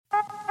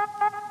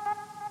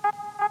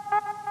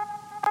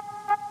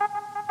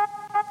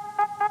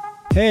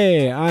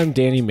Hey, I'm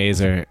Danny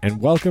Mazer,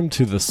 and welcome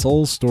to the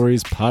Soul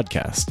Stories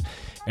podcast,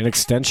 an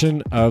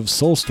extension of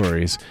Soul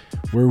Stories,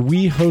 where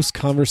we host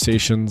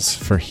conversations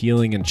for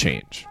healing and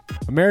change.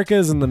 America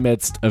is in the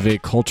midst of a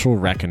cultural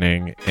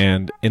reckoning,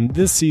 and in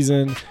this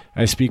season,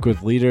 I speak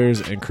with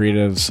leaders and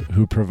creatives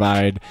who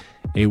provide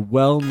a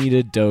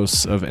well-needed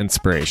dose of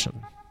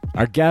inspiration.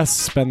 Our guests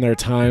spend their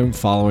time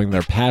following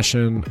their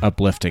passion,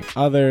 uplifting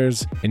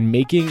others, and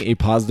making a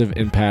positive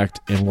impact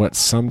in what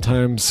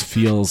sometimes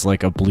feels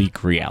like a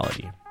bleak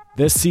reality.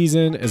 This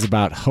season is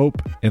about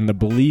hope and the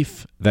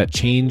belief that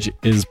change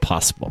is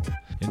possible.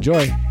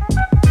 Enjoy!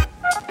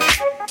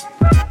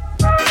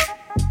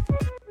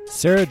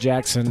 Sarah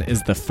Jackson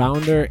is the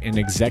founder and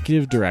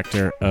executive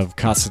director of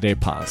Casa de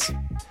Paz.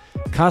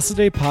 Casa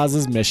de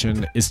Paz's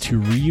mission is to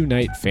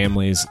reunite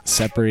families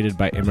separated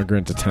by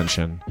immigrant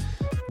detention,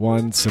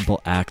 one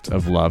simple act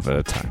of love at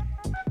a time.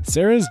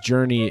 Sarah's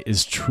journey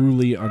is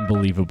truly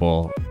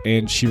unbelievable,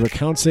 and she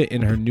recounts it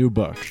in her new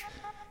book,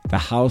 The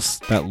House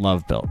That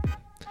Love Built.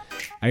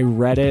 I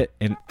read it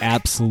and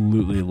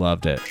absolutely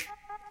loved it.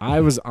 I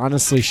was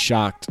honestly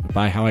shocked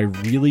by how I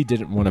really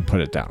didn't want to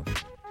put it down.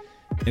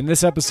 In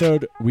this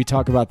episode, we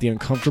talk about the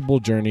uncomfortable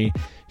journey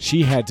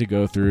she had to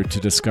go through to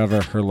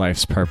discover her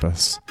life's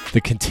purpose,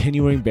 the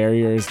continuing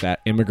barriers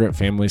that immigrant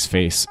families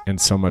face, and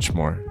so much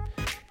more.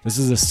 This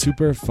is a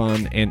super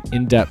fun and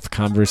in-depth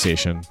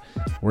conversation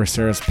where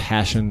Sarah's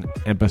passion,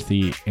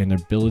 empathy, and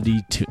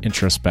ability to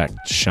introspect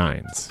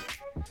shines.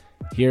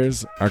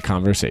 Here's our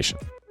conversation.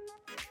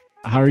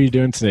 How are you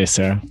doing today,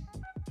 Sarah?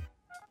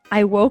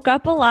 I woke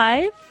up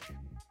alive,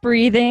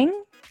 breathing,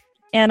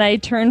 and I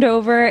turned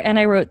over and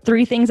I wrote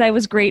 3 things I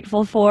was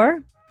grateful for.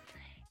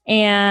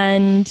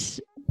 And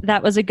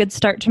that was a good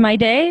start to my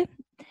day.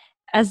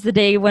 As the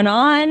day went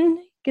on,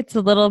 it gets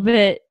a little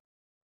bit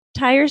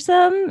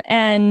tiresome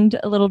and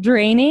a little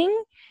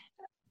draining.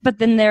 But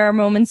then there are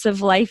moments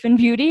of life and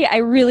beauty. I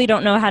really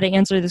don't know how to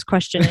answer this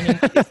question anymore.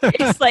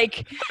 It's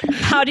like,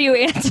 how do you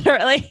answer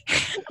it? Like,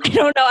 I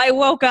don't know. I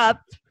woke up.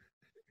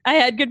 I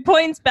had good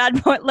points,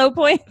 low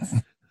points.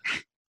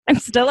 I'm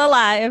still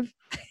alive.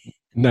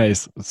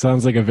 Nice.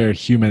 Sounds like a very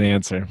human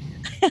answer.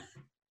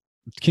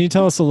 Can you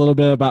tell us a little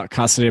bit about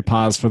Casa de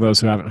Paz for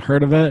those who haven't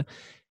heard of it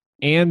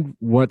and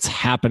what's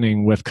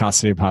happening with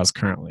Casa de Paz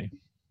currently?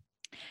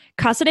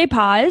 Casa de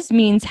Paz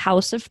means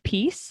House of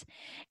Peace,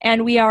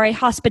 and we are a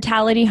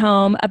hospitality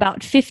home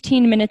about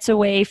 15 minutes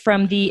away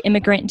from the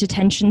Immigrant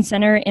Detention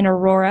Center in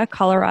Aurora,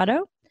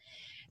 Colorado.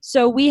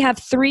 So we have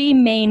 3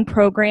 main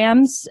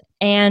programs,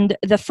 and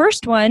the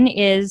first one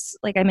is,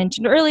 like I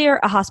mentioned earlier,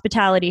 a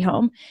hospitality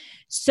home.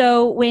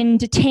 So when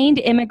detained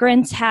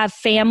immigrants have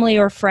family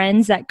or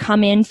friends that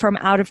come in from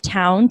out of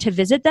town to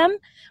visit them,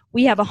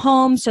 we have a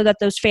home so that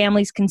those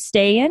families can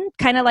stay in,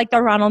 kind of like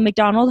the Ronald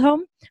McDonald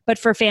Home, but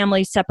for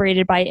families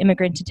separated by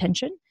immigrant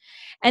detention.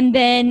 And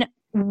then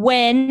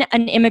when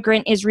an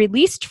immigrant is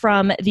released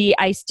from the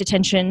ICE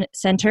detention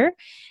center,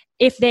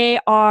 if they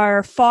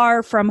are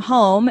far from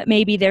home,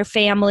 maybe their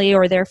family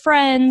or their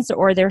friends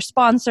or their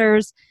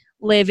sponsors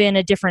live in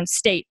a different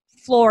state,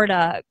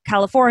 Florida,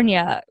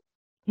 California,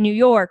 New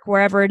York,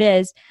 wherever it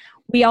is,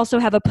 we also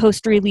have a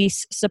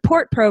post-release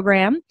support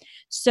program.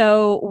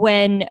 So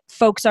when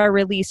folks are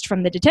released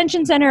from the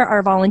detention center,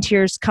 our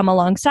volunteers come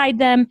alongside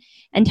them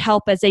and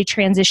help as they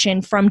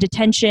transition from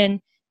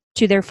detention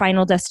to their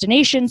final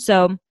destination.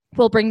 So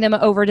we'll bring them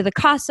over to the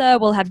casa,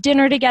 we'll have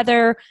dinner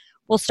together,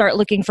 we'll start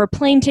looking for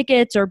plane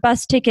tickets or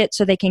bus tickets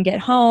so they can get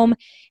home.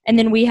 And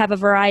then we have a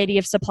variety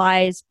of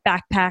supplies,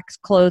 backpacks,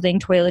 clothing,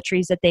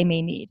 toiletries that they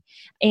may need.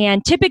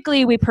 And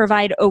typically we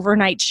provide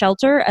overnight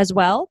shelter as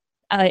well.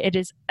 It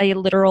is a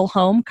literal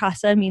home.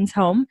 Casa means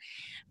home.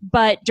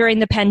 But during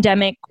the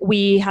pandemic,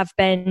 we have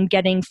been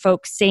getting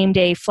folks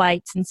same-day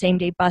flights and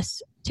same-day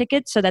bus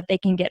tickets so that they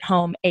can get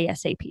home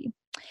ASAP.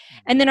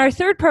 And then our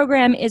third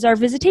program is our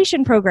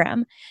visitation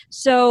program.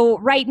 So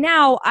right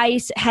now,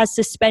 ICE has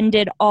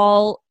suspended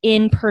all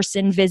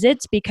in-person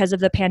visits because of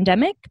the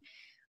pandemic.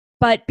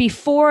 But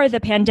before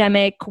the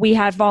pandemic, we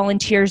had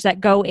volunteers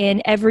that go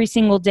in every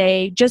single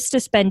day just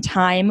to spend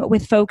time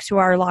with folks who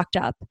are locked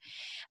up.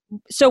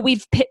 So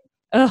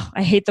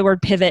I hate the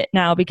word pivot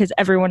now because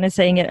everyone is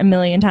saying it a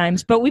million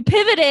times, but we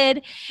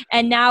pivoted,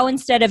 and now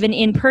instead of an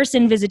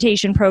in-person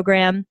visitation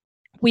program,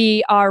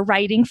 we are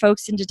writing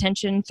folks in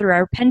detention through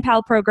our Pen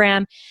Pal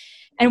program,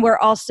 and we're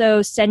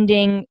also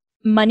sending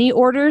money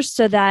orders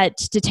so that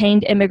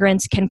detained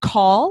immigrants can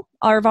call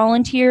our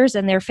volunteers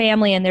and their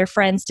family and their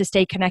friends to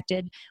stay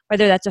connected,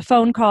 whether that's a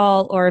phone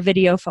call or a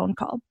video phone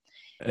call.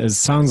 It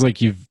sounds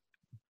like you've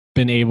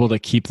been able to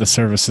keep the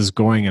services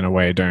going in a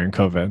way during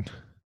COVID.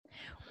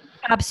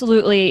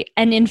 Absolutely.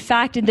 And in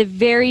fact, in the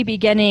very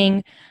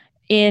beginning,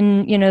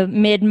 in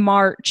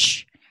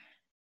mid-March,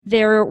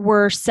 there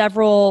were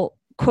several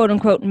quote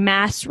unquote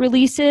mass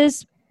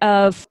releases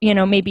of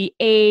maybe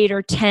 8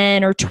 or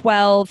 10 or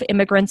 12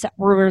 immigrants that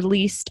were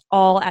released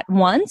all at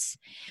once,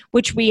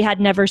 which we had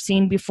never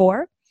seen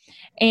before.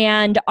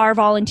 And our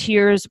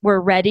volunteers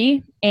were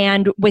ready.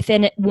 And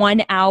within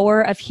 1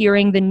 hour of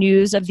hearing the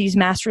news of these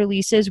mass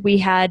releases, we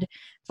had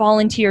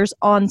volunteers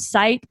on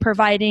site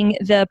providing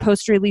the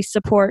post-release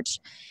support.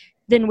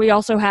 Then we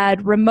also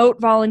had remote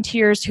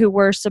volunteers who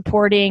were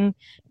supporting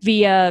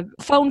via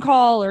phone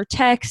call or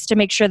text to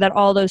make sure that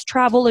all those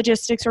travel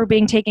logistics were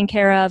being taken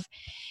care of.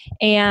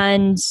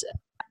 And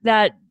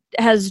that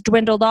has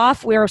dwindled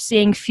off. We're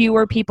seeing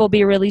fewer people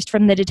be released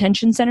from the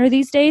detention center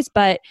these days,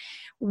 but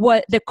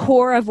what the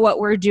core of what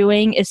we're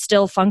doing is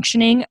still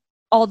functioning,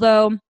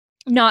 although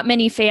not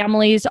many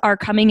families are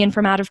coming in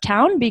from out of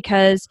town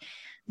because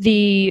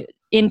the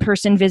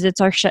in-person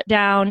visits are shut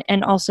down,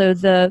 and also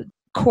the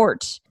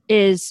court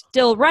is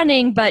still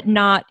running but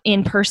not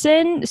in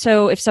person.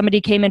 So if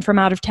somebody came in from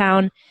out of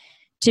town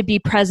to be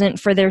present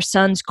for their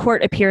son's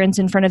court appearance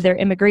in front of their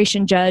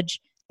immigration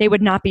judge, they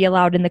would not be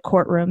allowed in the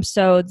courtroom.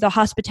 So the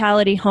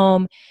hospitality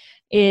home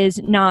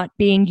is not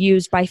being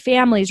used by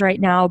families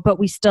right now, but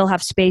we still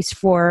have space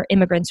for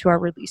immigrants who are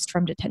released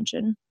from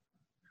detention.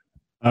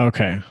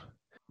 Okay.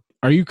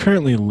 Are you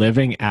currently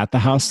living at the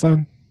house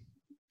then?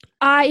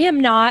 I am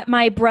not.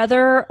 My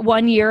brother,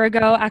 1 year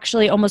ago,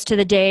 actually almost to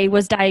the day,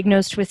 was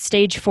diagnosed with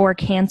stage 4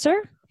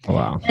 cancer. Oh,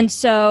 wow. And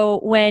so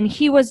when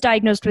he was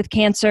diagnosed with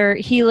cancer,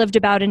 he lived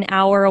about an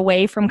hour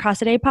away from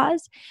Casa de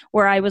Paz,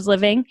 where I was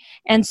living.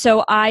 And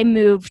so I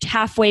moved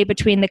halfway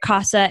between the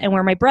casa and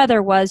where my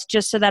brother was,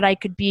 just so that I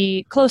could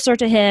be closer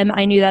to him.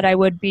 I knew that I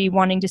would be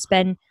wanting to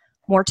spend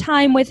more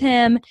time with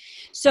him.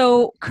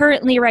 So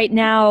currently right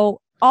now,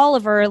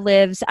 Oliver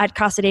lives at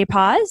Casa de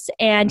Paz,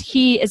 and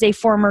he is a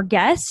former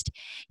guest.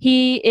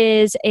 He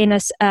is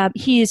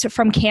he's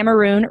from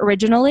Cameroon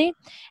originally,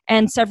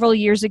 and several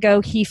years ago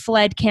he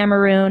fled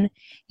Cameroon.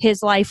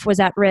 His life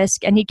was at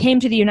risk, and he came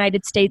to the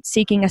United States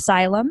seeking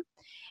asylum.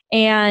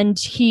 And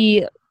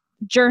he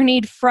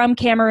journeyed from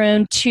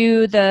Cameroon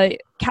to the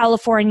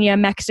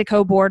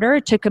California-Mexico border.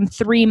 It took him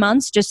 3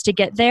 months just to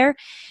get there.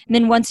 And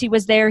then once he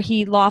was there,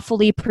 he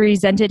lawfully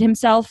presented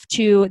himself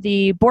to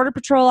the Border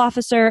Patrol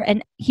officer,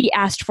 and he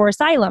asked for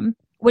asylum,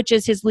 which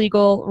is his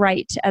legal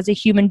right as a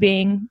human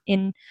being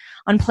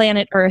on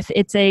planet Earth.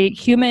 It's a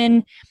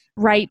human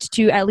right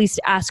to at least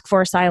ask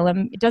for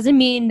asylum. It doesn't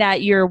mean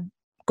that you're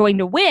going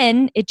to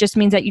win. It just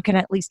means that you can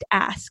at least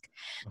ask.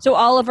 So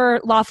Oliver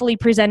lawfully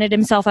presented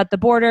himself at the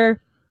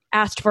border,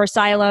 asked for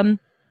asylum.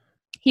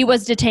 He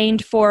was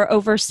detained for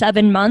over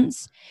 7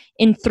 months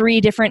in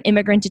 3 different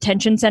immigrant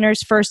detention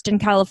centers, first in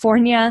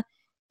California,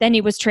 then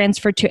he was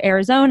transferred to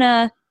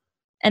Arizona,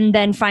 and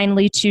then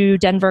finally to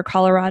Denver,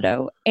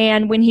 Colorado.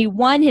 And when he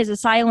won his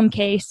asylum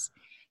case,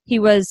 he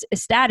was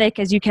ecstatic,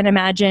 as you can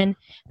imagine,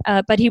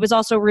 but he was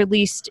also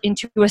released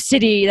into a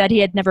city that he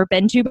had never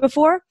been to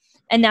before.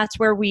 And that's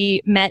where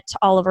we met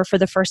Oliver for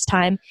the first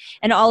time.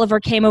 And Oliver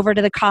came over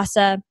to the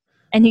casa,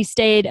 and he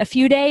stayed a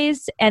few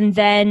days, and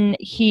then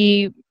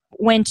he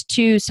went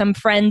to some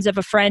friends of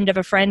a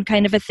friend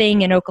kind of a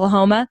thing in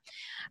Oklahoma.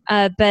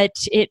 But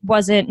it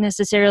wasn't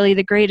necessarily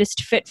the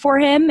greatest fit for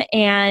him,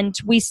 and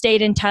we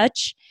stayed in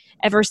touch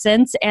ever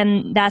since.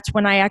 And that's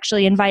when I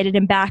actually invited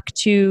him back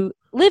to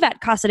live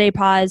at Casa de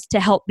Paz to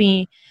help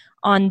me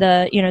on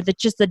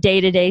just the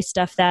day-to-day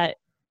stuff that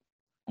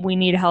we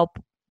need help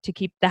to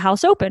keep the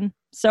house open.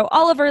 So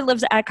Oliver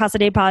lives at Casa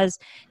de Paz,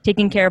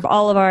 taking care of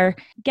all of our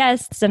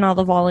guests and all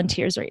the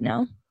volunteers right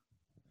now.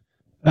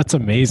 That's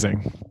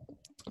amazing.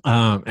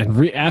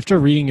 After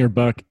reading your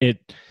book,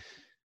 it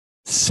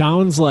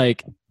sounds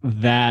like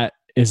that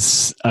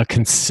is a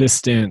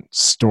consistent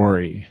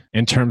story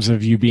in terms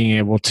of you being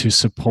able to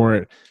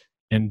support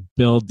and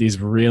build these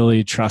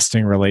really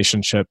trusting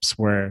relationships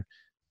where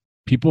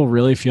people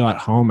really feel at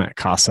home at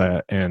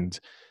Casa. And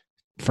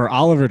for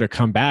Oliver to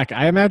come back,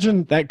 I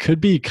imagine that could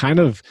be kind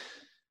of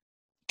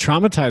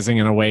traumatizing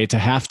in a way to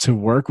have to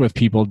work with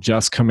people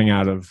just coming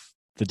out of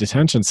the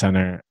detention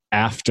center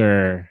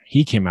after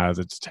he came out of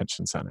the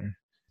detention center.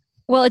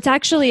 Well, it's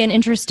actually an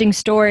interesting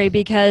story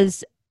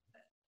because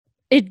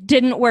it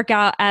didn't work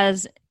out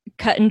as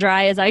cut and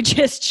dry as I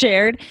just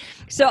shared.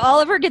 So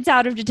Oliver gets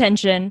out of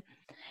detention.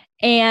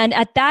 And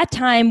at that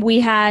time,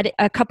 we had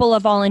a couple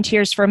of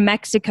volunteers from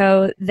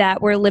Mexico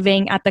that were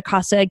living at the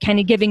casa, kind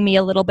of giving me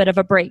a little bit of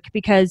a break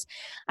because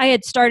I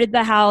had started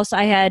the house.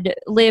 I had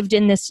lived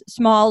in this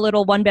small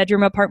little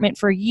 1-bedroom apartment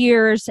for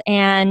years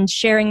and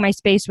sharing my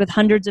space with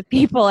hundreds of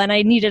people. And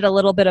I needed a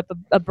little bit of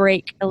a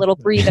break, a little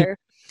breather.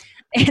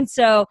 And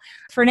so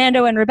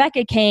Fernando and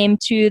Rebecca came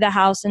to the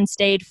house and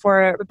stayed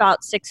for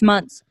about 6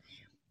 months.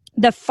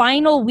 The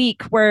final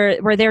week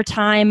where their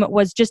time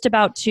was just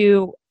about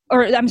to,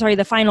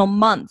 the final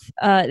month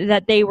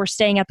that they were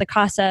staying at the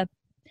casa,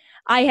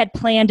 I had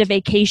planned a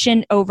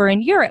vacation over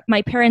in Europe.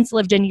 My parents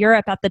lived in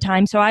Europe at the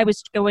time, so I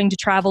was going to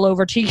travel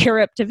over to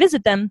Europe to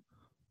visit them.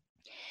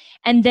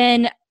 And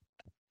then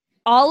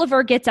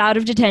Oliver gets out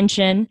of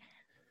detention.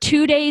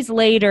 2 days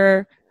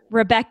later,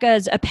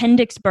 Rebecca's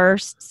appendix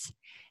bursts.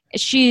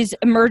 She's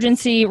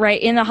emergency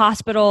right in the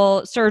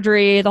hospital,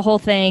 surgery, the whole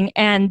thing.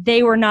 And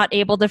they were not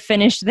able to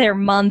finish their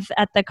month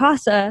at the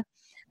casa,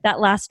 that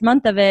last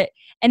month of it.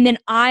 And then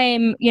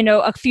I'm,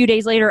 a few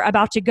days later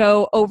about to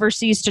go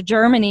overseas to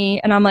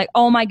Germany. And I'm like,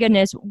 oh my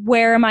goodness,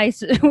 where am I?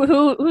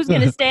 Who's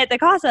going to stay at the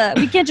casa?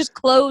 We can't just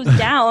close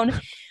down.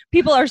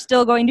 people are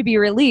still going to be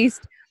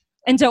released.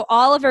 And so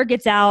Oliver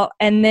gets out,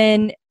 and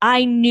then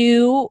I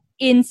knew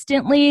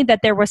instantly that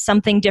there was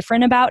something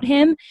different about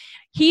him.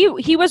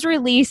 He was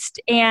released,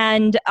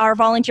 and our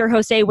volunteer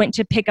Jose went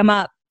to pick him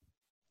up.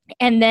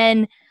 And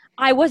then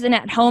I wasn't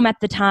at home at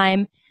the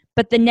time,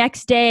 but the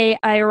next day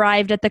I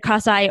arrived at the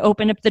casa. I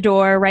opened up the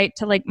door right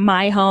to like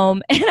my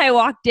home, and I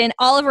walked in.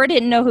 Oliver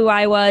didn't know who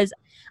I was.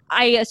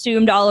 I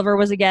assumed Oliver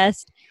was a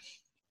guest.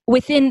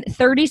 Within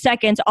 30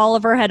 seconds,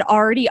 Oliver had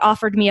already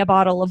offered me a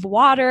bottle of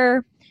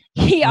water.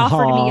 He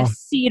offered me a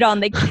seat on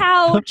the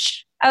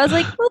couch. I was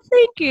like, well,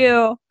 thank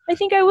you. I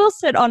think I will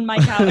sit on my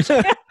couch.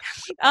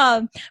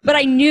 But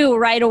I knew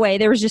right away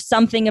there was just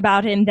something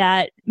about him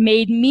that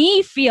made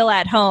me feel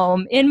at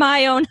home in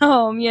my own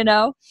home, you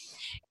know?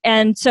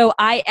 And so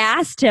I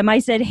asked him, I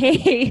said,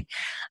 hey,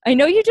 I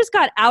know you just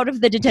got out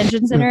of the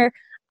detention center.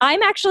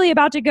 I'm actually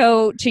about to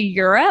go to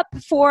Europe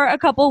for a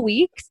couple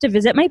weeks to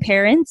visit my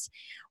parents.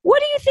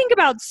 What do you think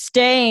about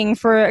staying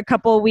for a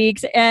couple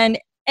weeks and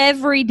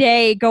every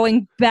day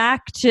going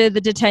back to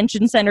the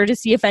detention center to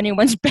see if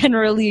anyone's been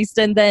released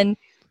and then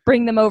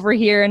bring them over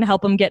here and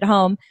help them get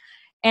home?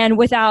 And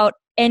without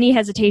any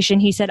hesitation,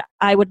 he said,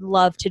 I would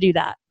love to do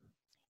that.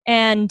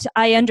 And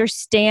I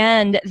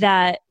understand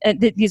that,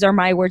 these are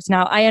my words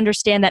now, I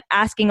understand that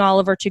asking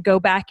Oliver to go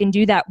back and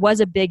do that was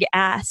a big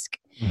ask.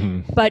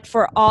 Mm-hmm. But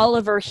for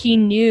Oliver, he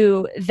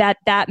knew that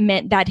that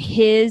meant that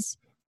his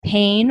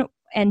pain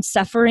and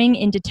suffering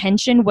in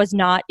detention was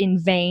not in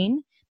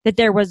vain, that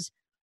there was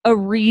a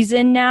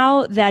reason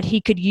now that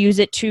he could use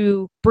it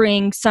to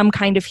bring some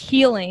kind of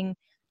healing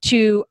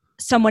to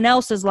someone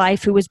else's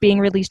life who was being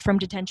released from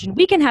detention.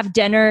 We can have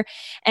dinner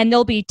and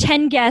there'll be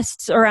 10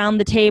 guests around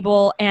the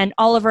table and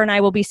Oliver and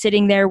I will be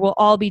sitting there. We'll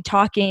all be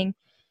talking.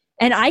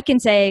 And I can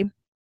say,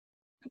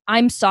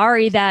 I'm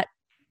sorry that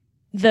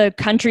the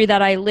country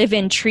that I live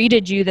in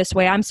treated you this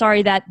way. I'm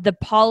sorry that the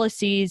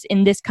policies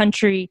in this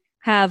country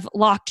have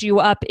locked you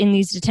up in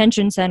these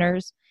detention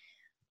centers.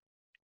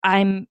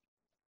 I'm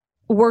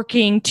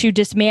working to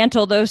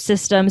dismantle those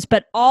systems,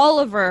 but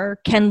Oliver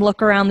can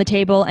look around the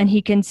table and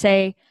he can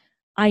say,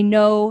 I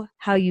know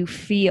how you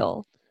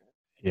feel.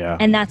 Yeah.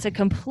 And that's a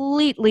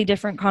completely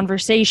different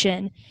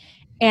conversation.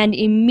 And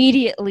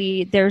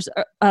immediately there's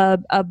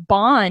a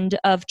bond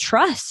of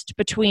trust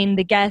between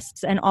the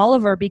guests and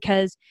Oliver,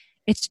 because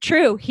it's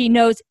true. He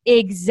knows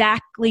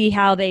exactly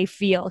how they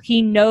feel.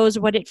 He knows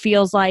what it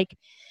feels like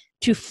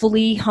to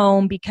flee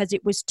home because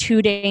it was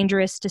too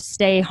dangerous to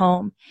stay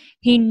home.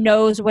 He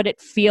knows what it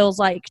feels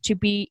like to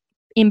be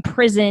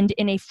imprisoned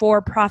in a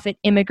for-profit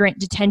immigrant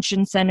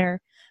detention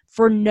center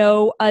for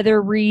no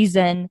other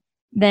reason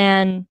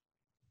than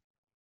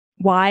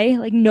why.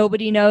 Like,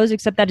 nobody knows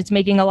except that it's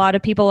making a lot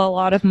of people a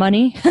lot of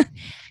money.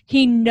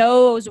 He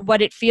knows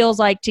what it feels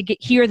like to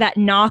hear that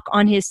knock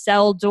on his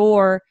cell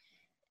door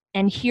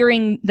and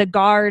hearing the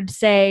guard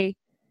say,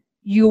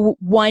 you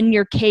won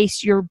your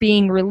case, you're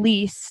being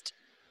released.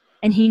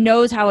 And he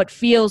knows how it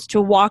feels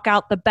to walk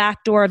out the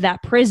back door of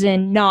that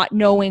prison not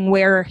knowing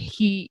where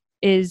he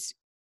is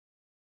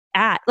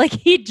at. Like,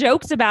 he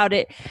jokes about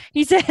it.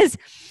 He says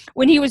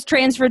when he was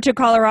transferred to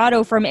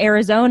Colorado from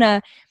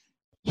Arizona,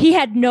 he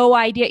had no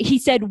idea. He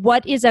said,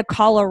 what is a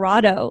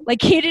Colorado?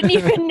 Like, he didn't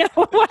even know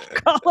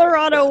what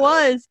Colorado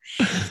was.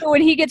 So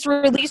when he gets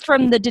released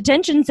from the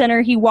detention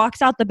center, he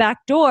walks out the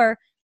back door.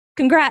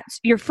 Congrats,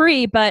 you're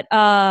free, but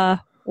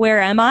where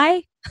am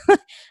I?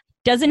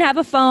 Doesn't have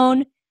a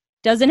phone,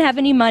 doesn't have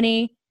any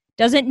money,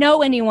 doesn't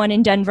know anyone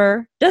in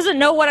Denver, doesn't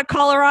know what a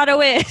Colorado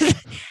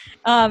is.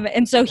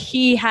 And so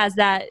he has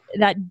that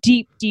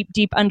deep, deep,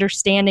 deep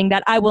understanding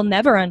that I will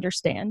never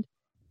understand.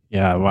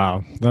 Yeah,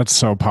 wow. That's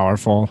so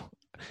powerful.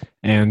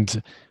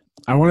 And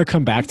I want to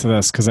come back to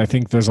this because I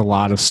think there's a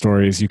lot of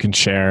stories you can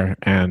share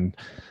and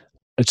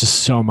it's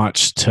just so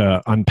much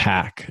to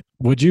unpack.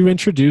 Would you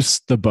introduce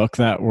the book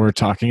that we're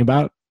talking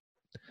about?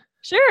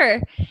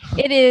 Sure.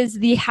 It is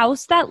The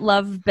House That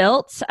Love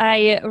Built.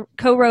 I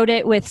co-wrote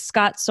it with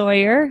Scott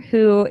Sawyer,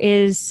 who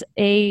is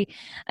an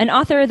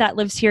author that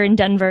lives here in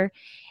Denver.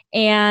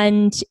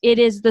 And it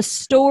is the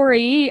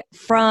story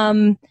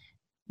from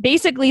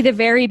basically the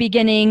very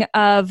beginning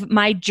of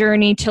my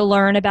journey to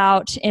learn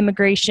about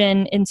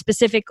immigration and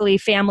specifically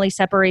family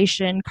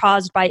separation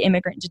caused by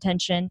immigrant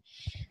detention.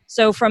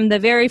 So from the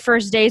very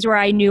first days where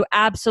I knew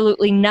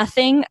absolutely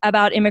nothing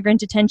about immigrant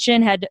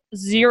detention, had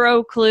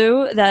zero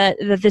clue that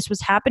this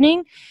was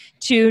happening,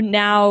 to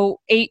now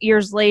 8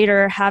 years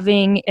later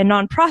having a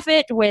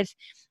nonprofit with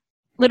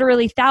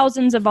literally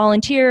thousands of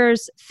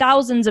volunteers,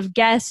 thousands of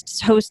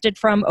guests hosted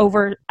from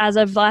over, as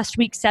of last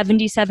week,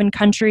 77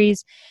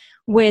 countries,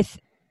 with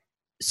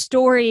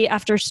story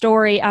after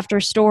story after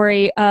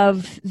story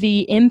of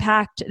the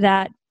impact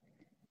that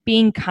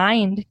being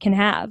kind can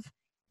have,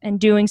 and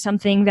doing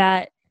something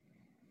that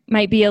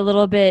might be a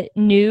little bit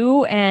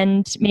new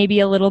and maybe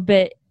a little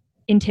bit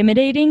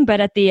intimidating, but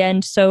at the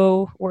end,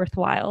 so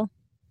worthwhile.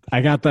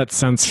 I got that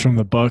sense from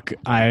the book.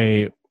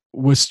 I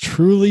was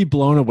truly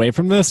blown away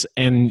from this.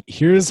 And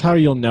here's how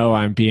you'll know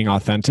I'm being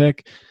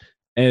authentic.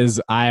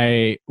 is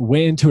I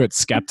went into it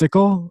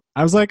skeptical.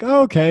 I was like,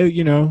 oh, okay,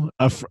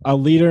 a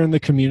leader in the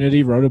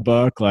community wrote a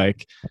book,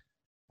 like,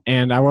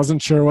 and I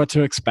wasn't sure what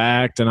to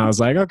expect. And I was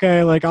like,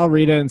 okay, like I'll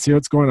read it and see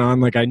what's going on.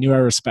 Like I knew I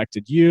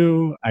respected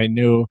you. I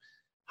knew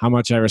how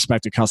much I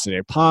respected Casa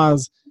de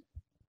Paz.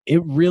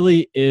 It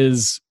really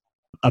is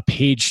a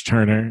page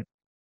turner.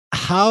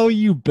 How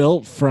you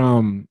built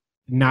from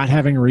not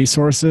having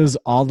resources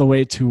all the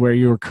way to where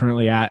you are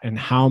currently at, and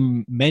how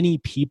many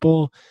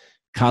people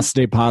Casa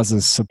de Paz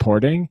is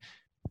supporting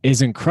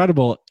is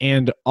incredible.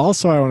 And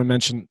also I want to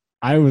mention,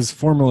 I was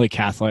formerly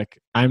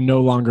Catholic. I'm no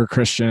longer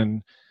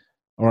Christian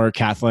or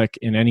Catholic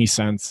in any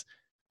sense.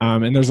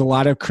 And there's a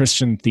lot of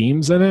Christian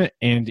themes in it.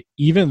 And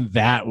even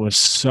that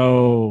was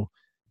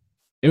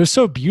it was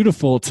so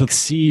beautiful to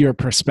see your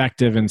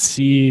perspective and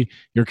see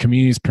your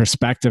community's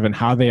perspective and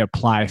how they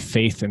apply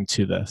faith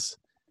into this.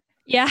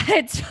 Yeah,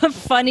 it's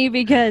funny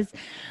because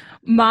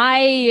my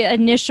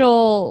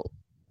initial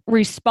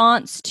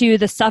response to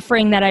the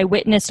suffering that I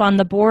witnessed on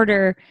the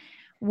border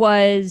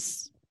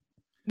was,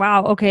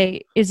 wow,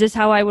 okay, is this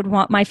how I would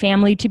want my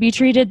family to be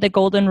treated? The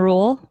golden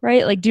rule,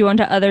 right? Like do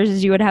unto others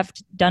as you would have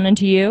done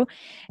unto you.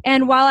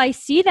 And while I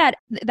see that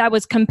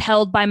was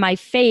compelled by my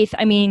faith,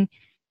 I mean,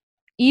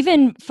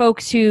 even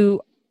folks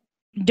who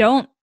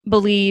don't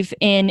believe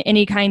in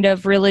any kind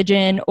of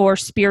religion or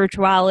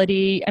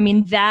spirituality, I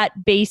mean,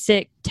 that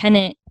basic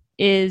tenet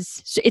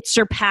it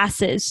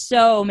surpasses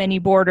so many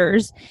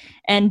borders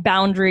and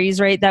boundaries,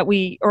 right?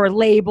 Or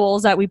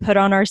labels that we put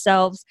on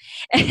ourselves.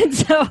 And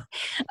so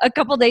a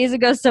couple days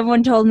ago,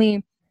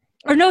 somebody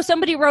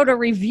wrote a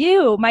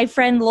review. My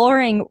friend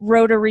Loring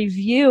wrote a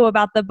review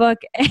about the book,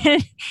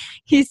 and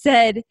he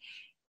said,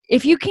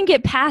 if you can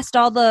get past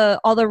all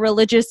the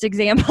religious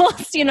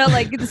examples,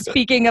 like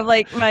speaking of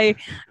like my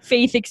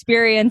faith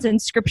experience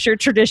and scripture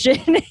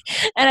tradition.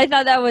 And I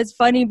thought that was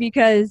funny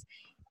because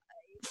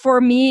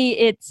for me,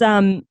 it's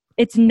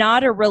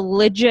not a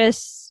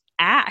religious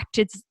act.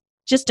 It's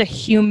just a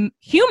human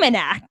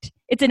act.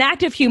 It's an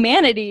act of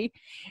humanity.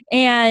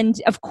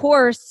 And of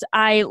course,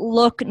 I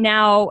look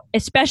now,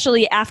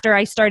 especially after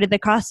I started the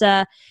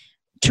Casa,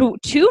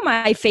 to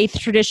my faith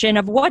tradition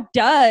of what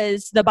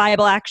does the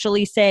Bible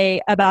actually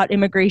say about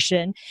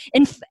immigration.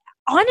 And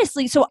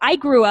honestly, so I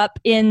grew up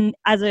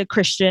as a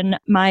Christian.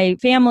 My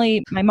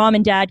family, my mom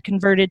and dad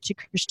converted to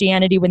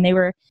Christianity when they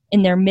were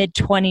in their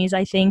mid-20s,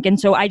 I think. And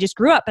so I just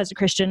grew up as a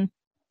Christian.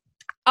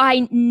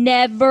 I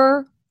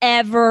never,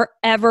 ever,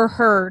 ever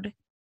heard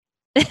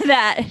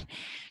that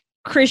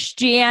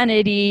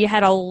Christianity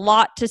had a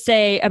lot to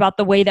say about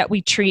the way that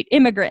we treat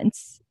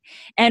immigrants.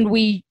 And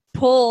we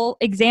pull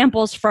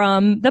examples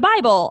from the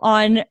Bible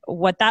on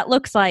what that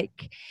looks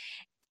like.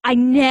 I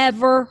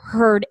never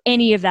heard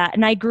any of that.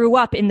 And I grew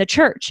up in the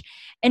church.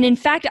 And in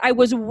fact, I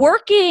was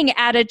working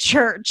at a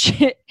church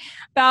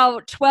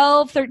about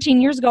 12,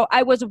 13 years ago.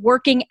 I was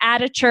working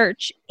at a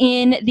church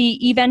in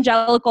the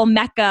evangelical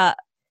Mecca,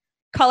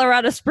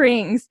 Colorado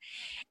Springs.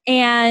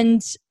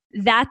 And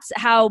that's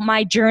how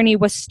my journey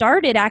was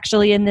started,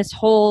 actually, in this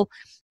whole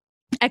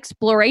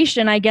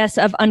exploration, I guess,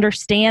 of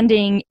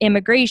understanding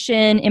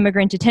immigration,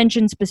 immigrant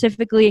detention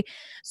specifically.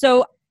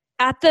 So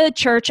at the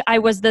church, I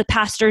was the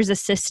pastor's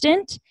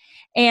assistant.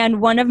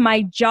 And one of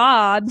my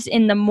jobs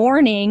in the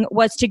morning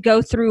was to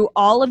go through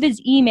all of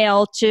his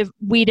email to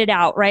weed it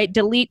out, right?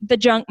 Delete the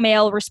junk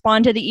mail,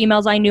 respond to the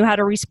emails I knew how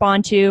to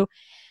respond to.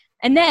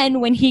 And then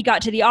when he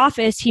got to the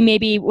office, he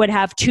maybe would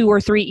have 2 or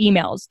 3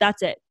 emails.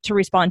 That's it to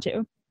respond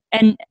to.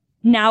 And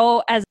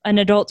now as an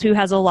adult who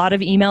has a lot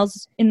of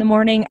emails in the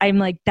morning, I'm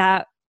like,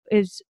 that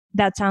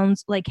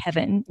sounds like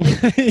heaven.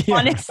 Like, yeah.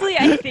 Honestly,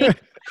 I think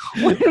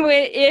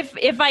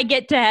if I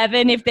get to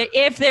heaven,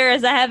 if there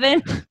is a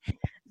heaven,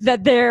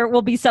 that there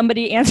will be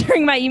somebody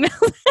answering my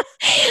emails.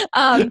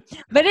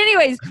 But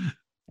anyways,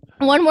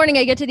 one morning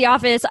I get to the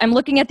office, I'm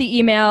looking at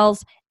the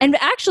emails, and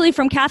actually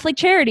from Catholic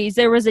Charities,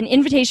 there was an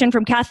invitation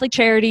from Catholic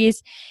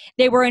Charities.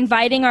 They were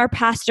inviting our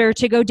pastor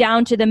to go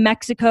down to the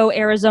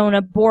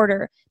Mexico-Arizona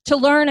border to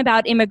learn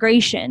about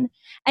immigration.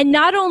 And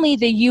not only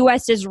the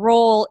U.S.'s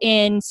role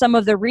in some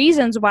of the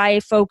reasons why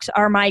folks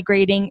are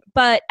migrating,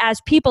 but as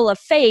people of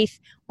faith,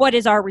 what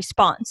is our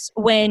response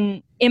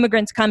when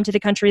immigrants come to the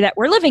country that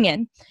we're living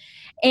in?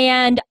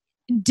 And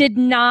did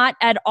not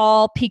at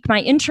all pique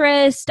my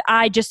interest.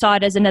 I just saw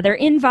it as another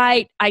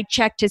invite. I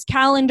checked his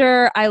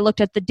calendar. I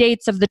looked at the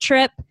dates of the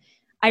trip.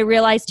 I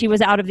realized he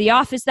was out of the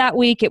office that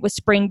week. It was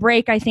spring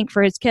break, I think,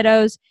 for his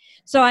kiddos.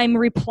 So I'm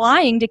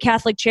replying to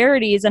Catholic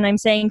Charities and I'm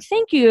saying,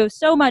 thank you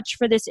so much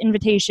for this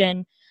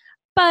invitation,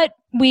 but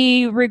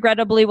we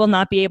regrettably will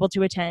not be able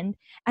to attend.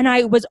 And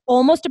I was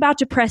almost about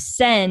to press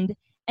send.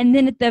 And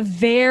then at the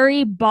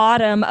very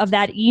bottom of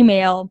that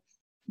email,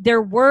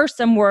 there were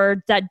some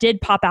words that did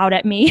pop out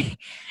at me.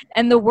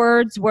 And the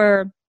words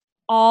were,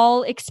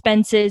 all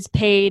expenses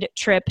paid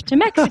trip to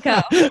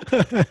Mexico.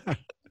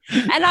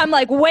 And I'm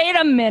like, wait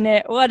a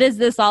minute, what is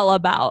this all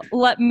about?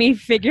 Let me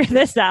figure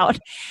this out.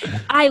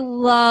 I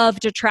love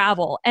to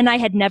travel, and I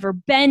had never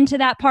been to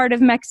that part of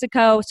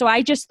Mexico. So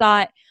I just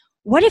thought,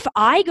 what if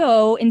I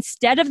go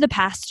instead of the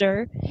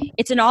pastor?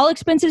 It's an all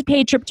expenses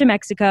paid trip to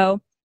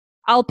Mexico.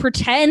 I'll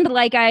pretend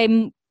like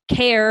I'm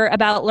care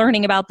about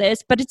learning about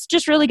this, but it's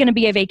just really going to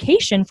be a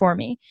vacation for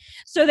me.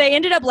 So they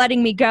ended up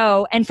letting me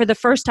go. And for the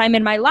first time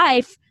in my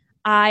life,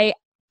 I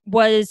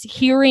was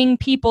hearing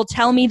people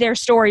tell me their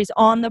stories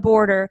on the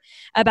border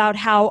about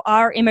how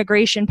our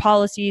immigration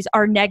policies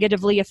are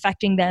negatively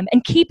affecting them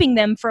and keeping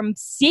them from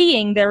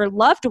seeing their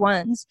loved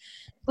ones.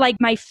 Like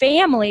my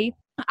family,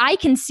 I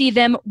can see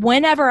them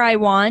whenever I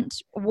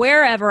want,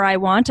 wherever I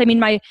want. I mean,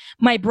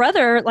 my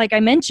brother, like I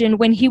mentioned,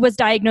 when he was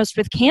diagnosed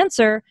with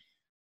cancer,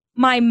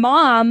 my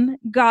mom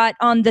got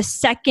on the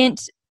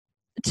second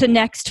to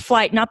next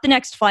flight, not the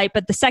next flight,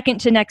 but the second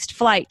to next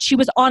flight. She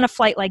was on a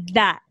flight like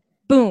that.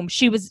 Boom.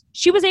 She was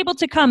able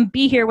to come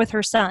be here with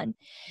her son.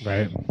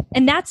 Right.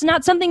 And that's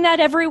not something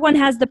that everyone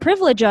has the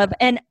privilege of.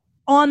 And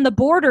on the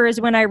border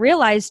is when I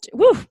realized,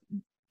 whew,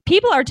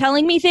 people are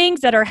telling me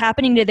things that are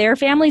happening to their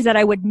families that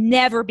I would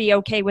never be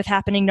okay with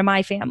happening to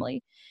my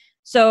family.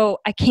 So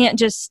I can't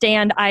just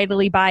stand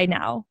idly by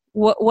now.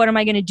 What am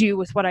I going to do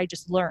with what I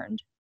just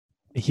learned?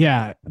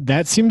 Yeah,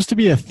 that seems to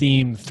be a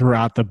theme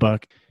throughout the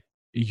book.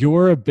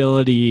 Your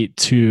ability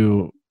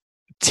to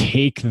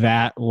take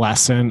that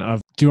lesson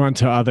of do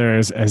unto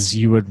others as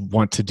you would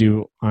want to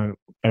do on.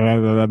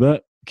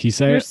 Can you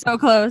say You're it? so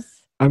close.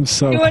 I'm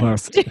so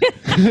close.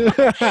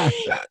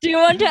 Do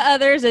unto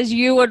others as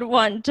you would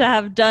want to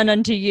have done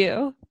unto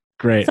you.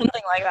 Great.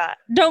 Something like that.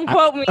 Don't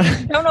quote me.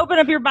 Don't open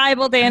up your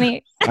Bible,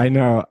 Danny. I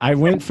know. I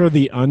went for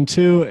the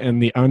unto,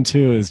 and the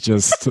unto is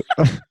just...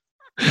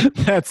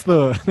 That's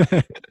the...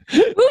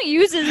 Who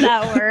uses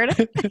that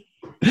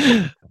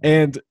word?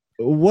 And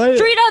what...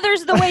 Treat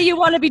others the way you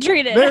want to be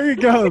treated. There we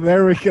go.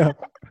 There we go.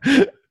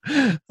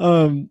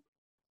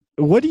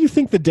 What do you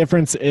think the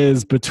difference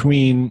is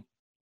between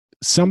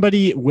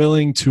somebody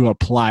willing to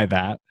apply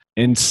that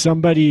and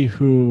somebody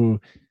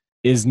who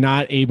is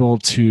not able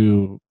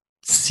to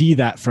see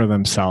that for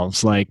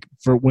themselves? Like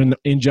for when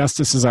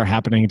injustices are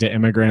happening to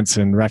immigrants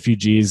and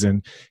refugees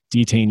and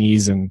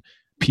detainees and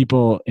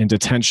people in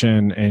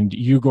detention and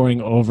you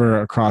going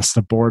over across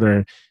the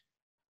border,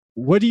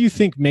 what do you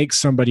think makes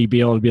somebody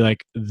be able to be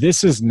like,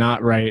 this is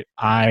not right,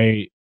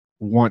 I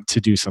want to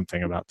do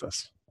something about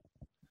this?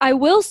 I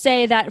will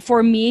say that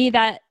for me,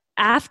 that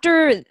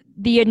after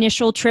the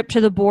initial trip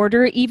to the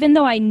border, even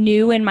though I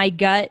knew in my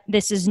gut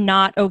this is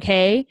not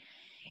okay,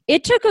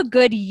 it took a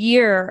good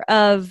year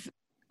of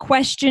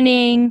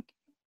questioning,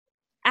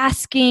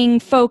 asking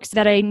folks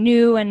that I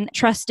knew and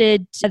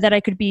trusted that I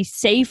could be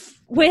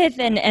safe with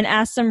and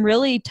ask some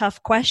really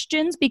tough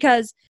questions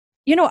because,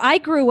 you know, I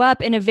grew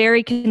up in a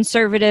very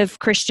conservative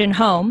Christian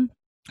home.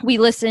 We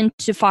listened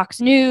to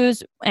Fox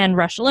News and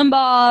Rush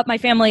Limbaugh. My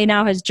family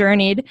now has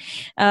journeyed.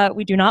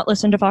 We do not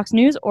listen to Fox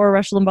News or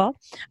Rush Limbaugh.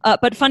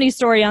 But funny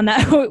story on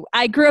that.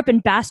 I grew up in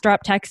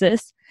Bastrop,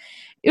 Texas.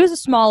 It was a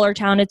smaller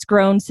town. It's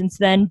grown since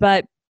then,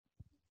 but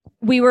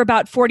we were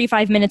about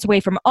 45 minutes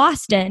away from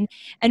Austin.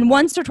 And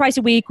once or twice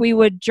a week, we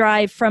would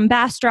drive from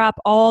Bastrop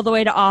all the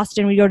way to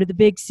Austin. We go to the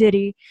big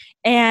city.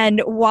 And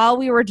while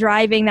we were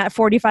driving that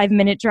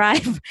 45-minute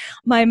drive,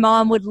 my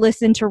mom would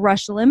listen to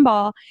Rush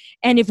Limbaugh.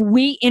 And if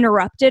we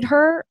interrupted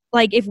her,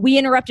 like if we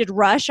interrupted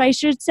Rush, I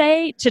should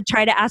say, to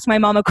try to ask my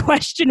mom a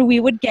question, we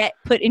would get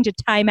put into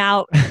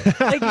timeout.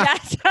 Like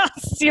that's how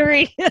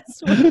serious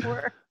we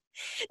were.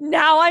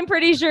 Now I'm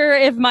pretty sure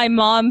if my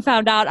mom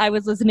found out I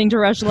was listening to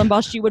Rush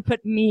Limbaugh, she would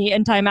put me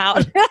in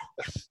timeout.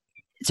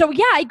 So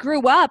yeah, I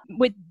grew up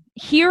with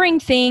hearing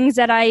things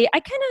that I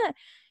kind of,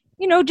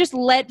 you know, just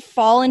let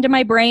fall into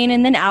my brain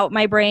and then out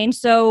my brain.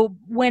 So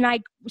when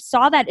I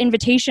saw that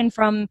invitation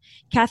from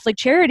Catholic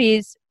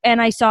Charities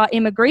and I saw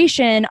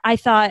immigration, I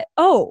thought,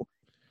 oh,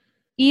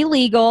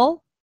 illegals,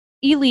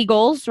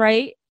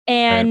 right?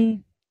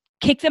 And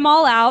kick them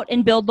all out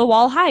and build the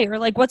wall higher.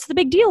 Like, what's the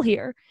big deal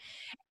here?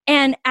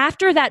 And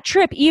after that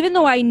trip, even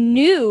though I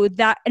knew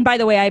that, and by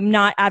the way, I'm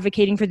not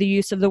advocating for the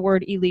use of the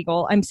word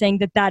illegal. I'm saying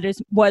that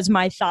was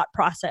my thought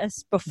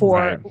process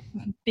before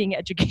being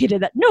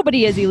educated that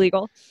nobody is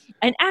illegal.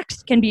 An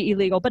act can be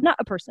illegal, but not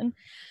a person.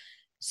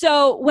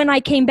 So when I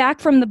came back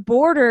from the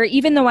border,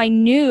 even though I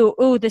knew,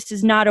 oh, this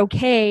is not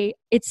okay,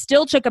 it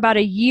still took about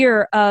a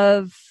year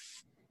of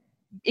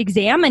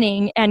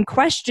examining and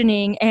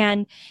questioning.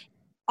 And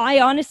I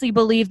honestly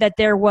believe that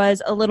there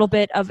was a little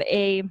bit of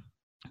a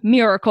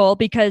miracle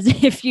because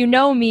if you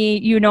know me,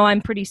 you know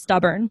I'm pretty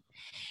stubborn.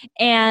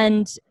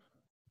 And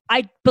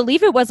I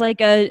believe it was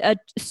like a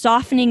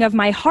softening of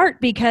my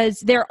heart because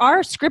there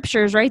are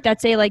scriptures, right,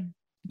 that say like,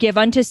 give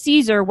unto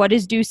Caesar what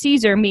is due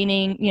Caesar,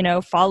 meaning, you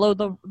know, follow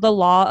the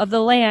law of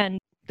the land,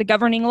 the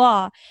governing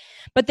law.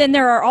 But then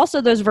there are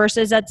also those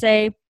verses that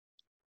say,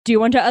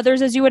 do unto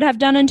others as you would have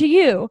done unto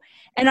you.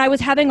 And I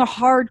was having a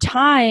hard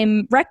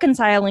time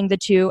reconciling the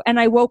two. And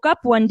I woke up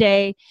one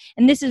day,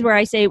 and this is where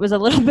I say it was a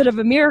little bit of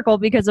a miracle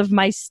because of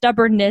my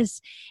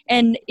stubbornness.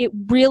 And it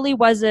really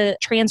was a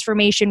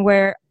transformation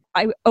where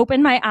I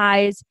opened my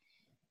eyes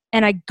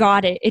and I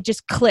got it. It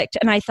just clicked.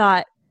 And I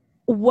thought,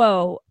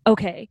 whoa,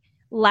 okay.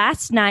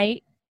 Last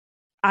night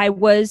I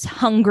was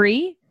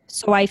hungry,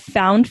 So I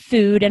found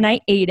food and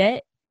I ate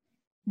it.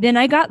 Then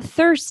I got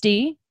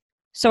thirsty.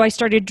 So I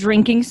started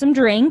drinking some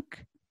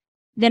drink.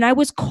 Then I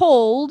was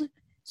cold.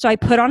 So I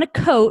put on a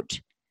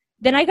coat.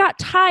 Then I got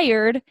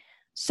tired.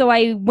 So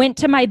I went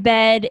to my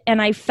bed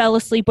and I fell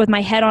asleep with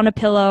my head on a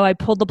pillow. I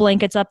pulled the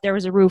blankets up. There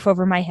was a roof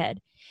over my head.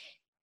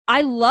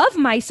 I love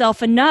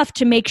myself enough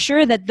to make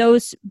sure that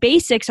those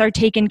basics are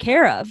taken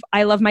care of.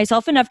 I love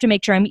myself enough to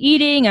make sure I'm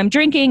eating, I'm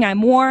drinking,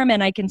 I'm warm,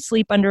 and I can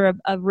sleep under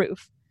a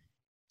roof.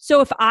 So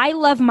if I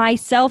love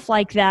myself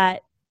like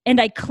that and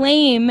I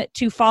claim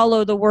to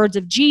follow the words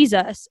of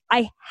Jesus,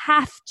 I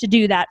have to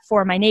do that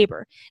for my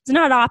neighbor. It's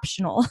not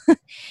optional.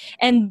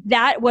 And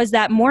that was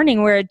that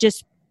morning where it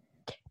just,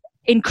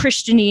 in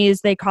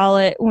Christianese, they call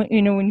it,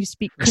 you know, when you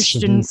speak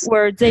Christian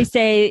words, they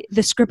say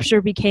the scripture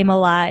became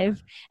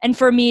alive. And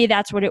for me,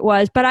 that's what it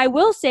was. But I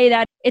will say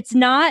that it's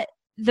not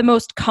the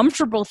most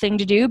comfortable thing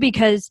to do,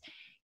 because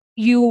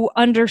you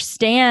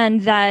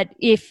understand that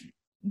if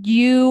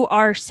you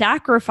are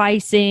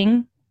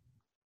sacrificing,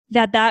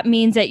 that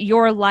means that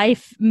your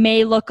life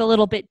may look a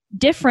little bit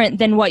different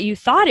than what you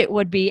thought it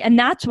would be. And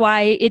that's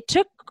why it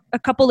took a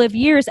couple of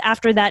years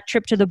after that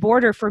trip to the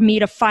border for me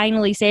to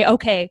finally say,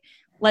 okay,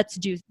 let's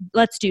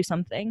do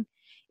something.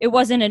 It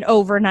wasn't an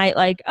overnight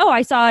like, oh,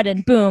 I saw it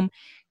and boom.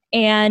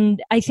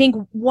 And I think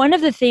one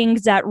of the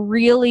things that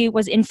really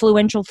was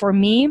influential for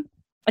me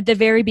at the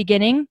very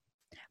beginning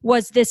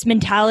was this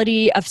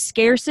mentality of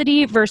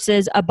scarcity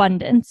versus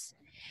abundance.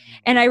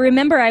 And I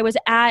remember I was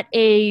at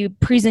a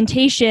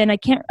presentation, I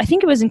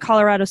think it was in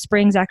Colorado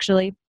Springs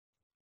actually.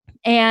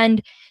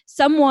 And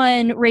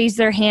someone raised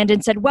their hand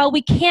and said, well,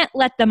 we can't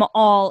let them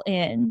all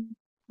in,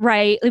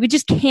 right? Like, we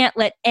just can't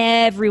let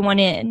everyone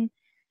in.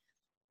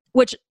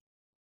 Which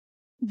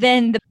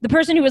then the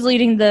person who was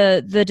leading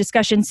the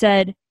discussion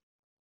said,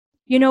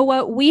 you know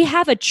what, we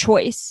have a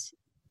choice.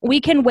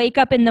 We can wake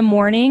up in the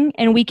morning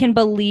and we can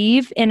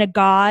believe in a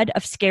God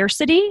of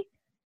scarcity,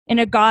 in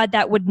a God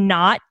that would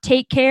not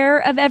take care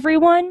of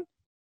everyone,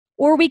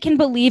 or we can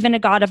believe in a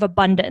God of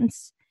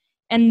abundance.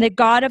 And the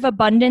God of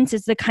abundance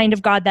is the kind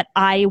of God that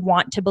I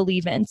want to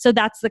believe in. So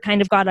that's the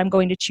kind of God I'm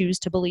going to choose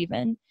to believe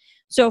in.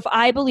 So if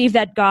I believe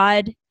that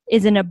God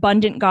is an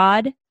abundant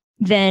God,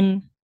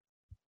 then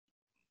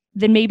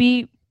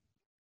maybe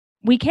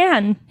we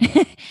can,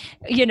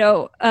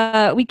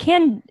 we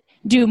can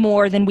do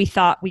more than we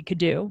thought we could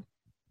do.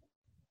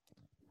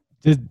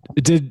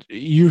 Did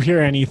you hear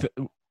anything?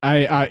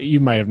 You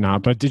might have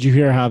not, but did you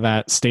hear how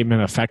that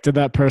statement affected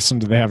that person?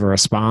 Did they have a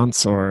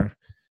response or?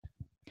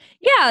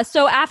 Yeah.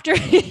 So after,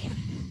 oh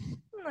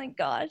my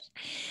gosh.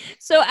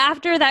 So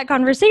after that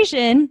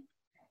conversation,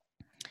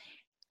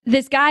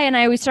 this guy and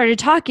I, we started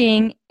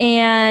talking,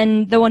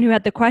 and the one who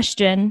had the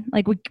question,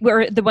 like we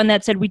were the one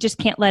that said, we just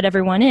can't let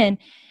everyone in.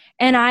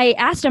 And I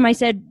asked him, I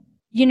said,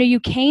 you know, you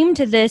came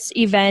to this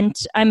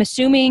event. I'm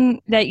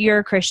assuming that you're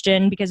a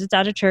Christian because it's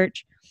at a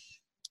church.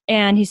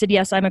 And he said,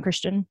 yes, I'm a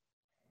Christian.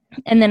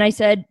 And then I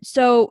said,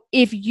 so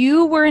if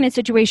you were in a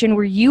situation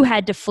where you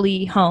had to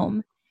flee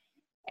home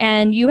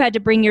and you had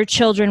to bring your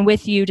children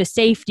with you to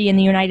safety in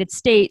the United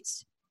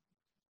States,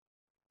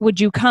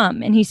 would you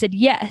come? And he said,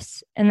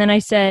 yes. And then I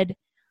said,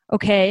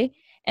 okay.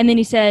 And then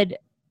he said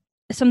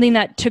something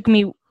that took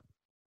me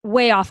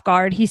way off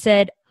guard. He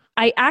said,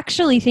 I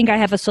actually think I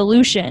have a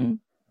solution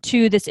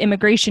to this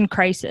immigration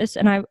crisis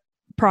and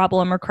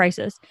problem or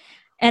crisis.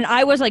 And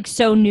I was like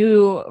so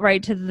new,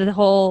 right, to the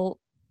whole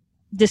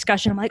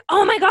discussion. I'm like,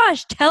 oh my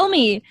gosh, tell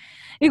me,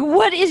 like,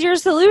 what is your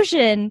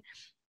solution?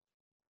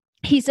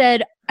 He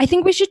said, I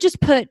think we should just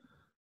put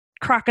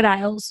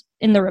crocodiles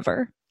in the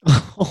river.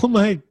 Oh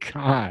my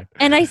God.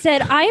 And I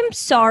said, I am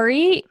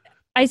sorry.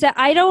 I said,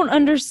 I don't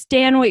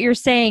understand what you're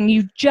saying.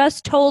 You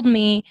just told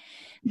me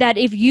that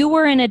if you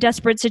were in a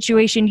desperate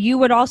situation, you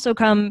would also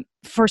come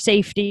for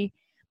safety.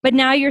 But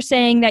now you're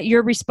saying that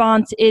your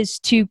response is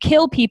to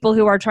kill people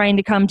who are trying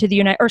to come to the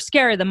United, or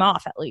scare them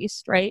off at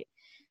least, right?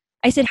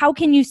 I said, how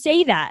can you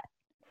say that?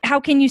 How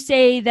can you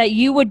say that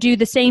you would do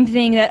the same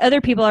thing that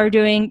other people are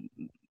doing?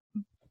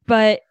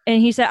 And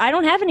he said, I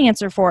don't have an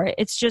answer for it.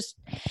 It's just,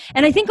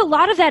 and I think a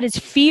lot of that is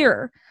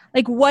fear.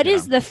 Like, what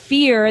is the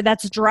fear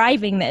that's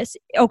driving this?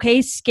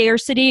 Okay,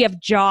 scarcity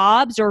of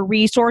jobs or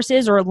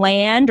resources or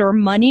land or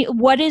money.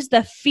 What is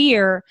the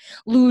fear?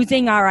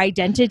 Losing our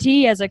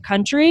identity as a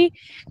country?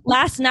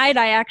 Last night,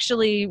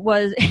 it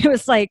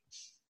was like,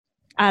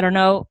 I don't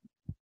know,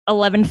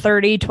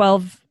 11:30,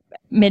 12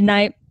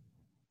 midnight.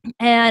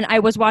 And I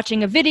was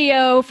watching a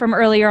video from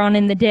earlier on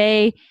in the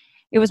day.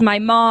 It was my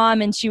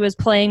mom, and she was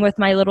playing with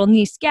my little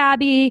niece,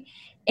 Gabby.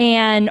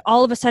 And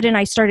all of a sudden,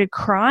 I started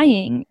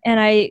crying.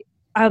 And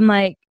I'm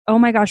like, oh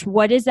my gosh,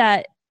 what is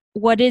that?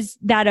 What is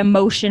that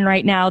emotion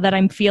right now that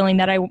I'm feeling,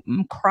 that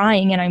I'm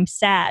crying and I'm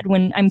sad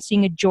when I'm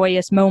seeing a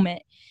joyous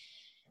moment?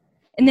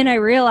 And then I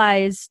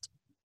realized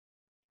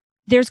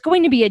there's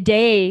going to be a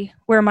day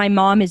where my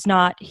mom is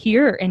not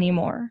here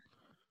anymore.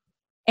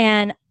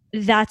 And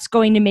that's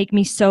going to make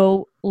me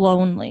so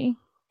lonely.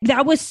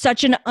 That was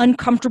such an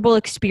uncomfortable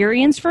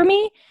experience for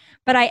me.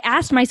 But I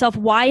asked myself,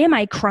 why am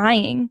I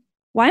crying?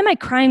 Why am I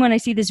crying when I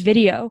see this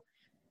video?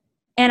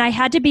 And I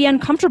had to be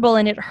uncomfortable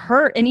and it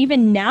hurt. And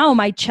even now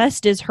my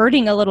chest is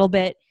hurting a little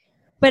bit.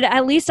 But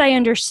at least I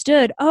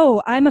understood,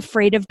 oh, I'm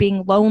afraid of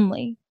being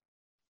lonely.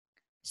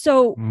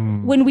 So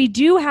when we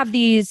do have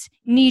these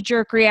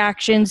knee-jerk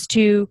reactions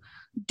to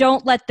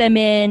don't let them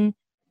in,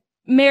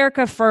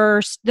 America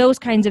first, those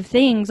kinds of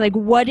things, like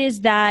what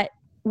is that?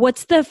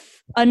 What's the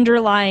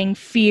underlying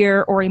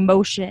fear or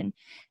emotion?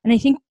 And I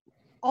think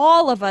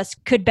all of us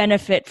could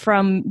benefit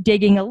from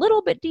digging a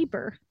little bit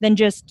deeper than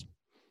just,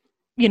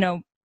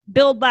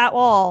 build that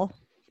wall.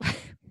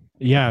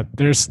 Yeah,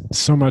 there's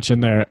so much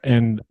in there.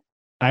 And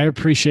I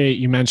appreciate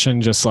you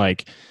mentioned just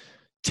like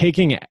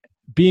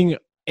being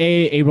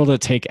able to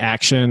take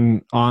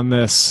action on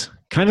this.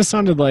 Kind of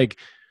sounded like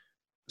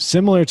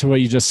similar to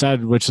what you just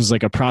said, which is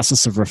like a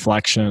process of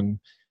reflection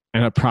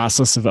and a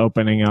process of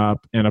opening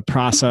up and a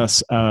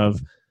process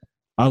of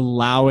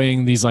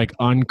allowing these like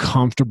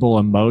uncomfortable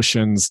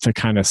emotions to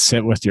kind of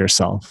sit with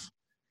yourself.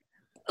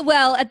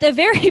 Well, at the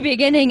very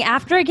beginning,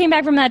 after I came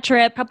back from that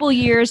trip, a couple of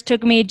years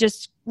took me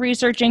just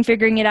researching,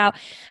 figuring it out.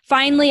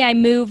 Finally, I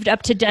moved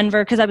up to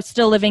Denver because I was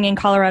still living in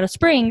Colorado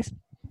Springs.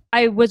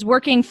 I was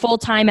working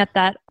full-time at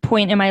that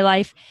point in my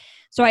life.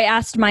 So I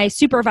asked my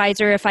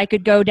supervisor if I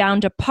could go down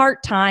to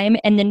part-time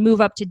and then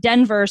move up to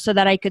Denver so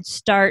that I could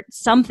start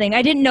something.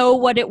 I didn't know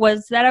what it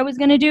was that I was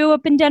going to do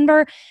up in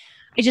Denver.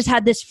 I just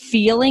had this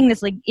feeling,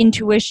 this like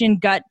intuition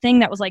gut thing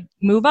that was like,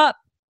 move up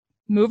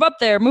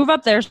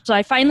there. So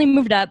I finally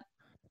moved up.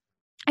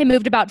 I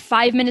moved about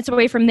 5 minutes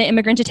away from the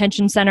Immigrant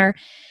Detention Center.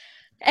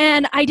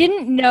 And I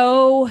didn't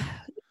know,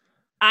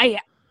 I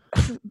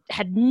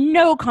had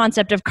no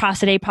concept of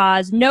Casa de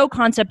Paz, no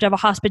concept of a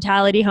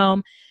hospitality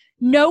home,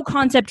 no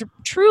concept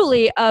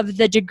truly of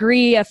the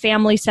degree of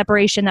family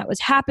separation that was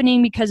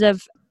happening because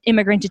of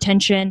immigrant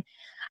detention.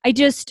 I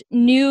just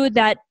knew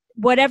that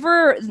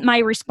whatever my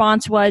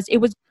response was, it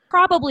was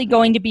probably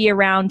going to be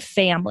around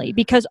family,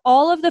 because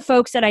all of the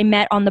folks that I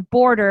met on the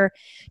border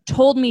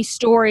told me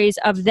stories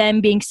of them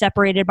being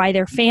separated by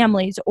their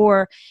families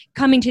or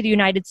coming to the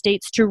United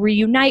States to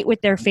reunite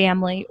with their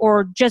family,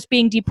 or just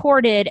being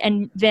deported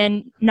and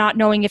then not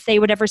knowing if they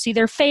would ever see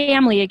their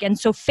family again.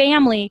 So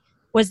family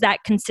was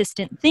that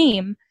consistent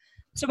theme.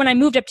 So when I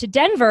moved up to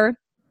Denver,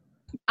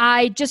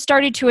 I just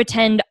started to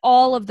attend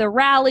all of the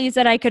rallies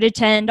that I could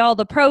attend, all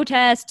the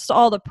protests,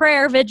 all the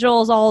prayer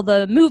vigils, all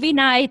the movie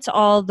nights,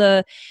 all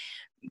the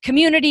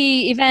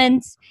community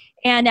events.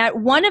 And at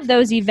one of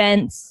those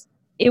events,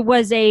 it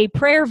was a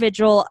prayer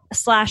vigil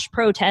 /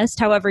 protest,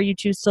 however you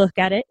choose to look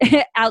at it,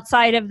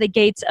 outside of the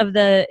gates of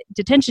the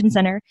detention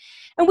center.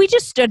 And we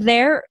just stood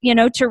there,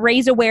 to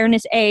raise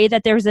awareness, A,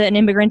 that there's an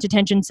immigrant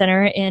detention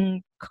center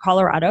in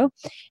Colorado,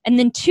 and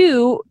then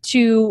 2,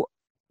 to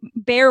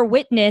bear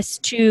witness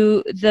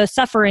to the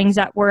sufferings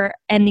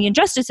and the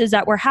injustices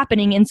that were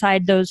happening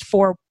inside those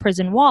 4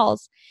 prison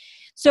walls.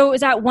 So it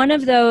was at one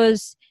of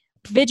those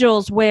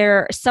vigils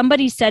where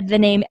somebody said the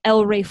name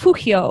El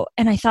Refugio,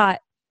 and I thought,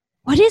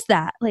 what is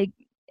that? Like,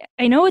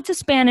 I know it's a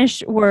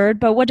Spanish word,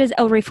 but what is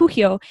El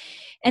Refugio?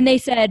 And they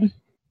said,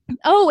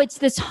 oh, it's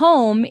this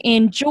home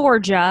in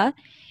Georgia.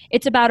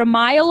 It's about a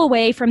mile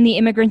away from the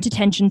Immigrant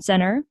Detention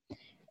Center.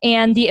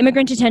 And the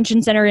Immigrant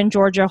Detention Center in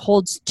Georgia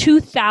holds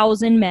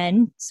 2,000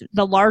 men,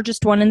 the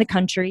largest one in the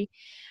country.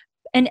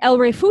 And El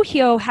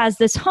Refugio has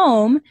this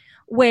home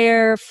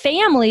where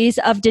families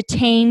of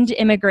detained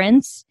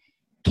immigrants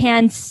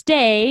can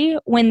stay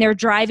when they're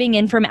driving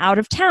in from out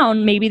of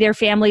town. Maybe their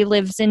family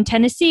lives in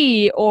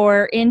Tennessee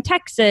or in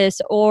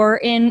Texas or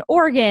in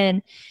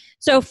Oregon.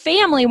 So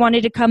family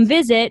wanted to come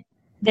visit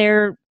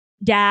their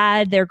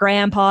dad, their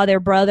grandpa, their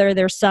brother,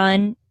 their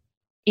son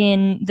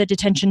in the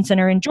detention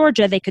center in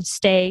Georgia. They could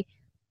stay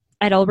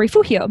at El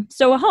Refugio.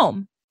 So a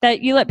home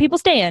that you let people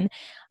stay in.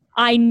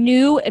 I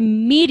knew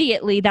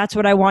immediately that's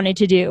what I wanted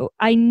to do.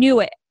 I knew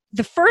it.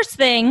 The first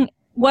thing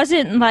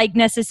wasn't like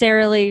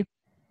necessarily,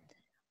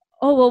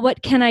 oh, well,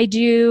 what can I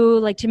do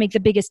like to make the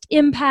biggest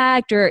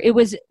impact? Or it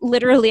was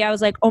literally, I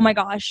was like, oh my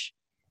gosh,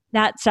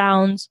 that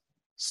sounds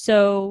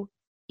so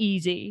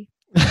easy.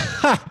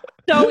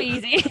 So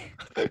easy.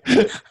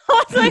 I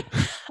was like,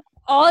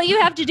 all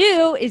you have to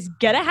do is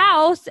get a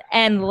house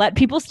and let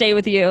people stay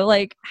with you.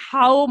 Like,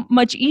 how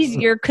much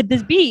easier could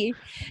this be?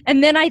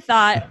 And then I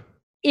thought,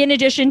 in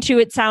addition to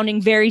it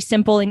sounding very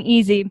simple and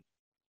easy,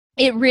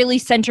 it really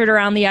centered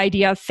around the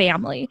idea of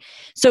family.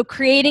 So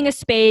creating a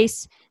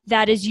space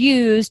that is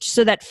used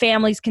so that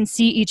families can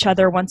see each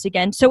other once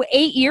again. So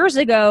 8 years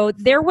ago,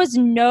 there was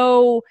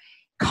no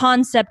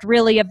concept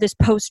really of this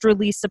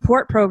post-release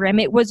support program.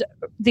 It was,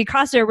 the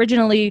Casa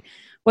originally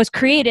was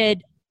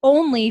created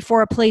only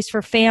for a place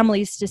for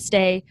families to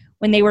stay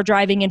when they were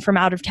driving in from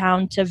out of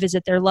town to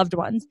visit their loved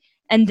ones.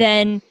 And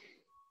then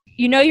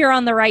you're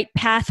on the right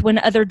path when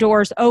other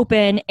doors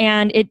open,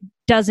 and it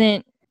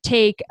doesn't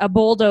take a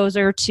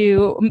bulldozer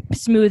to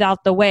smooth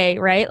out the way,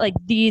 right? Like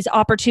these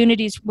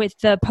opportunities with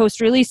the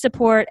post-release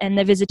support and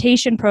the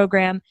visitation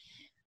program,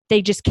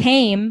 they just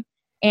came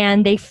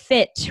and they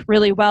fit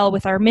really well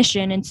with our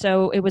mission. And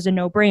so it was a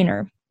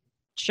no-brainer.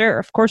 Sure,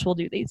 of course we'll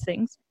do these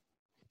things.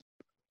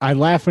 I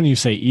laugh when you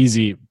say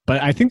easy,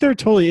 but I think there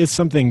totally is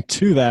something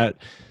to that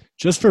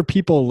just for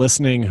people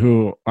listening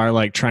who are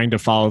like trying to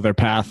follow their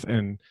path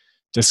and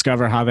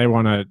discover how they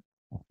want to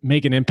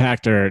make an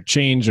impact or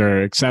change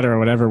or et cetera,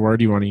 whatever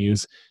word you want to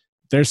use.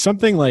 There's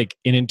something like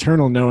an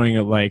internal knowing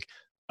of like,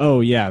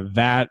 oh yeah,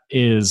 that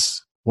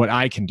is what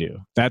I can do.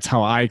 That's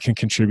how I can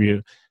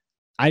contribute.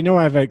 I know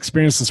I've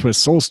experienced this with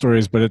Soul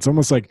Stories, but it's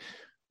almost like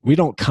we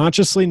don't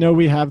consciously know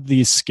we have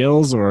these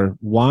skills or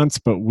wants,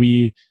 but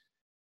we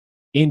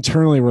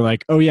internally we're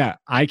like, oh yeah,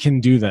 I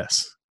can do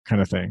this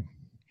kind of thing.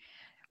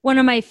 One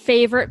of my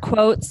favorite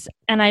quotes,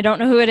 and I don't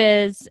know who it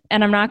is,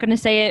 and I'm not going to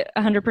say it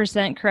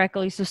 100%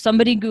 correctly, so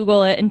somebody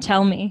Google it and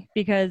tell me,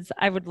 because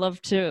I would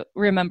love to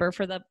remember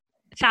for the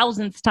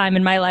thousandth time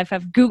in my life.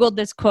 I've Googled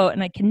this quote,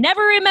 and I can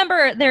never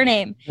remember their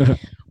name.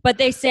 But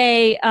they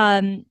say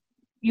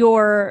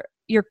your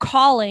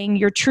calling,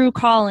 your true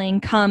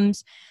calling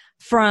comes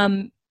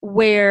from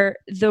where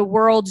the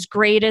world's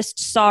greatest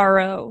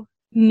sorrow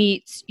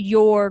meets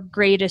your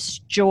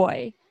greatest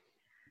joy.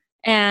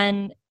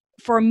 And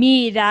for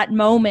me, that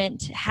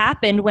moment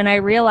happened when I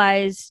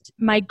realized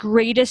my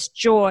greatest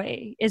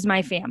joy is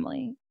my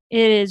family.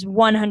 It is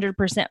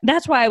 100%.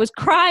 That's why I was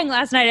crying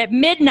last night at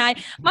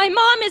midnight. My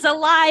mom is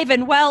alive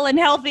and well and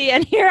healthy,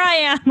 and here I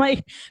am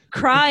like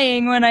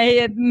crying when I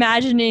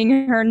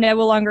imagining her no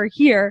longer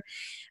here.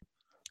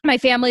 My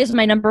family is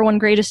my number one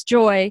greatest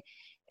joy.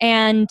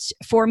 And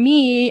for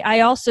me, I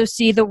also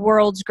see the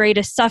world's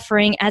greatest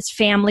suffering as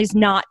families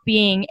not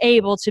being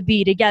able to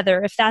be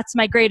together. If that's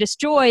my greatest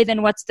joy,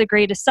 then what's the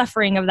greatest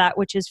suffering of that,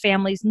 which is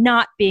families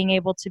not being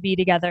able to be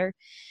together?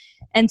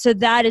 And so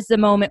that is the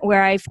moment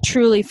where I've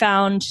truly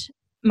found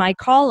my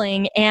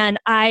calling. And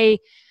I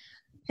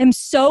am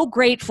so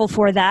grateful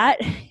for that,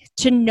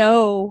 to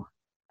know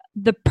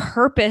the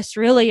purpose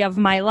really of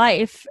my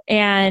life.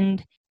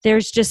 And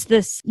there's just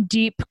this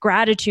deep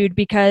gratitude,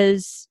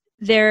 because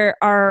there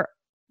are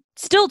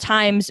still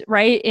times,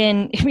 right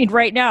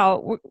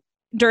now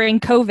during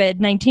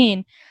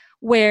COVID-19,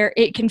 where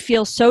it can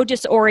feel so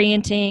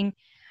disorienting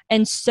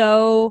and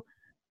so,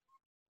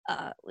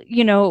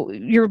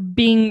 you're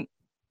being,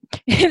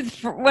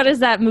 what is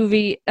that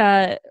movie?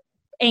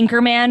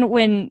 Anchorman,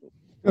 when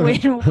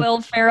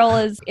Will Ferrell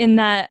is in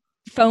that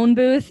phone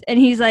booth and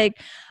he's like,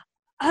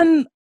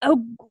 I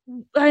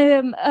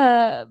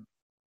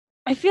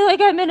feel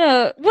like I'm in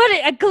a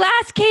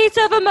glass case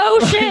of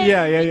emotion.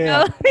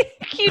 Yeah.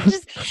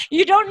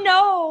 You don't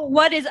know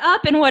what is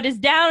up and what is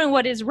down and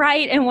what is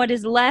right and what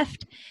is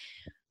left.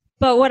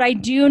 But what I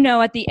do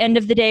know at the end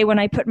of the day, when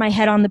I put my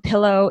head on the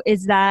pillow,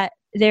 is that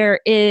there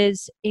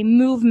is a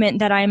movement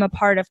that I am a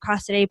part of,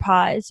 Casa de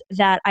Paz,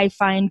 that I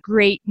find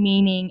great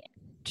meaning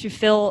to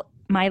fill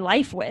my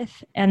life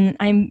with. And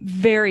I'm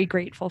very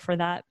grateful for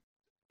that.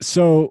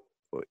 So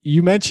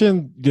you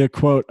mentioned the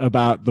quote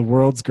about the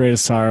world's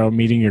greatest sorrow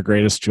meeting your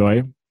greatest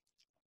joy.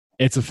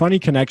 It's a funny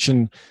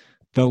connection.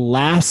 The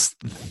last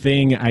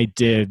thing I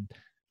did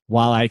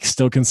while I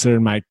still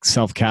considered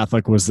myself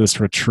Catholic was this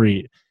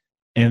retreat.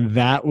 And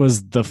that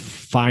was the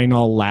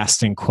final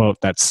lasting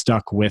quote that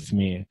stuck with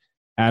me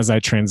as I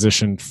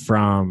transitioned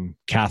from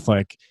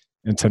Catholic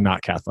into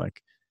not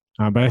Catholic.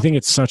 But I think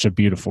it's such a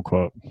beautiful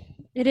quote.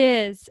 It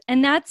is.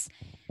 And that's,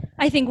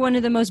 I think, one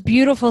of the most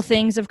beautiful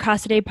things of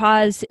Casa de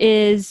Paz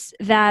is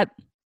that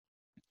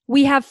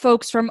we have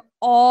folks from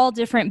all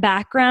different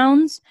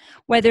backgrounds,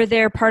 whether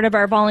they're part of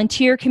our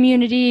volunteer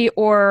community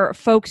or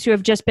folks who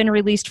have just been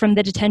released from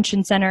the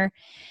detention center.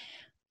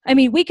 I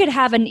mean, we could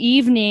have an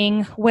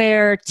evening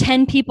where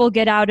 10 people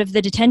get out of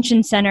the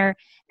detention center,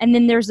 and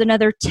then there's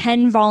another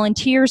 10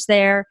 volunteers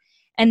there,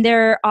 and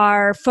there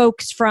are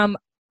folks from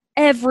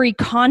every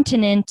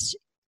continent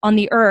on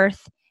the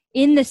earth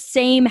in the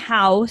same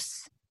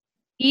house,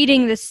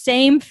 eating the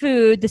same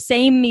food, the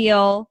same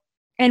meal,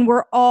 and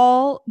we're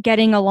all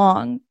getting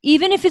along,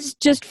 even if it's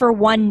just for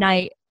one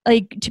night.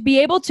 Like, to be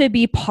able to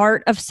be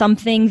part of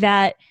something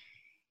that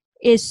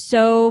is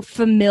so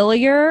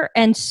familiar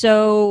and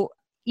so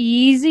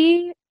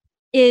easy,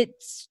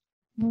 it's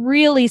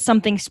really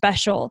something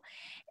special.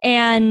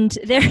 And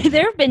there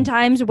have been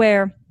times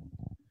where,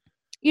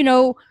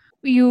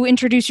 you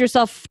introduce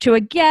yourself to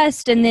a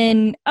guest and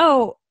then,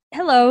 oh,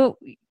 hello,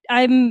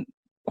 I'm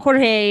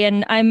Jorge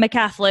and I'm a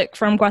Catholic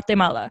from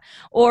Guatemala.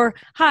 Or,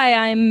 hi,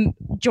 I'm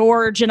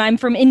George and I'm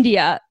from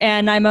India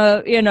and I'm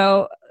a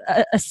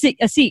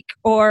Sikh.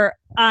 Or,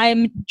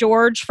 I'm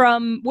George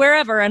from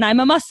wherever and I'm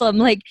a Muslim.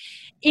 Like,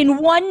 in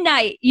one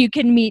night, you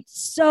can meet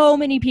so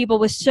many people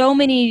with so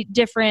many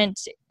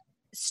different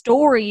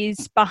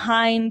stories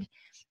behind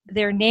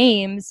their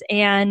names,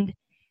 and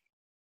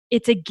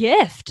it's a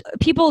gift.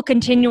 People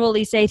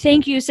continually say,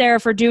 thank you, Sarah,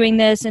 for doing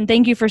this, and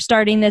thank you for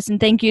starting this, and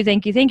thank you.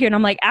 And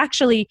I'm like,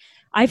 actually,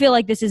 I feel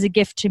like this is a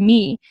gift to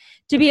me,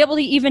 to be able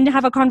to even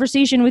have a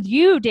conversation with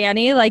you,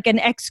 Danny, like an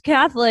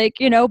ex-Catholic,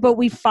 but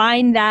we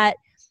find that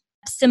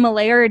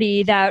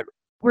similarity that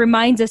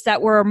reminds us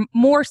that we're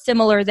more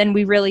similar than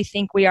we really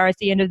think we are at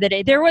the end of the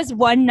day. There was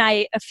one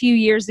night a few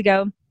years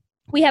ago,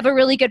 we have a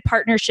really good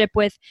partnership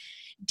with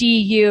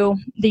DU,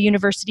 the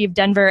University of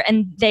Denver,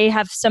 and they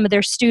have some of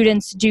their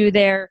students do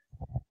their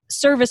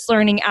service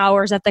learning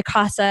hours at the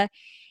CASA.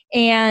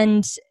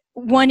 And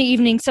one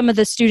evening, some of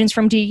the students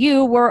from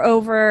DU were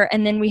over,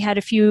 and then we had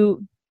a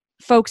few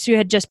folks who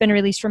had just been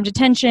released from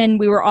detention.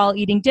 We were all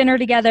eating dinner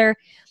together,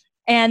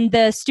 and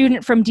the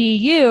student from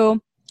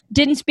DU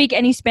didn't speak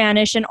any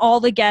Spanish, and all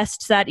the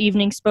guests that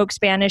evening spoke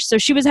Spanish. So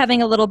she was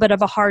having a little bit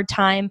of a hard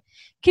time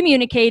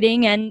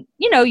communicating and,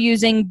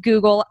 using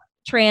Google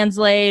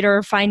Translate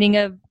or finding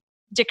a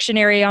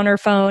dictionary on her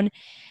phone.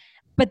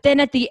 But then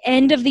at the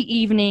end of the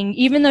evening,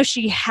 even though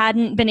she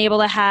hadn't been able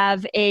to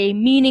have a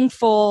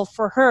meaningful,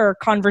 for her,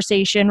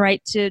 conversation,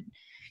 right,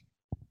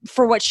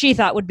 for what she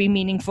thought would be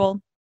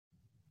meaningful,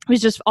 it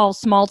was just all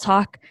small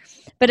talk.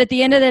 But at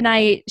the end of the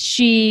night,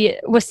 she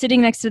was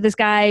sitting next to this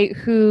guy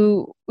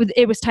who,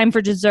 it was time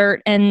for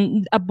dessert,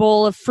 and a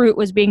bowl of fruit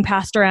was being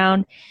passed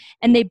around,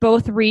 and they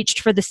both reached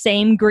for the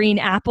same green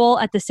apple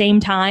at the same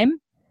time.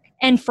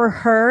 And for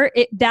her,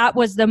 that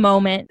was the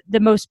moment, the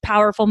most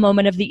powerful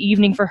moment of the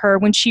evening for her,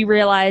 when she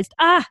realized,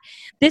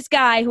 this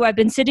guy who I've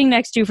been sitting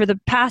next to for the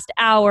past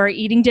hour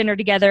eating dinner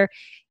together,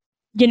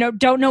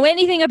 don't know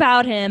anything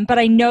about him, but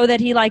I know that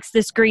he likes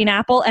this green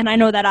apple, and I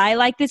know that I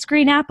like this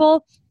green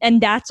apple, and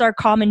that's our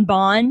common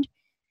bond.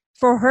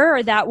 For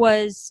her, that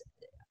was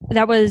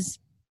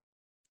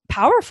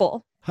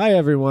powerful. Hi,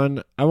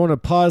 everyone. I want to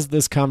pause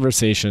this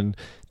conversation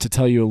to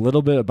tell you a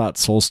little bit about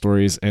Soul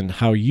Stories and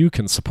how you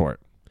can support.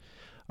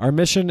 Our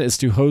mission is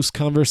to host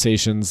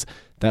conversations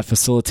that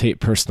facilitate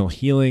personal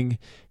healing,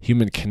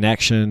 human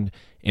connection,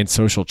 and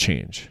social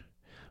change.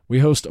 We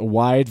host a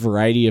wide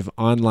variety of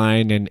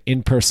online and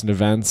in-person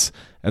events,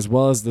 as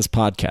well as this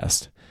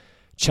podcast.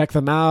 Check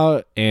them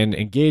out and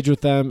engage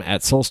with them at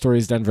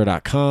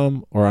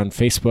soulstoriesdenver.com or on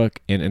Facebook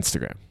and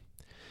Instagram.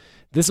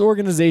 This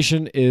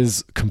organization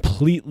is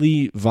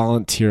completely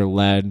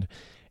volunteer-led,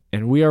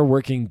 and we are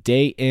working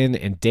day in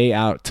and day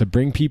out to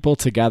bring people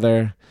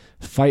together,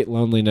 fight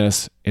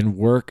loneliness, and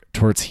work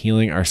towards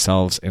healing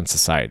ourselves and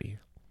society.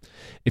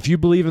 If you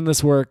believe in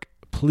this work,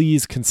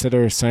 please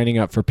consider signing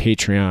up for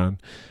Patreon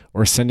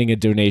or sending a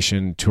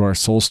donation to our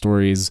Soul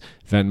Stories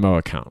Venmo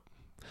account.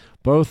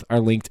 Both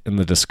are linked in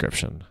the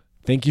description.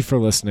 Thank you for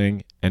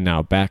listening, and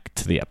now back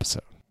to the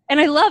episode. And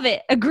I love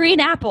it. A green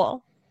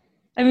apple.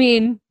 I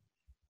mean,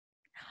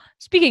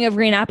 speaking of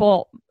green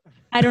apple,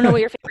 I don't know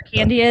what your favorite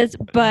candy is,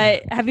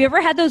 but have you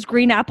ever had those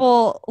green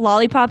apple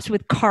lollipops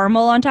with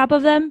caramel on top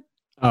of them?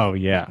 Oh,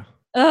 yeah.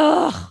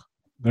 Ugh.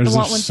 Those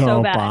are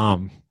so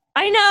bomb.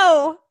 I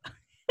know.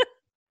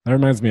 That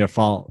reminds me of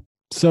fall.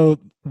 So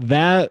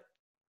that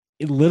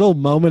little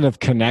moment of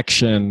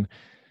connection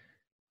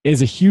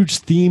is a huge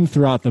theme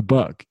throughout the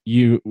book.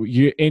 You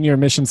in your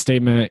mission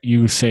statement,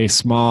 you say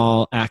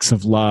small acts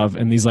of love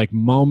and these like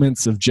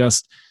moments of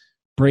just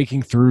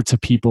breaking through to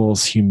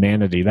people's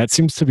humanity. That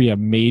seems to be a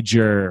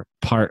major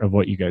part of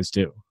what you guys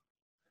do.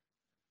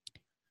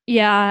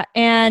 Yeah,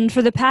 and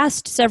for the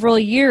past several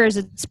years,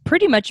 it's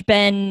pretty much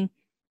been,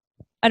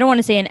 I don't want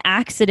to say an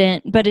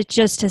accident, but it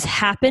just has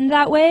happened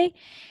that way.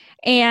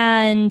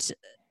 And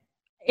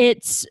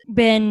it's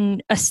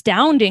been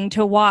astounding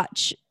to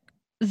watch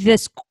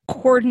this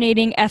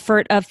coordinating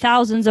effort of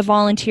thousands of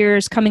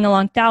volunteers coming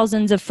along,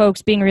 thousands of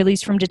folks being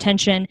released from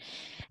detention,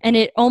 and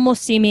it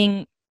almost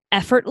seeming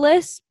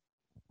effortless.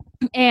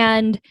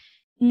 And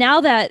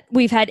now that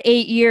we've had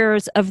 8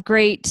 years of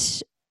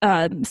great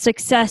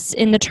success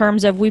in the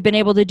terms of we've been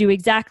able to do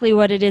exactly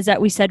what it is that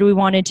we said we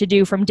wanted to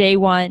do from day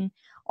one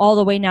all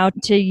the way now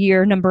to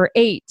year number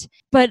 8.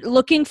 But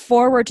looking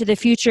forward to the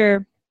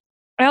future,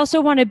 I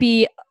also want to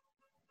be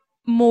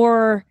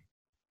more,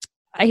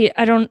 I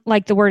don't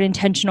like the word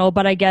intentional,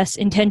 but I guess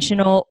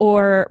intentional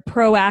or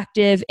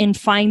proactive in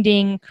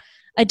finding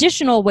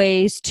additional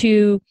ways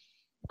to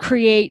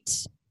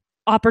create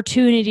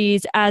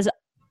opportunities as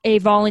a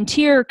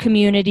volunteer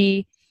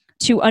community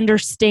to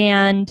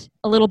understand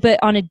a little bit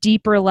on a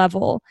deeper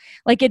level.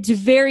 Like it's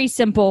very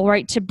simple,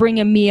 right? To bring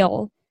a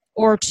meal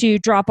or to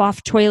drop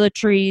off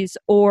toiletries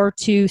or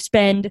to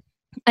spend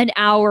an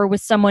hour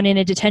with someone in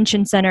a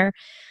detention center.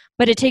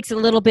 But it takes a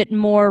little bit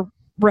more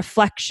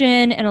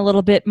reflection and a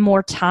little bit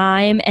more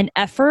time and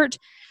effort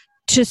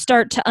to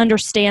start to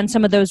understand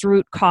some of those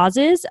root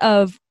causes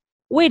of,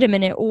 wait a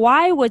minute,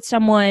 why would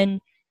someone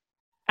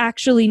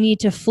actually need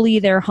to flee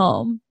their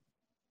home?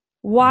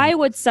 Why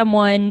would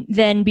someone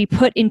then be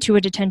put into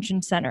a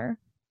detention center?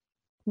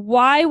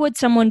 Why would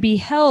someone be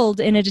held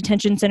in a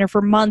detention center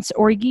for months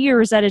or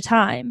years at a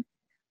time?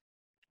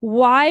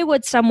 Why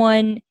would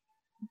someone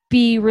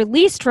be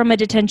released from a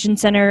detention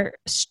center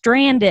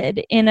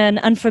stranded in an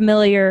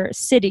unfamiliar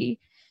city?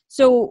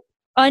 So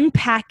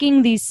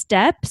unpacking these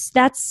steps,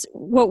 that's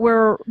what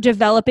we're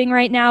developing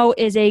right now,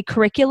 is a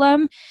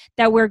curriculum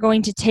that we're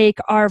going to take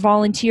our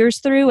volunteers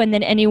through, and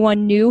then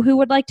anyone new who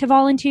would like to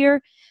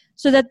volunteer,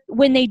 so that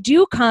when they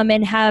do come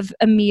and have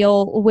a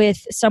meal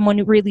with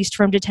someone released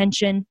from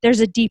detention, there's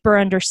a deeper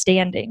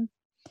understanding.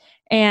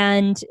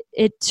 And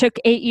it took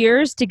 8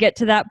 years to get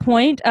to that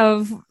point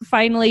of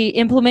finally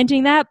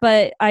implementing that,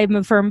 but I'm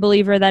a firm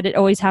believer that it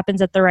always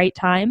happens at the right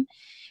time.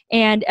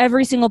 And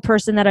every single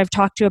person that I've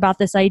talked to about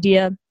this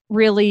idea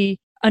really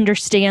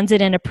understands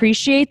it and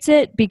appreciates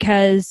it,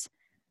 because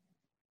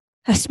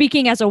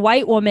speaking as a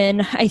white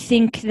woman, I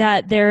think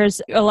that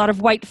there's a lot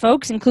of white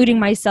folks, including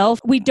myself,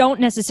 we don't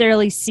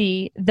necessarily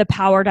see the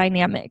power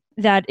dynamic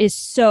that is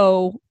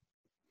so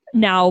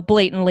now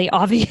blatantly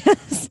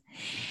obvious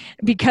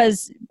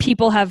because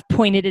people have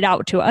pointed it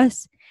out to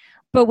us.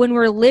 But when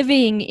we're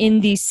living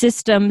in these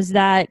systems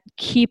that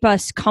keep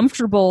us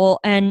comfortable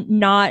and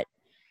not,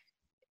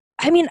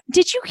 I mean,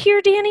 did you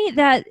hear, Danny,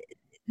 that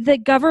the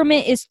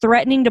government is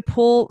threatening to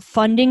pull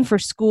funding for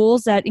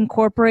schools that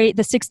incorporate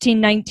the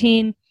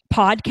 1619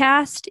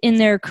 podcast in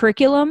their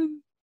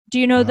curriculum? Do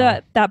you know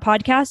that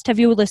podcast? Have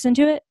you listened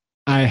to it?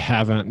 I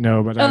haven't,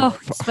 no, but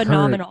it's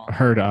phenomenal.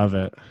 Heard of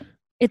it.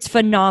 It's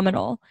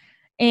phenomenal.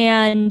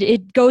 And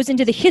it goes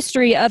into the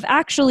history of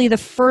actually the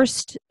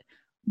first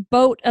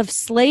boat of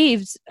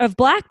slaves, of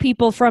Black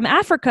people from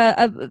Africa,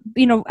 of,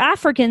 you know,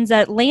 Africans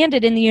that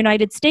landed in the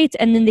United States,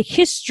 and then the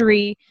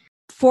history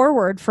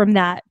forward from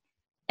that.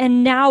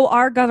 And now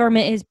our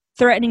government is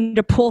threatening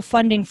to pull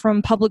funding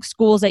from public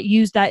schools that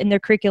use that in their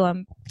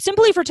curriculum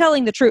simply for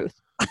telling the truth.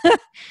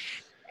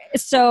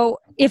 So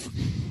it's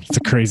a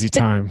crazy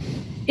time.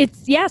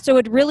 So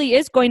it really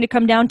is going to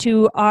come down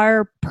to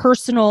our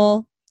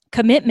personal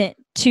commitment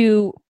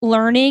to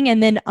learning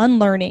and then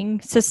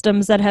unlearning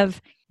systems that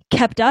have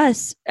kept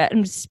us,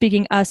 I'm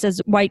speaking us as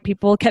white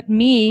people, kept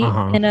me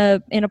in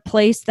a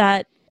place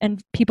that,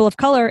 and people of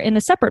color in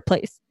a separate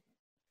place.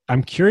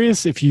 I'm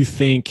curious if you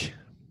think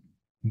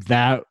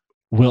that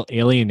will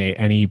alienate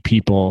any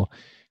people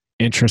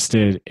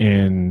interested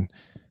in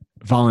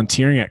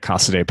volunteering at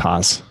Casa de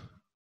Paz.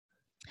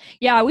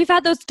 Yeah, we've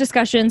had those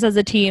discussions as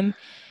a team.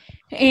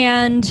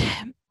 And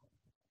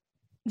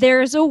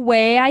there's a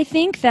way, I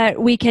think,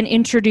 that we can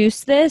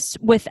introduce this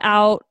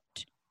without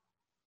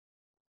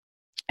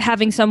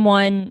having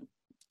someone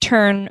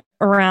turn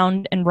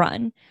around and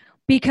run.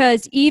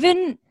 Because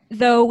even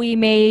though we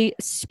may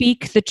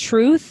speak the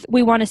truth,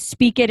 we want to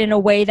speak it in a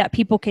way that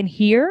people can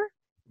hear.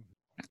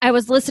 I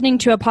was listening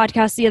to a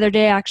podcast the other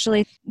day,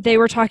 actually. They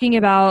were talking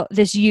about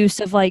this use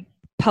of like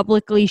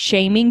publicly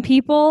shaming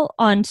people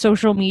on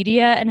social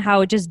media and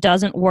how it just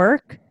doesn't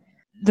work.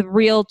 The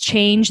real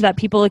change that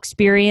people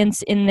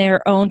experience in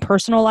their own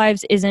personal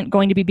lives isn't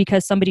going to be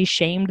because somebody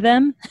shamed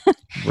them.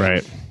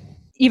 Right.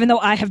 Even though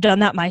I have done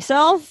that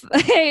myself,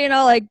 you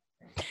know, like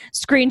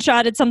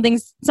screenshotted something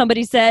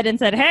somebody said and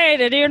said, hey,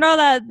 did you know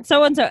that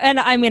so-and-so? And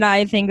I mean,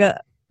 I think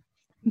that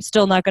I'm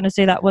still not going to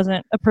say that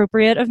wasn't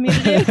appropriate of me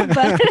to do,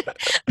 but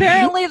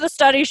apparently the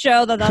studies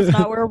show that that's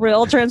not where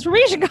real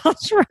transformation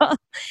comes from.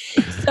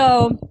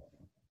 So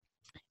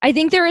I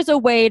think there is a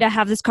way to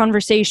have this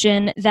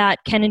conversation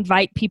that can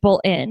invite people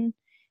in.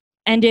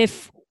 And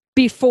if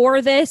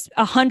before this,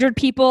 100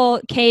 people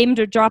came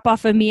to drop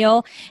off a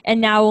meal and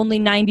now only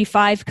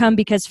 95 come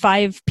because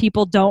 5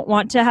 people don't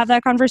want to have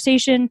that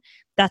conversation,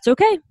 that's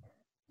okay.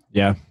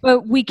 Yeah.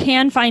 But we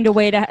can find a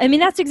way to, I mean,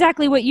 that's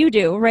exactly what you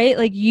do, right?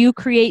 Like you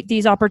create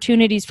these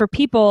opportunities for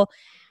people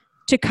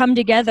to come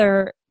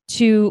together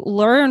to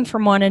learn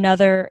from one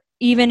another,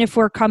 even if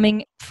we're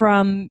coming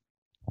from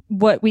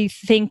what we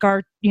think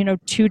are, you know,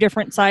 2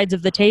 different sides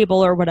of the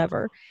table or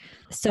whatever.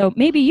 So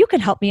maybe you can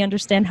help me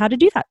understand how to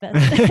do that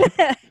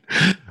then.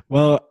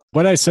 Well,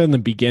 what I said in the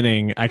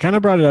beginning, I kind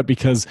of brought it up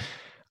because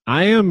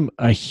I am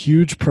a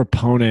huge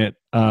proponent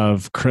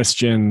of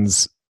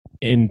Christians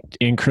in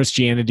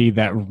Christianity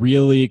that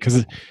really,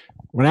 because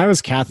when I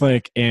was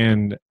Catholic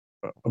and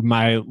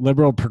my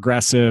liberal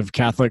progressive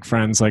Catholic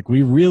friends, like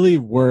we really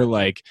were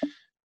like,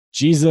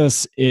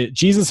 Jesus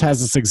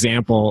has this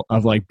example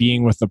of like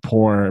being with the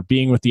poor,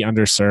 being with the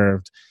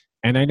underserved.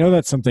 And I know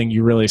that's something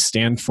you really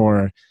stand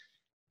for.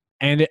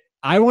 And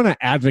I want to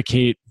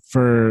advocate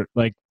for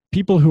like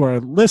people who are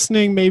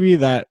listening, maybe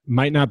that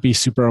might not be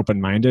super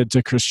open-minded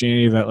to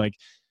Christianity, that like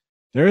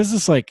there is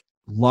this like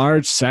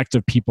large sect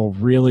of people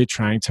really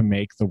trying to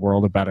make the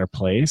world a better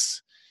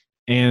place.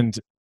 And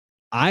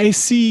I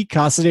see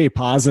Casa de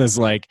Paz as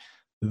like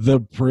the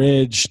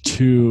bridge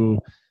to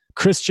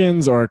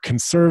Christians or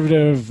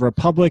conservative,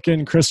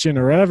 Republican, Christian,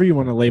 or whatever you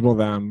want to label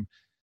them,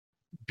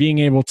 being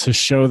able to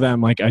show them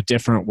like a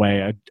different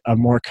way, a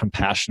more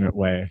compassionate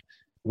way.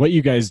 What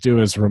you guys do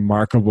is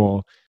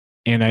remarkable.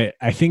 And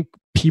I think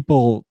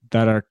people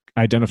that are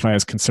identify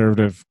as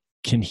conservative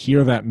can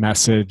hear that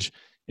message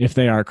if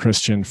they are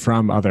Christian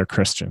from other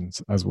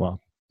Christians as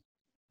well.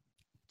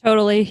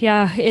 Totally.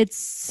 Yeah.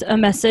 It's a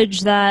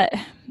message that,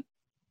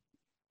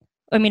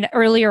 I mean,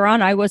 earlier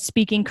on, I was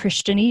speaking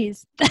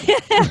Christianese.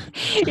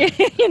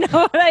 You know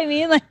what I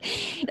mean? Like,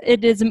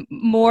 it is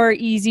more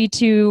easy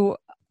to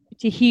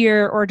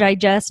hear or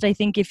digest, I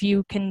think, if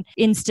you can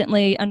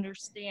instantly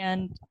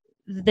understand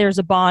there's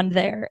a bond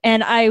there.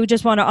 And I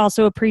just want to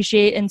also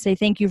appreciate and say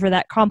thank you for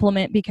that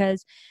compliment,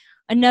 because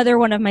another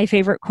one of my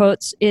favorite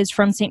quotes is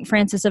from St.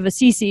 Francis of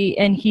Assisi,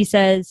 and he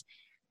says,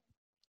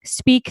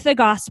 "Speak the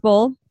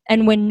gospel,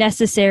 and when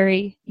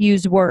necessary,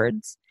 use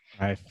words."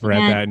 I've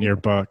read that in your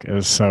book. It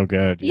was so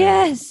good.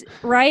 Yes,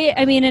 right?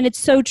 I mean, and it's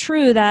so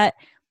true that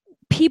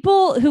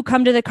people who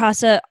come to the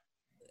CASA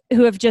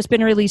who have just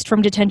been released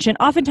from detention,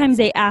 oftentimes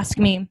they ask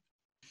me,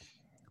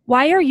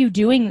 why are you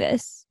doing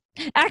this?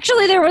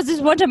 Actually, there was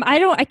this one time,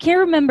 I can't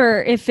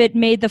remember if it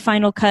made the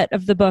final cut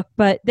of the book,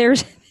 but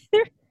there's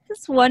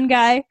this one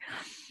guy.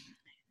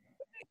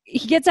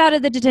 He gets out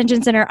of the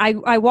detention center.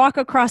 I walk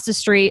across the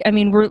street. I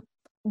mean, we're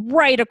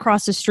right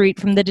across the street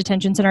from the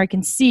detention center. I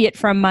can see it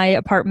from my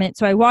apartment.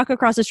 So I walk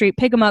across the street,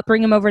 pick him up,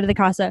 bring him over to the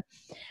CASA.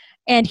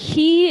 And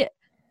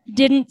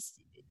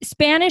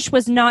Spanish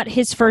was not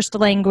his first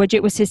language.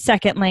 It was his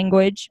second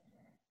language.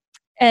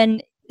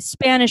 And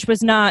Spanish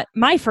was not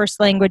my first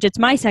language. It's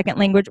my second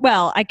language.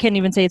 Well, I can't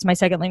even say it's my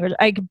second language.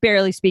 I can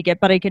barely speak it,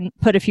 but I can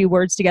put a few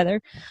words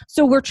together.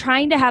 So we're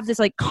trying to have this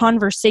like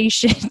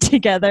conversation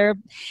together,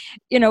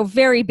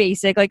 very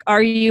basic. Like,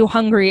 are you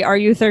hungry? Are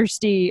you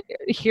thirsty?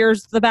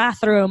 Here's the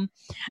bathroom.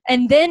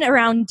 And then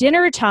around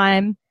dinner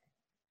time,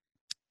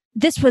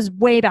 this was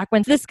way back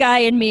when this guy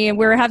and me, and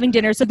we were having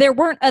dinner. So there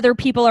weren't other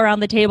people around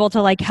the table to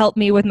like help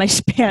me with my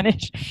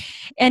Spanish.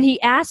 And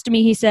he asked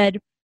me, he said,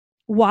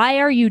 why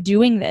are you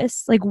doing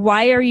this? Like,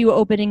 why are you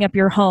opening up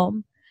your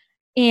home?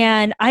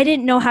 And I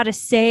didn't know how to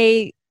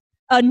say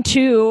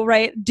unto,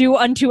 right? Do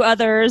unto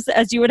others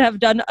as you would have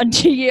done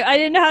unto you. I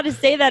didn't know how to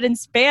say that in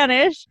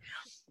Spanish,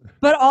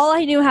 but all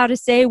I knew how to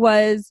say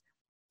was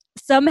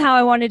somehow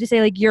I wanted to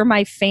say like, you're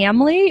my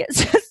family.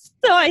 So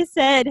I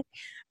said,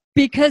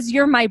 because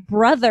you're my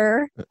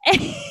brother.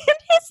 And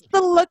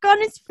the look on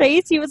his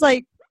face, he was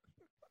like,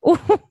 what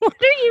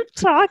are you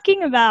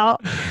talking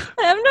about?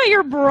 I'm not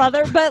your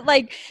brother. But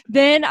like,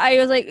 then I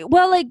was like,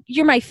 well, like,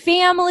 you're my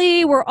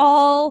family. We're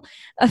all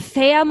a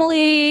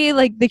family,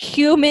 like the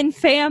human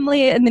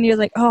family. And then he was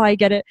like, oh, I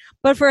get it.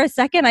 But for a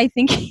second, I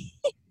think he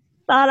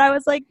thought I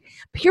was like,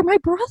 but you're my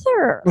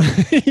brother.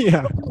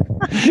 Yeah.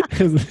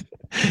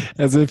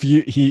 As if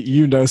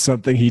you know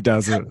something he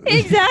doesn't.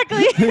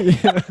 Exactly.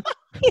 Yeah.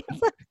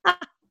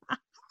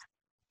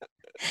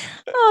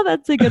 Oh,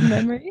 that's a good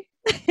memory.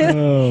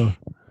 Oh.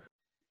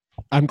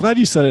 I'm glad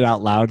you said it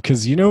out loud,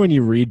 because when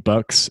you read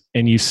books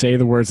and you say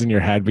the words in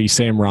your head, but you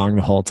say them wrong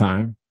the whole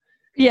time.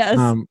 Yes.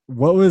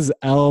 What was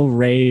El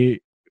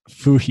Rey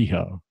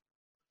Fuhijo?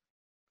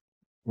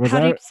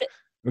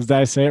 Did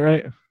I say it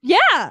right?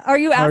 Yeah. Are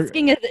you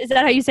asking, is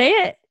that how you say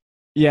it?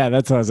 Yeah,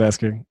 that's what I was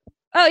asking.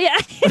 Oh, yeah.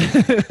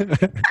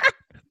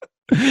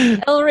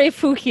 El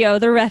Refugio,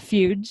 the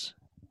refuge.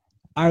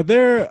 Are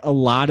there a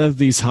lot of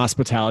these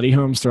hospitality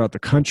homes throughout the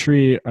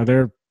country?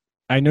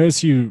 I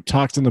noticed you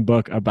talked in the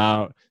book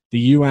about the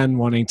UN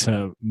wanting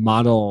to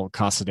model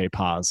Casa de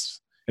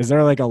Paz. Is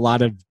there like a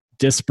lot of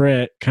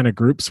disparate kind of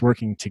groups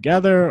working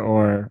together,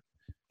 or?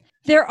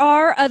 There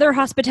are other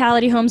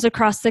hospitality homes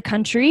across the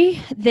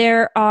country.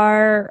 There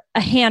are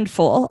a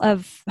handful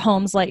of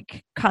homes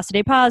like Casa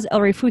de Paz,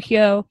 El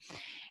Refugio.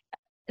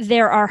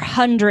 There are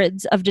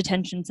hundreds of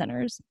detention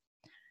centers.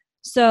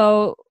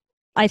 So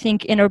I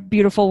think in a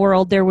beautiful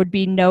world, there would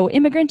be no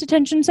immigrant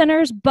detention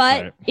centers.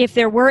 But right. If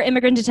there were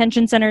immigrant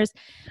detention centers,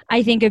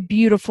 I think a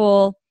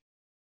beautiful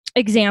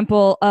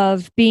example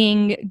of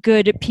being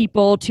good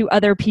people to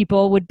other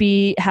people would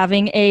be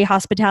having a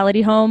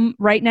hospitality home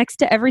right next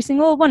to every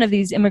single one of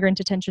these immigrant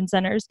detention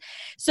centers.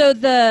 So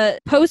the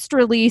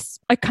post-release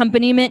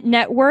accompaniment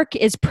network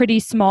is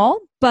pretty small,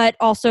 but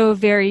also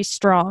very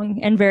strong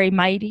and very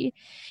mighty.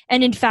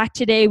 And in fact,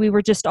 today we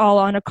were just all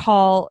on a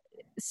call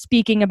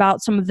speaking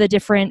about some of the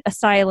different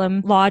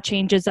asylum law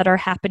changes that are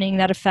happening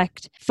that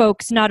affect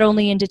folks not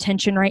only in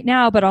detention right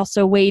now, but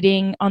also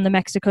waiting on the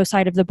Mexico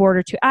side of the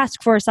border to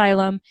ask for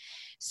asylum.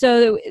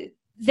 So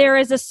there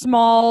is a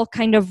small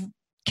kind of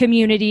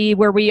community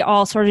where we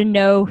all sort of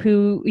know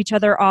who each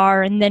other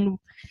are. And then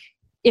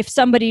if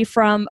somebody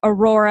from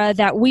Aurora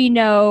that we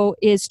know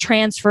is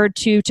transferred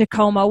to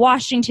Tacoma,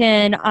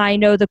 Washington, I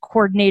know the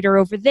coordinator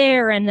over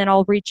there, and then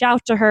I'll reach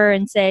out to her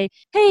and say,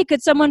 hey,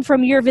 could someone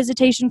from your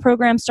visitation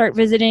program start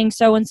visiting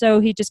so-and-so?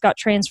 He just got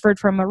transferred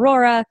from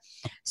Aurora.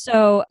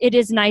 So it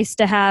is nice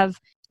to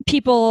have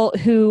people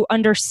who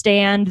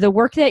understand the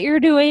work that you're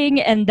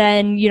doing, and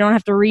then you don't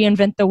have to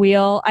reinvent the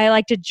wheel. I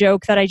like to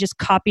joke that I just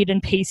copied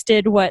and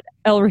pasted what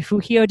El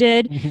Refugio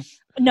did. Mm-hmm.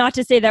 Not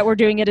to say that we're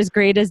doing it as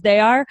great as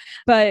they are,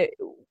 but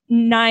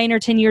 9 or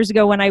 10 years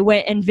ago when I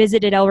went and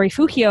visited El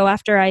Refugio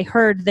after I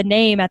heard the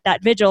name at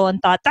that vigil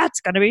and thought, that's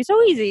going to be so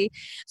easy.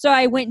 So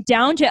I went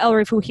down to El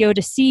Refugio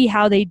to see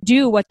how they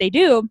do what they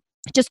do,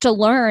 just to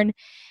learn.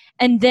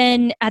 And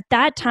then at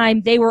that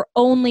time, they were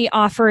only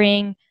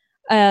offering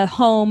a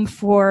home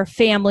for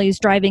families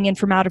driving in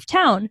from out of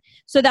town.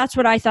 So that's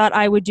what I thought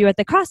I would do at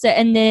the Casa.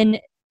 And then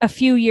a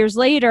few years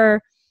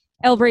later,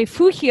 El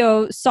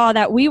Refugio saw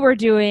that we were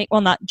doing, well,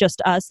 not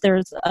just us,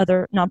 there's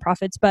other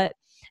nonprofits, but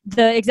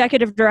the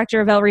executive director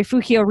of El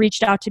Refugio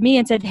reached out to me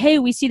and said, hey,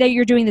 we see that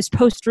you're doing this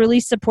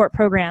post-release support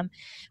program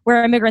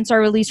where immigrants are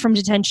released from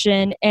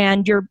detention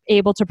and you're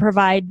able to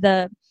provide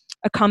the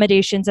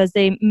accommodations as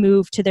they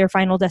move to their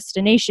final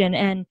destination.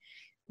 And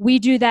we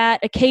do that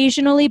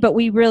occasionally, but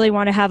we really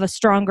want to have a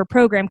stronger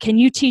program. Can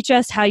you teach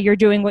us how you're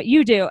doing what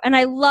you do? And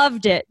I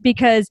loved it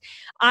because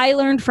I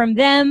learned from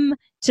them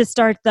to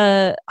start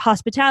the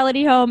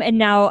hospitality home. And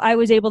now I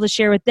was able to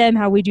share with them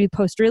how we do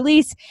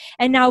post-release.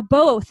 And now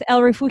both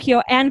El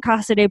Refugio and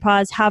Casa de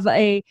Paz have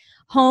a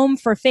home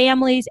for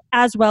families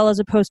as well as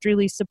a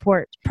post-release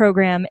support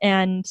program.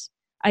 And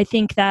I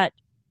think that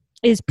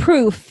is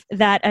proof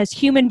that as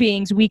human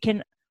beings, we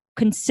can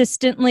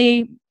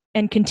consistently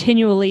and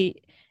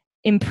continually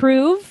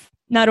improve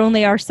not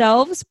only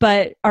ourselves,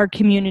 but our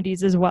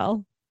communities as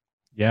well.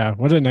 Yeah,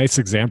 what a nice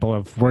example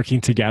of working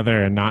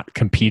together and not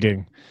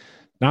competing.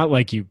 Not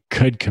like you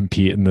could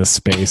compete in this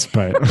space,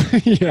 but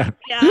yeah.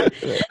 Yeah.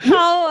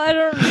 How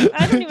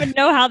I don't even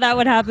know how that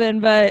would happen,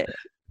 but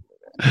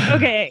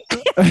okay.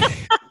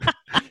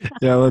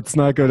 Yeah, let's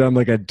not go down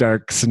like a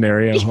dark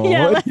scenario hole.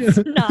 Yeah, let's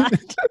not.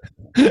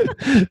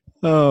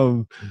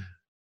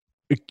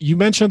 You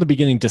mentioned at the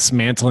beginning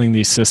dismantling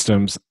these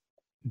systems.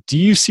 Do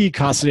you see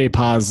Casa de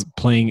Paz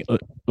playing,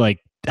 like,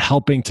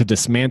 helping to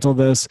dismantle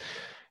this?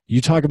 You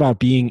talk about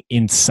being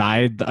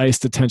inside the ICE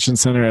detention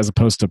center as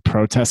opposed to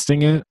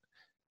protesting it.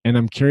 And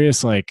I'm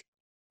curious, like,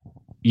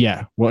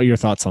 yeah, what are your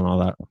thoughts on all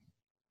that?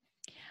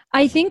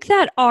 I think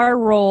that our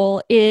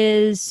role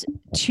is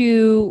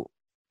to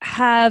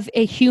have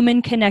a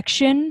human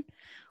connection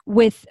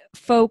with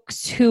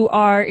folks who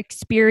are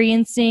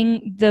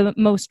experiencing the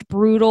most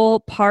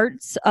brutal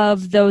parts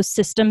of those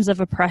systems of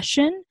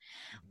oppression.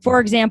 For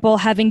example,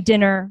 having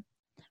dinner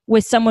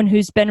with someone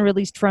who's been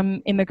released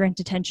from immigrant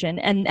detention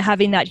and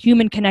having that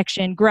human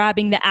connection,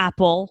 grabbing the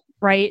apple,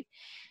 right,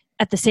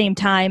 at the same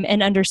time,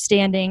 and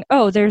understanding,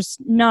 oh, there's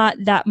not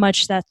that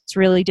much that's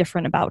really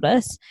different about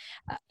us.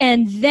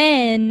 And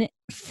then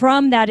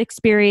from that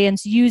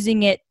experience,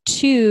 using it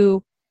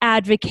to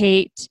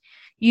advocate,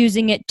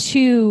 using it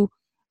to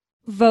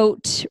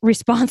vote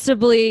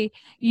responsibly,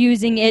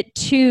 using it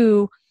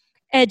to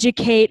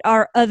educate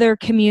our other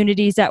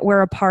communities that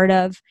we're a part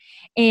of.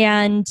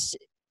 And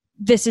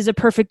this is a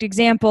perfect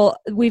example.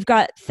 We've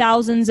got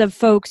thousands of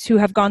folks who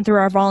have gone through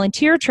our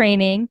volunteer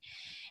training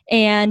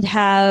and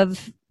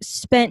have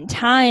spent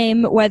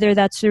time, whether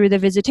that's through the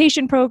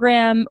visitation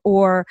program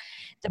or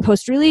the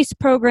post-release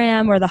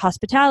program or the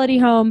hospitality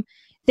home,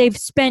 they've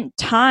spent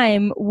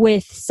time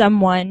with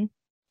someone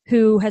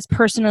who has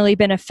personally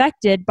been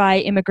affected by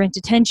immigrant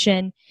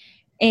detention.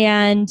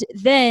 And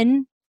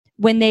then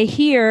when they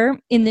hear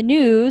in the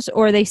news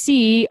or they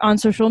see on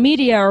social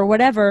media or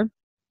whatever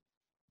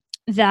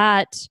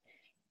that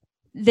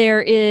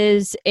there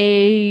is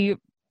a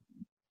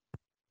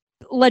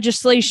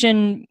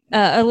legislative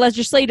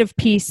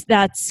piece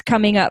that's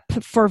coming up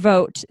for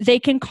vote, they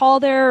can call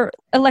their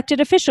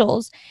elected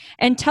officials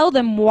and tell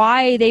them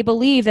why they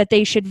believe that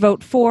they should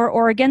vote for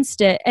or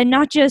against it. And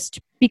not just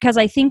because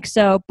I think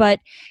so, but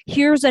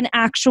here's an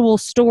actual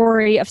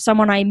story of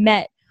someone I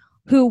met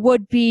who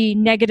would be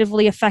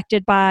negatively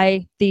affected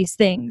by these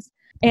things.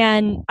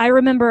 And I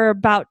remember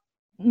about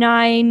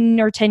 9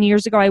 or 10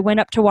 years ago, I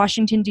went up to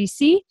Washington,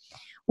 D.C.,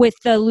 with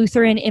the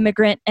Lutheran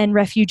Immigrant and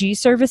Refugee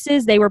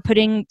Services. They were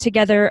putting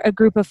together a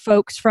group of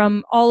folks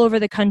from all over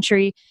the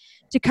country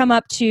to come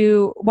up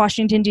to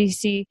Washington,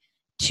 D.C.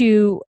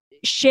 to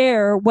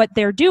share what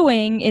they're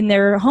doing in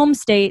their home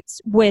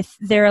states with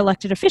their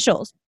elected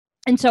officials.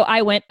 And so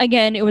I went.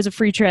 Again, it was a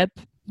free trip,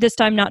 this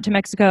time not to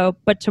Mexico,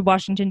 but to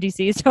Washington,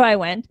 D.C., so I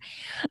went.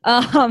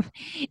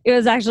 It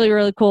was actually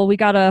really cool. We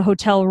got a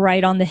hotel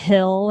right on the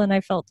hill, and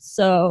I felt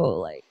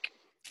so, like,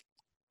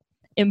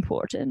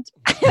 important.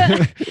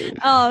 But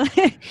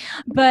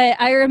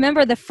I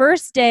remember the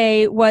first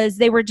day was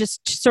they were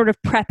just sort of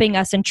prepping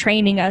us and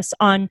training us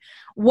on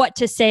what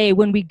to say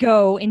when we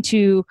go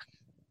into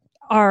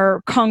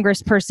our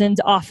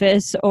congressperson's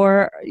office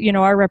or,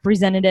 our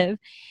representative,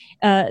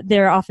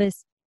 their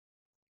office.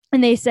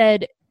 And they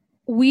said,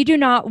 we do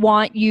not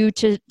want you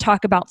to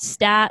talk about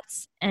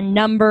stats and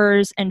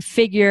numbers and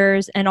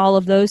figures and all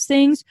of those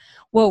things.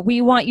 What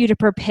we want you to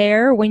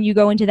prepare when you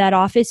go into that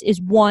office is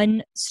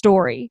one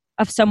story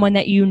of someone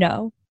that you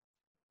know.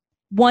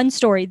 One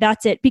story,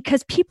 that's it.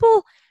 Because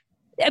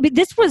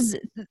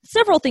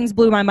several things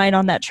blew my mind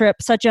on that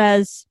trip, such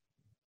as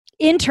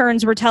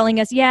interns were telling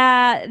us,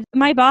 yeah,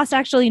 my boss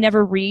actually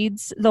never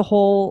reads the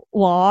whole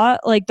law,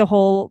 like the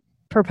whole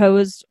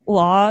proposed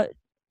law.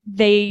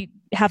 They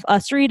have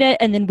us read it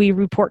and then we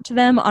report to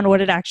them on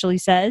what it actually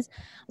says.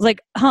 I was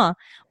like,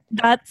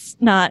 that's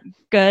not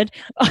good.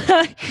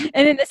 And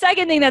then the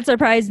second thing that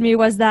surprised me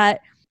was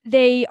that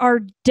they are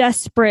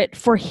desperate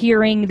for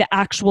hearing the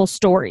actual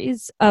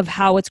stories of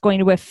how it's going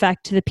to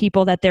affect the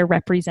people that they're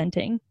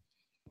representing.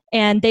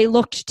 And they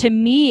looked to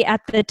me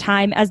at the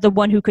time as the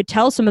one who could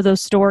tell some of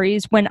those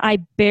stories when I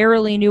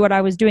barely knew what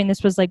I was doing.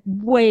 This was like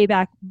way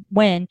back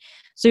when.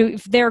 So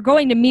if they're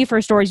going to me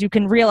for stories, you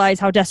can realize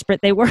how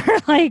desperate they were.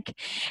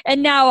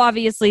 And now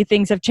obviously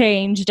things have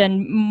changed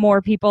and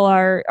more people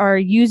are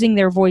using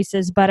their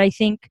voices. But I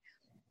think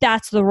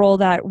that's the role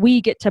that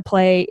we get to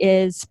play,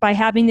 is by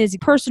having these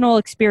personal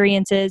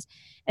experiences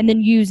and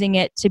then using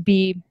it to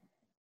be.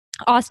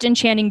 Austin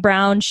Channing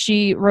Brown,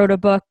 she wrote a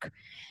book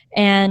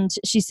and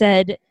she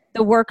said,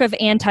 the work of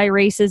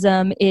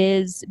anti-racism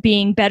is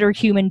being better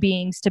human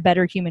beings to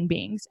better human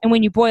beings. And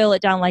when you boil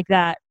it down like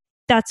that,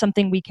 that's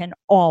something we can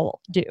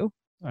all do.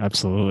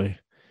 Absolutely.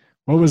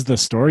 What was the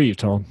story you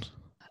told?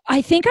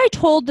 I think I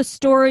told the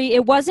story.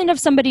 It wasn't of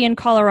somebody in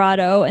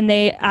Colorado, and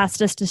they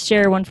asked us to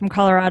share one from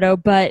Colorado,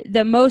 but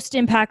the most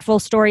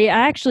impactful story,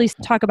 I actually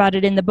talk about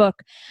it in the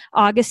book.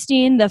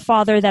 Augustine, the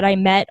father that I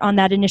met on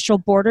that initial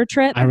border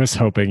trip. I was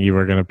hoping you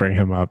were going to bring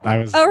him up.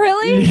 Oh,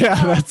 really?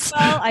 Yeah,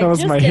 that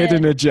was my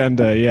hidden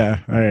agenda. Yeah.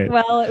 All right.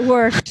 Well, it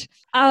worked.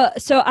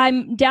 So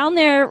I'm down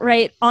there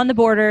right on the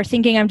border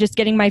thinking I'm just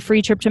getting my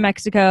free trip to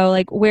Mexico.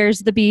 Like, where's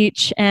the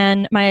beach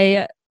and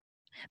my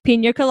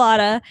pina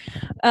colada?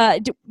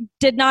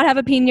 Did not have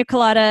a pina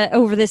colada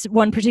over this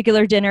one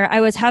particular dinner.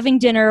 I was having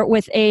dinner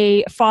with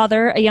a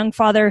young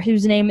father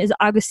whose name is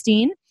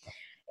Augustine.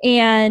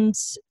 And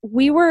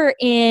we were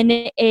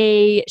in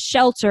a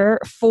shelter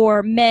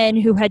for men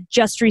who had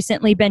just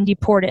recently been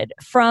deported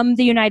from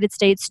the United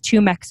States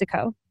to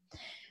Mexico.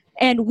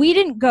 And we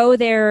didn't go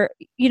there,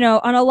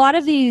 on a lot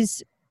of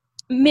these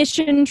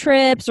mission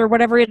trips or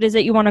whatever it is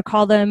that you want to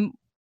call them,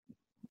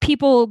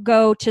 people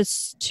go to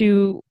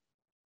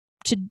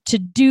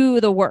do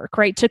the work,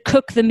 right? To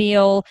cook the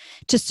meal,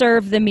 to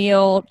serve the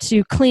meal,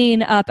 to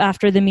clean up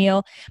after the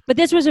meal. But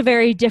this was a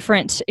very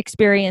different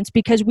experience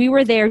because we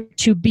were there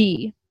to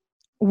be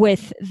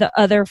with the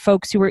other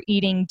folks who were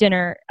eating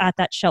dinner at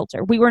that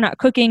shelter. We were not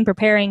cooking,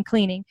 preparing,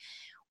 cleaning.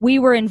 We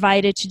were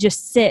invited to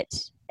just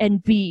sit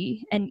and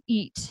be and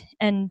eat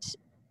and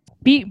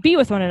be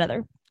with one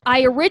another.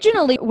 I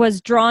originally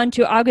was drawn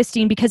to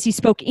Augustine because he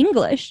spoke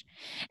English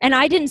and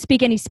I didn't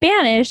speak any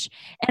Spanish.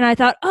 And I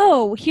thought,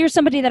 oh, here's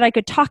somebody that I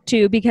could talk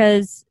to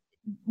because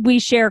we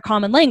share a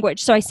common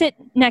language. So I sit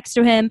next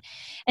to him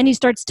and he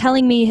starts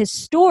telling me his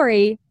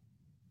story.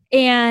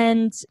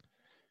 And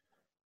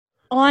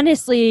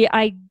honestly,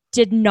 I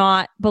did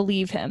not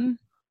believe him.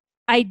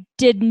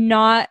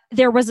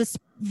 There was a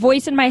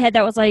voice in my head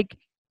that was like,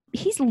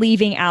 he's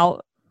leaving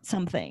out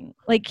something.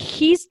 Like,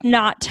 he's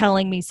not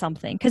telling me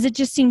something because it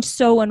just seemed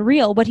so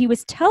unreal. What he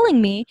was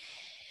telling me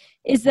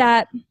is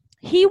that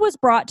he was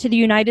brought to the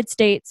United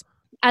States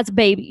as a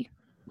baby,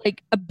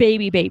 like a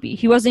baby.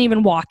 He wasn't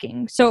even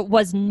walking. So it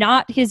was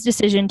not his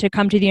decision to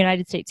come to the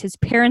United States. His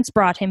parents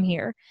brought him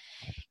here.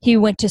 He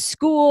went to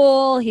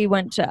school, he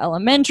went to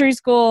elementary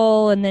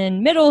school and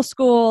then middle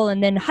school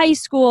and then high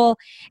school.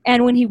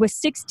 And when he was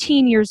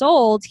 16 years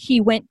old, he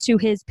went to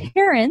his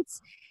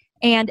parents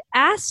and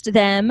asked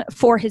them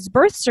for his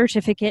birth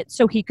certificate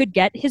so he could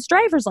get his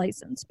driver's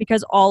license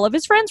because all of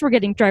his friends were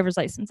getting driver's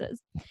licenses.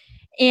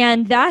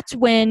 And that's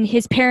when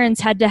his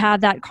parents had to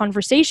have that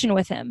conversation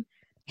with him.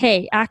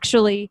 Hey,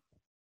 actually,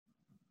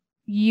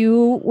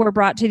 you were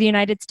brought to the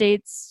United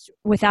States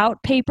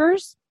without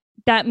papers.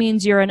 That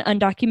means you're an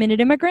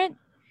undocumented immigrant.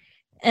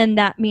 And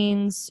that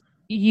means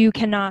you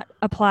cannot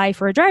apply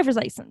for a driver's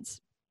license.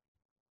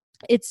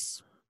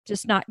 It's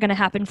just not going to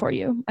happen for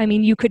you. I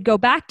mean, you could go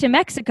back to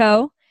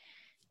Mexico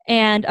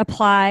and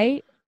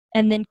apply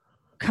and then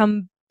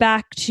come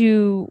back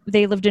to,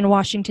 they lived in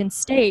Washington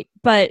State.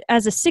 But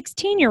as a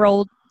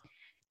 16-year-old,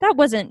 that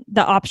wasn't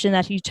the option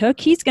that he took.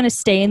 He's going to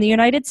stay in the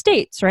United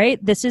States,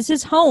 right? This is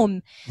his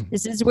home.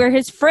 This is where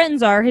his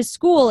friends are, his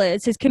school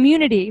is, his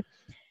community.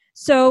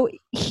 So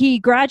he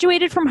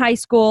graduated from high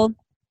school,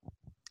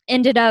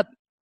 ended up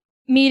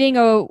meeting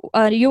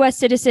a U.S.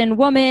 citizen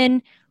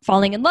woman,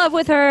 falling in love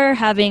with her,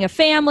 having a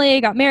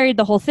family, got married,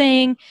 the whole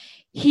thing.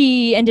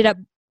 He ended up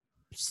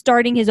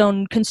starting his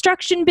own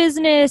construction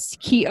business.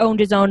 He owned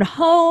his own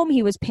home.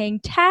 He was paying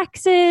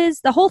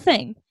taxes, the whole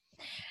thing.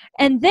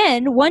 And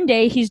then one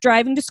day he's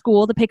driving to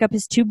school to pick up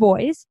his two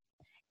boys,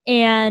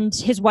 and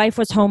his wife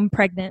was home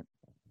pregnant.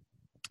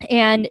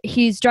 And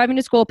he's driving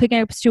to school, picking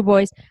up his two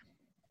boys,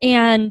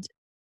 and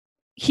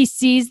he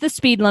sees the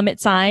speed limit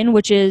sign,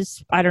 which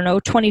is,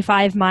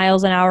 25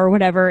 miles an hour or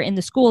whatever in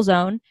the school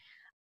zone.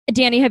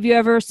 Danny, have you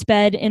ever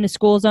sped in a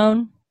school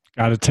zone?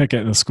 Got a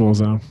ticket in the school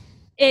zone.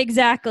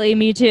 Exactly.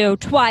 Me too.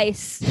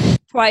 Twice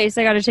I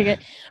got a ticket.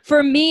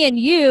 For me and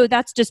you,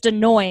 that's just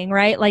annoying,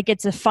 right? Like,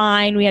 it's a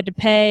fine we had to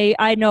pay.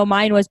 I know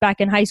mine was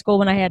back in high school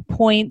when I had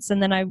points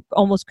and then I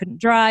almost couldn't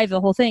drive, the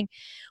whole thing.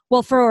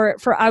 Well,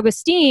 for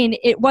Augustine,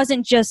 it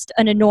wasn't just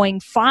an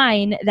annoying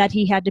fine that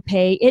he had to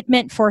pay. It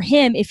meant for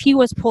him, if he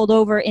was pulled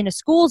over in a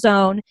school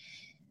zone,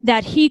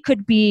 that he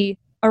could be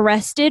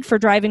arrested for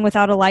driving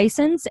without a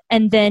license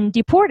and then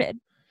deported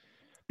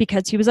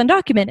because he was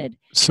undocumented.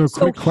 So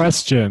quick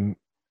question.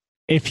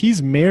 If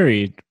he's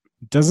married,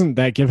 doesn't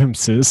that give him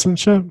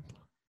citizenship?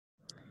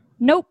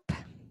 Nope.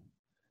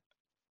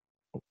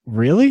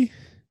 Really?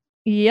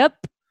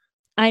 Yep.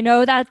 I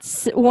know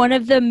that's one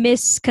of the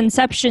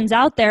misconceptions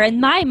out there.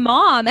 And my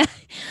mom,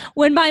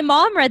 when my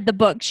mom read the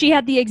book, she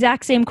had the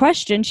exact same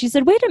question. She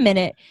said, wait a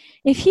minute,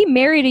 if he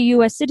married a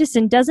U.S.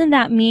 citizen, doesn't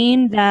that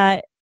mean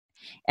that,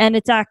 and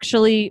it's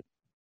actually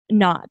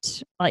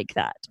not like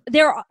that.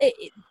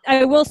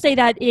 I will say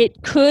that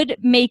it could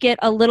make it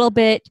a little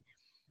bit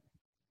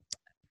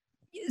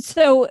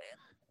so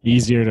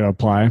easier to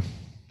apply.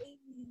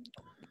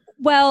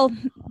 Well,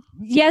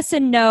 yes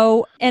and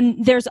no.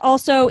 And there's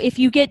also, if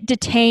you get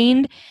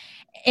detained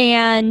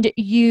and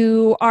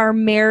you are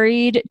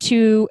married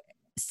to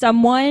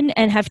someone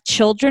and have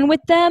children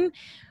with them,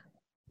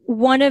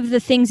 one of the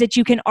things that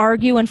you can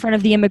argue in front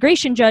of the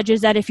immigration judge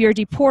is that if you're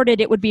deported,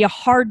 it would be a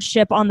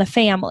hardship on the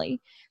family,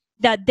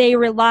 that they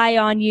rely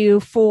on you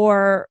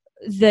for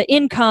the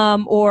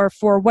income or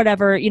for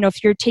whatever,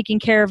 if you're taking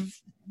care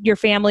of your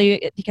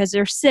family because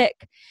they're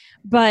sick.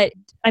 But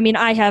I mean,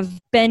 I have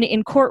been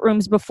in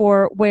courtrooms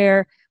before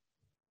where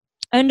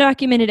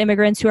undocumented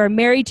immigrants who are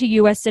married to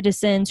U.S.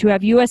 citizens, who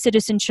have U.S.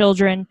 citizen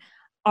children,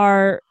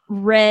 are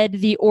read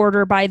the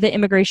order by the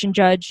immigration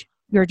judge,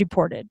 you're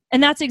deported.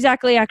 And that's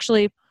exactly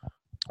actually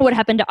what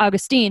happened to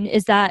Augustine,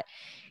 is that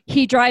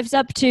he drives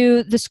up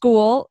to the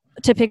school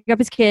to pick up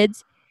his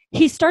kids.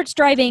 He starts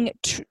driving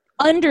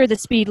under the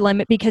speed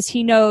limit because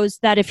he knows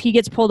that if he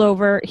gets pulled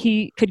over,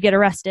 he could get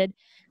arrested.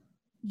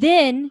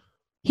 Then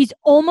he's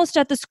almost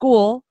at the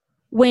school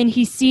when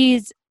he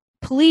sees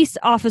police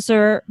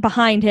officer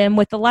behind him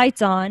with the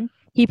lights on.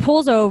 He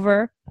pulls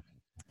over.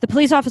 The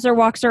police officer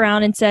walks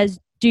around and says,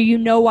 "Do you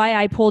know why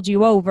I pulled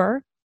you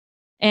over?"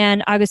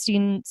 And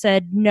Augustine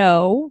said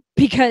no,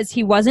 because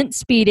he wasn't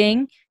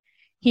speeding.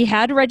 He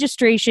had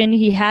registration.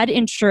 He had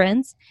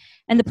insurance.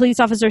 And the police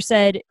officer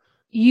said,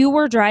 "You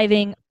were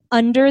driving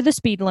under the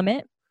speed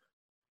limit,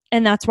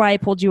 and that's why I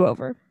pulled you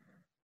over."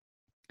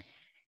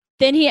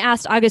 Then he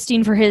asked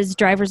Augustine for his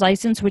driver's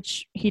license,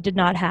 which he did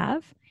not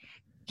have.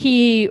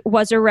 He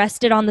was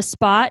arrested on the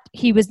spot.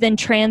 He was then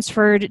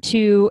transferred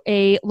to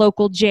a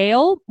local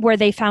jail where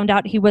they found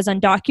out he was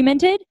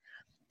undocumented.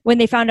 When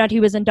they found out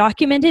he was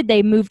undocumented,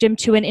 they moved him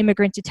to an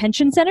immigrant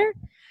detention center.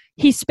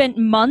 He spent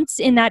months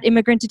in that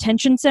immigrant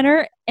detention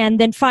center, and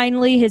then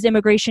finally his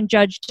immigration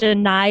judge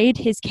denied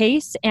his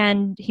case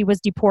and he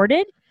was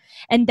deported.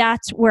 And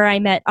that's where I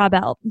met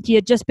Abel. He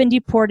had just been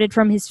deported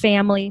from his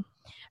family.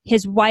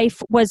 His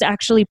wife was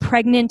actually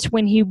pregnant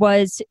when he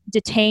was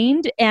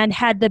detained and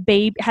had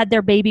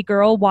their baby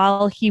girl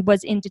while he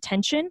was in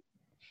detention.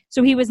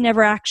 So he was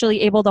never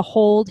actually able to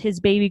hold his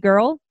baby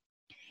girl.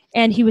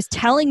 And he was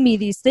telling me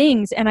these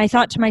things. And I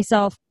thought to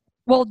myself,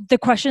 well, the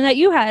question that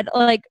you had,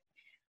 like,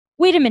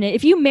 wait a minute,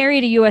 if you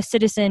married a U.S.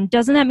 citizen,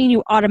 doesn't that mean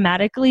you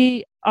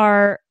automatically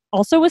are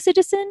also a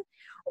citizen?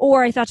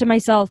 Or I thought to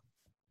myself,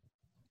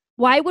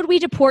 why would we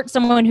deport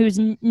someone who's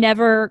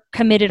never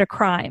committed a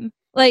crime?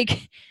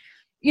 Like,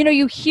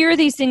 you hear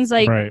these things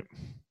like right.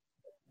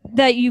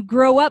 that you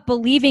grow up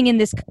believing in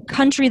this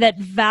country that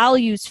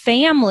values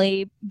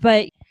family,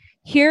 but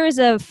here's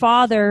a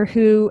father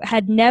who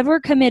had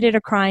never committed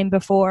a crime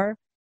before,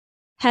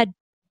 had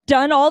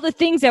done all the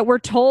things that we're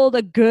told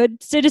a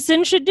good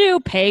citizen should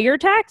do: pay your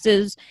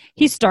taxes.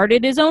 He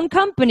started his own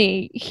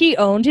company. He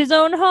owned his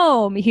own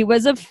home. He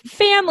was a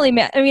family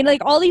man. I mean,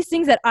 like, all these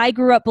things that I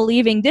grew up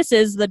believing this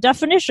is the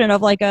definition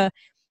of like a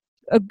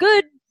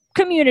good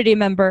community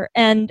member.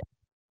 And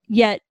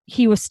yet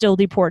he was still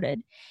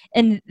deported.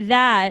 And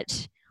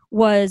that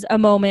was a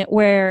moment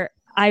where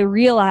I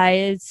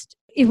realized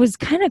it was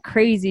kind of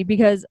crazy,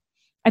 because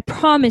I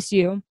promise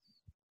you,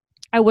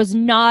 I was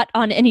not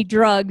on any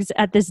drugs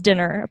at this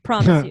dinner. I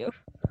promise you.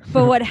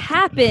 But what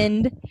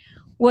happened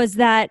was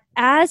that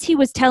as he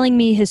was telling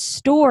me his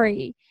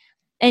story,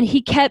 and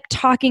he kept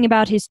talking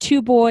about his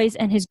 2 boys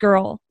and his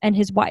girl and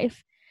his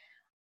wife,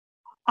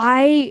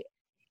 I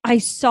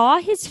saw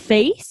his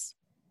face.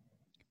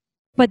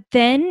 But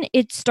then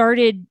it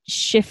started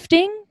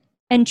shifting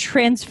and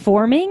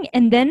transforming.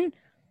 And then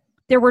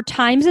there were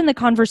times in the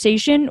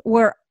conversation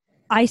where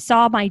I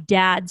saw my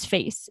dad's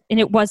face, and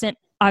it wasn't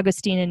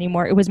Augustine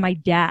anymore. It was my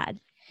dad.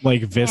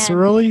 Like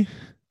viscerally?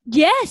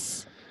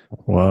 Yes.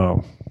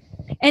 Wow.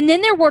 And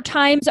then there were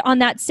times on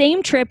that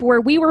same trip where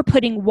we were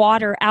putting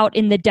water out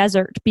in the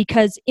desert,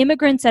 because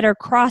immigrants that are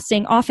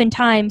crossing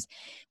oftentimes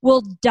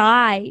will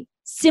die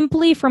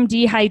simply from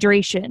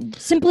dehydration,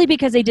 simply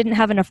because they didn't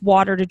have enough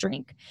water to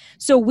drink.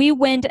 So we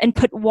went and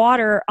put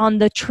water on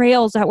the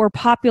trails that were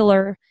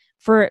popular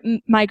for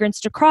migrants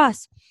to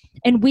cross.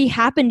 And we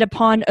happened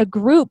upon a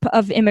group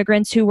of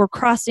immigrants who were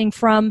crossing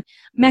from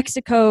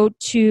Mexico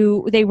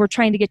they were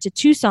trying to get to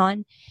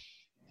Tucson.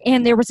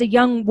 And there was a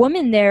young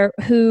woman there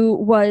who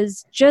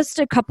was just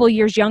a couple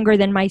years younger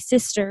than my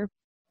sister.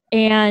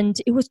 And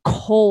it was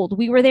cold.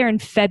 We were there in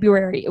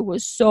February. It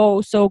was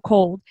so, so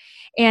cold.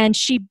 And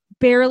she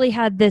barely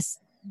had this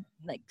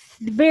like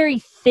very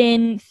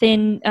thin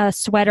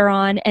sweater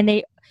on. And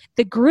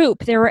the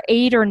group, there were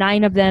 8 or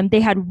 9 of them.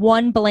 They had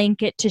one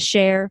blanket to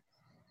share.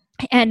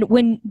 And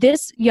when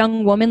this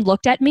young woman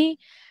looked at me,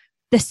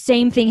 the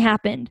same thing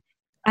happened.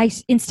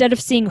 Instead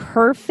of seeing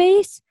her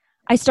face,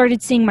 I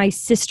started seeing my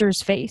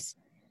sister's face.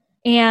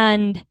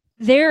 And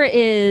there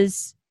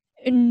is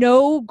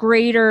no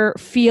greater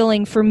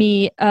feeling for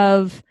me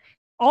of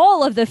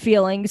all of the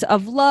feelings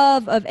of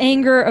love, of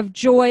anger, of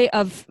joy,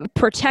 of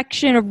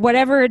protection, of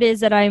whatever it is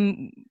that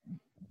I'm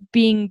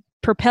being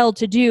propelled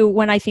to do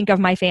when I think of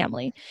my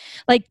family.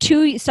 Like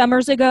 2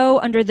 summers ago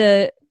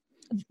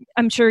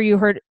I'm sure you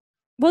heard,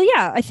 well,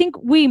 yeah, I think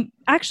we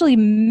actually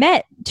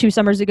met 2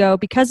 summers ago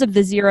because of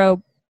the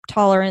zero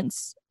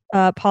tolerance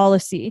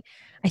policy,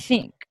 I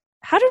think.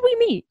 How did we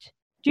meet?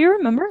 Do you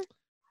remember?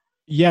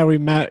 Yeah, we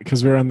met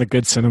because we were on the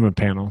Good Cinema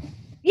panel.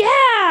 Yeah,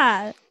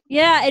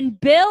 Yeah. And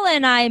Bill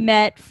and I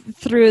met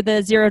through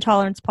the zero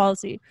tolerance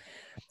policy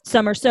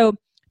summer. So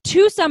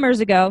 2 summers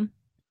ago,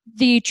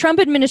 the Trump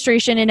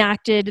administration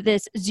enacted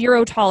this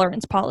zero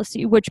tolerance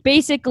policy, which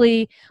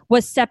basically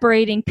was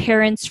separating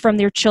parents from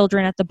their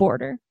children at the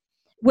border,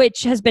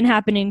 which has been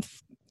happening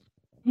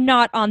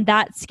not on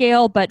that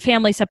scale, but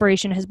family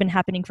separation has been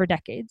happening for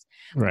decades.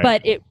 Right.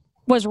 But it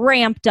was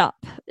ramped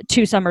up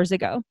 2 summers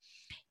ago.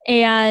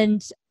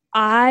 And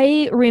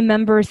I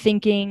remember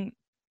thinking,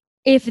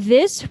 if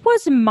this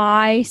was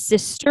my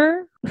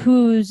sister,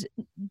 whose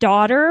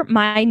daughter,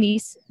 my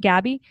niece,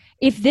 Gabby,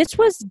 if this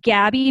was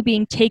Gabby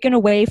being taken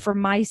away from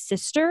my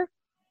sister,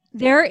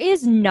 there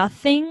is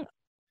nothing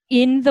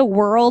in the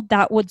world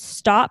that would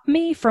stop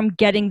me from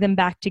getting them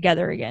back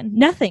together again.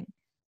 Nothing.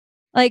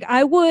 Like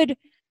I would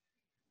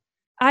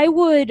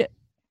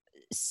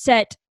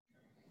set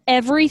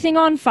everything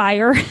on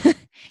fire.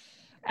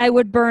 I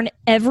would burn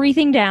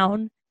everything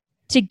down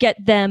to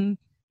get them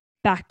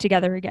back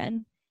together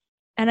again.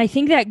 And I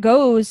think that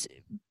goes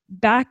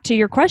back to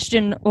your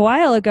question a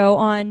while ago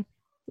on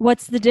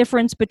what's the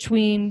difference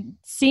between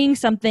seeing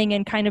something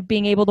and kind of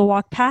being able to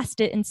walk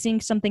past it and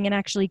seeing something and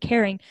actually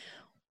caring.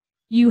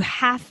 You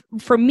have,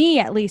 for me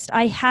at least,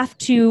 I have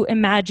to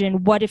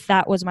imagine, what if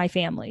that was my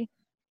family?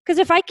 Because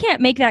if I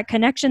can't make that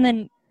connection,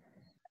 then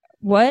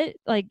what?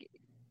 Like,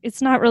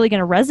 it's not really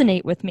going to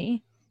resonate with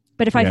me.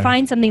 But if I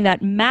find something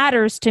that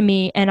matters to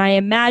me and I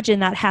imagine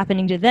that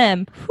happening to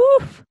them,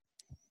 whew,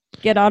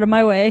 get out of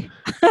my way.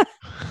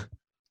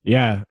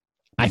 Yeah.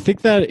 I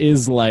think that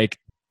is like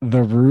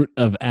the root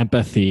of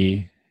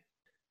empathy.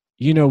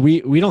 You know,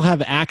 we don't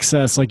have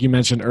access, like you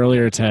mentioned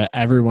earlier, to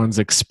everyone's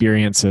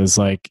experiences.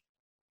 Like,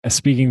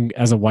 speaking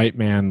as a white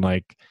man,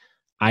 like,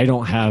 I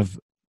don't have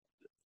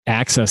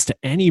access to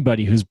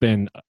anybody who's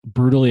been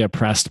brutally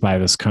oppressed by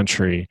this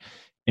country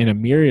in a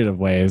myriad of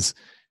ways.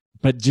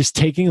 But just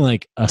taking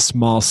like a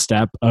small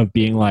step of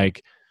being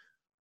like,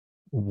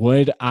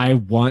 would I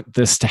want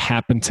this to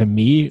happen to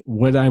me?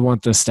 Would I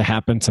want this to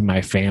happen to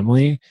my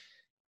family?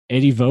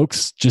 It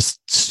evokes just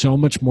so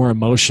much more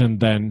emotion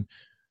than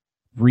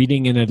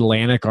reading an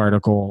Atlantic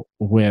article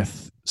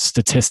with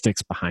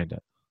statistics behind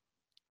it.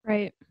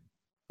 Right.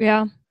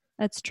 Yeah,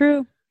 that's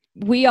true.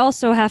 We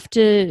also have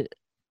to,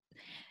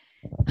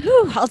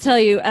 I'll tell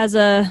you, I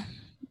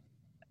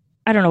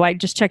don't know, I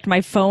just checked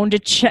my phone to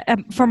check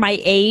for my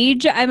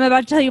age. I'm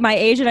about to tell you my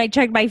age, and I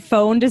checked my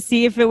phone to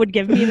see if it would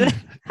give me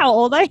how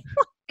old I am.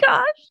 Oh,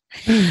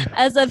 gosh.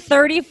 As a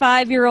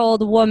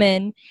 35-year-old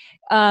woman,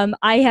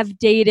 I have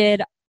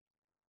dated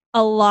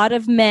a lot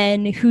of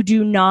men who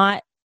do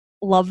not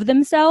love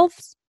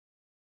themselves.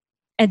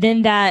 And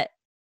then that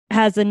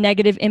has a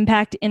negative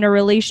impact in a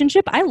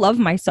relationship. I love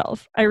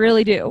myself. I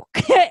really do.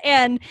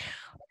 And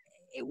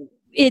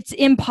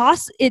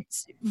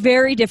it's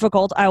very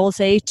difficult, I will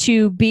say,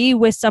 to be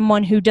with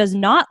someone who does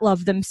not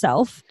love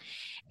themselves.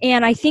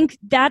 And I think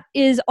that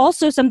is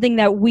also something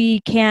that we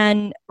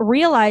can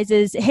realize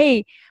is,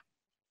 hey,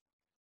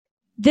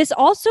 this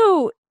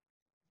also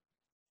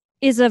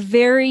is a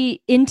very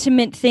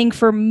intimate thing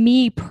for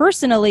me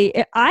personally.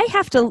 I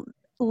have to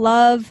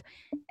love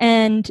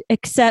and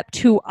accept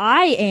who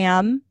I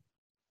am,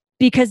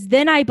 because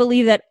then I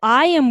believe that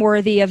I am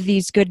worthy of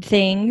these good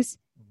things.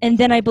 And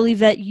then I believe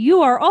that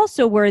you are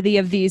also worthy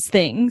of these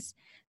things.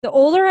 The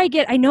older I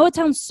get, I know it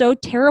sounds so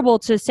terrible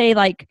to say,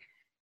 like,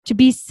 to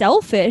be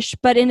selfish,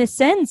 but in a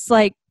sense,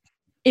 like,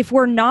 if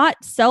we're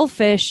not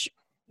selfish,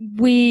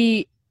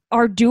 we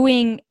are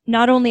doing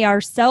not only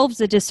ourselves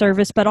a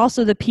disservice, but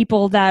also the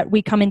people that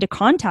we come into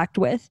contact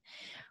with.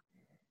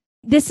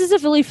 This is a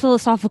really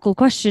philosophical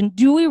question.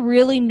 Do we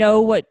really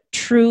know what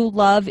true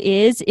love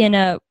is in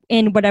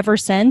whatever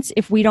sense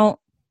if we don't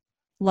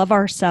love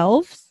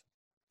ourselves?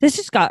 This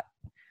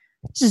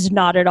is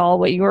not at all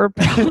what you were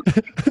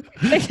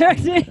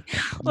expecting.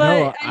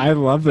 No, I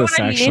love this,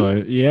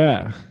 actually.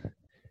 Yeah.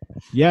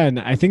 Yeah, and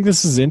I think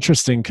this is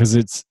interesting because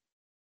it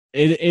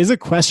is a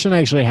question I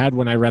actually had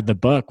when I read the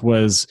book,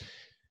 was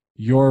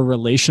your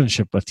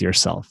relationship with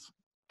yourself.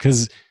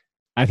 Because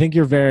I think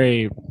you're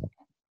very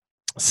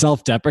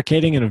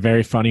self-deprecating in a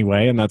very funny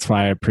way, and that's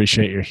why I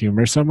appreciate your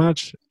humor so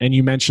much. And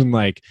you mentioned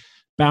like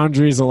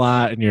boundaries a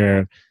lot, and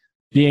you're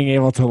being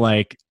able to,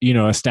 like, you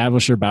know,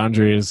 establish your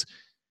boundaries.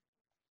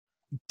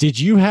 Did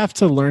you have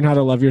to learn how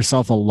to love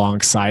yourself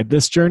alongside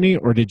this journey,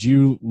 or did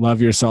you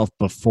love yourself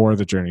before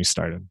the journey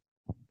started?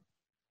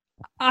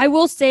 I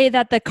will say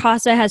that the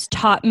CASA has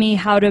taught me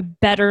how to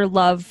better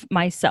love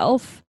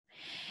myself,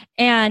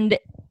 and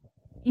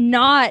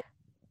not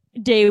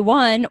day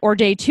 1 or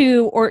day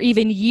 2 or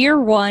even year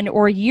 1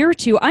 or year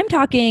 2. I'm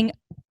talking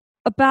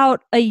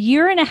about a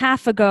year and a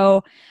half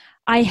ago.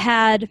 I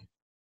had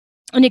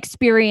an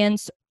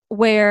experience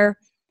where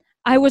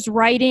I was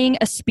writing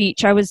a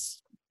speech. I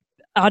was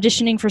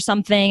auditioning for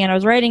something and I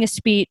was writing a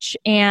speech,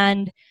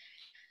 and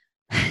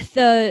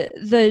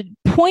the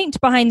point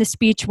behind the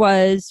speech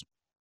was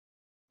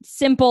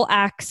simple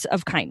acts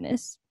of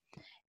kindness.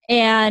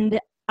 And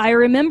I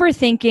remember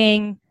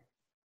thinking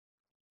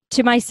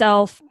to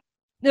myself,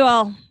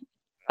 well,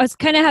 I was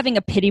kind of having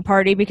a pity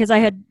party because I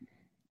had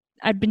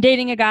I'd been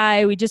dating a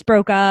guy, we just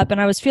broke up,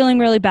 and I was feeling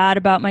really bad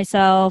about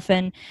myself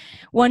and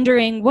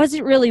wondering, was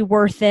it really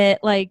worth it?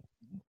 Like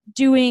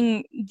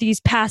doing these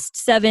past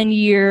 7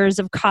 years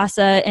of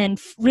CASA and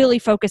really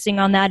focusing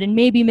on that and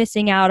maybe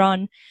missing out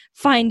on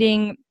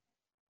finding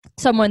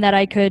someone that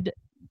I could,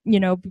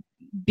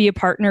 be a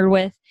partner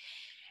with.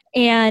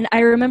 And I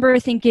remember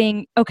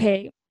thinking,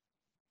 okay,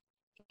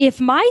 if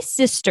my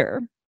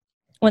sister,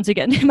 once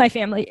again, my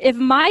family, if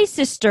my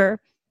sister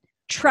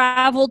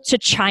traveled to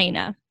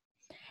China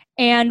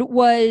and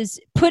was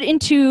put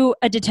into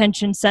a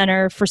detention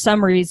center for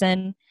some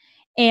reason,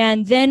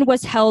 and then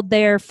was held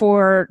there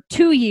for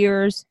 2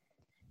 years,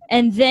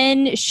 and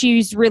then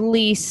she's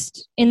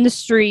released in the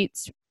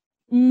streets,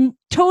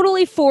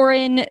 totally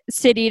foreign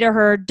city to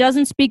her,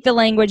 doesn't speak the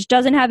language,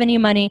 doesn't have any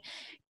money,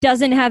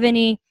 doesn't have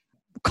any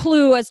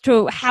clue as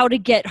to how to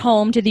get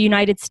home to the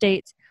United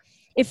States.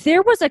 If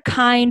there was a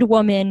kind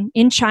woman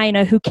in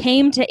China who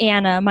came to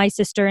Anna, my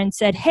sister, and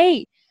said,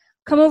 hey,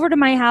 come over to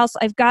my house.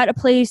 I've got a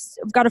place.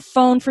 I've got a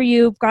phone for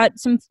you. I've got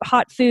some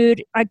hot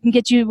food. I can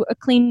get you a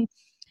clean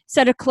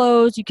set of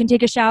clothes. You can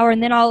take a shower,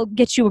 and then I'll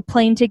get you a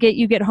plane ticket.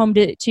 You get home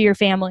to your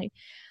family.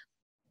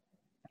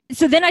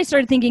 So then I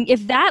started thinking,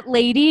 if that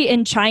lady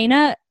in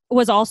China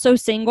was also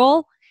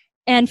single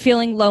and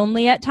feeling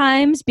lonely at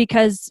times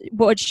because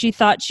what she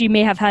thought she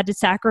may have had to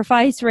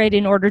sacrifice, right,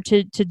 in order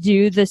to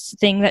do this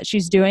thing that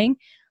she's doing,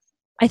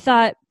 I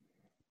thought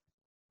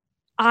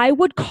I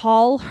would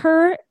call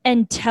her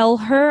and tell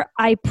her,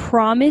 I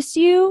promise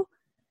you,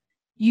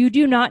 you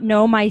do not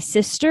know my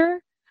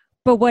sister,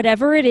 but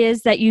whatever it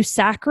is that you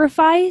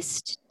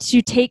sacrificed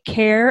to take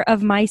care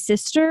of my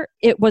sister,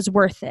 it was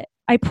worth it.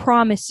 I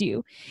promise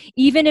you,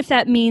 even if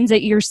that means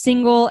that you're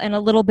single and a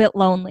little bit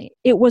lonely,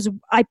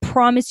 I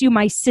promise you,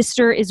 my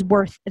sister is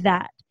worth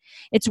that.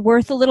 It's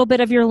worth a little bit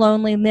of your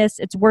loneliness.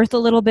 It's worth a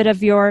little bit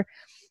of your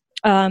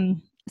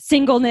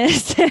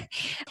singleness.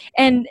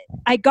 And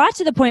I got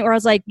to the point where I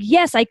was like,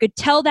 yes, I could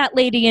tell that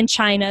lady in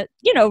China,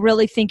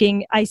 really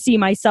thinking I see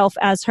myself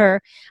as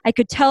her. I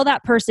could tell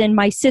that person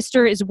my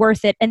sister is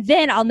worth it. And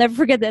then I'll never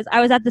forget this. I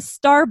was at the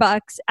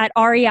Starbucks at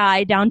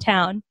REI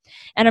downtown,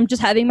 and I'm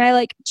just having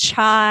my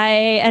chai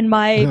and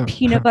my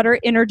peanut butter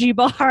energy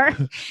bar.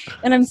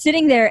 And I'm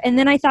sitting there. And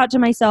then I thought to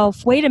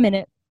myself, wait a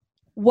minute.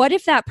 What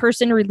if that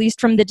person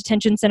released from the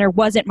detention center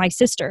wasn't my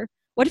sister?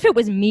 What if it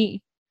was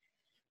me?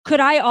 Could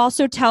I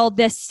also tell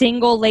this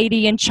single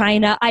lady in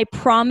China, I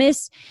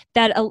promise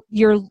that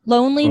your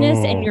loneliness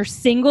and your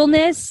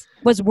singleness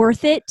was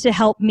worth it to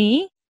help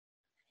me?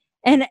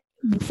 And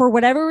for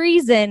whatever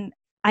reason,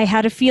 I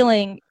had a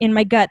feeling in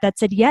my gut that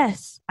said,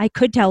 yes, I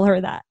could tell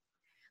her that.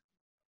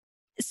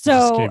 So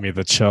just gave me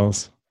the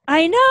chills.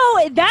 I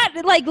know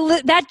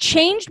that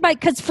changed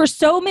because for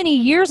so many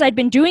years I'd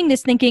been doing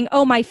this thinking,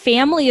 oh, my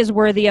family is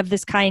worthy of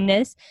this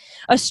kindness.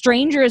 A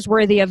stranger is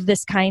worthy of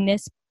this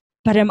kindness.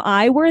 But am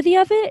I worthy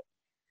of it?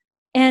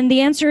 And the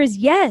answer is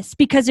yes,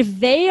 because if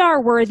they are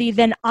worthy,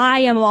 then I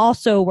am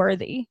also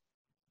worthy.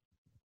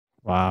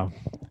 Wow.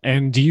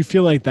 And do you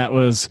feel like that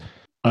was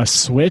a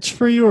switch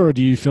for you, or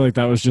do you feel like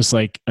that was just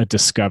like a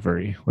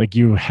discovery? Like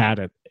you had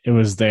it, it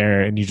was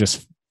there, and you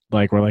just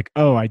were like,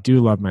 oh, I do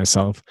love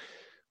myself.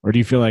 Or do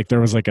you feel like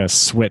there was like a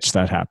switch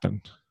that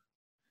happened?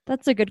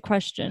 That's a good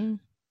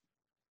question.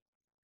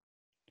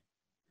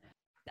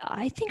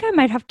 I think I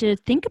might have to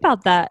think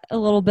about that a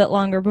little bit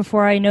longer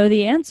before I know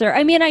the answer.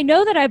 I mean, I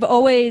know that I've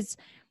always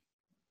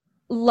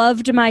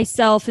loved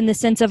myself in the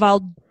sense of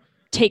I'll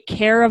take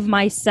care of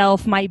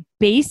myself, my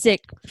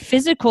basic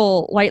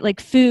physical, like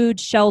food,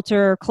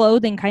 shelter,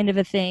 clothing kind of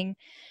a thing.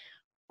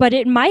 But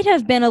it might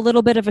have been a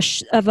little bit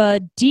of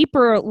a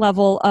deeper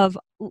level of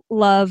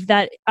love,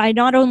 that I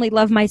not only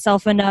love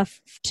myself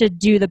enough to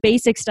do the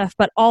basic stuff,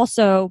 but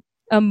also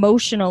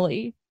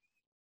emotionally,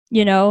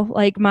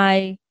 like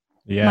my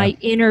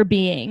inner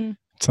being.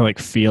 To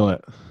feel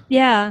it.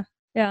 Yeah.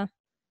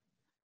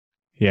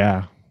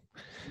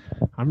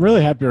 I'm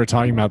really happy we're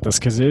talking about this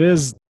because it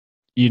is,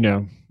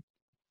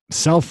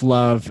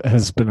 self-love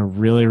has been a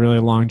really, really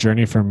long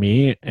journey for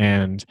me,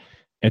 and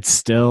it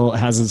still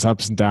has its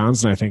ups and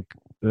downs. And I think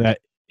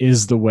that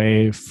is the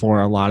way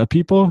for a lot of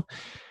people.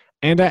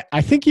 And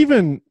I think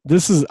even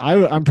this is,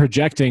 I'm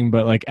projecting,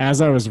 but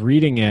as I was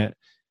reading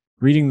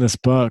this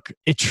book,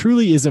 it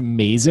truly is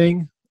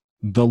amazing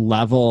the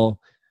level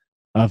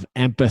of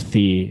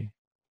empathy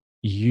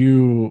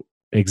you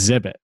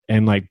exhibit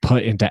and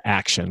put into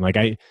action.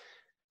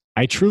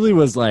 I truly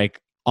was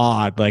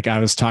awed. I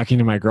was talking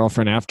to my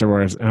girlfriend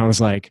afterwards, and I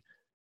was like,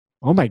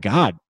 oh my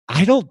God,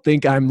 I don't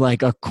think I'm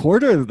a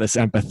quarter of this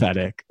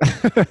empathetic.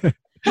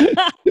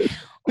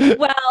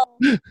 Well,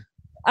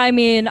 I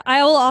mean,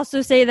 I will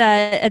also say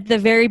that at the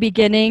very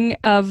beginning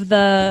of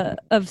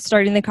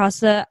starting the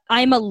CASA,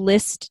 I'm a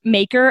list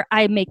maker.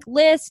 I make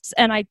lists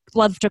and I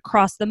love to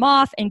cross them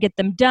off and get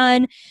them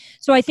done.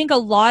 So I think a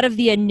lot of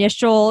the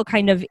initial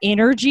kind of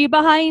energy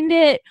behind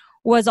it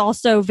was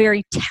also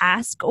very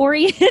task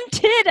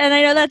oriented. And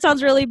I know that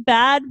sounds really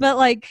bad, but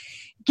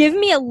give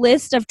me a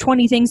list of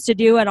 20 things to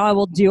do and I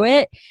will do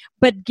it.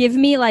 But give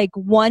me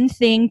one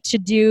thing to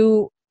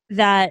do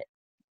that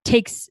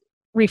takes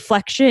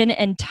reflection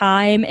and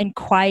time and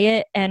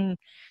quiet, and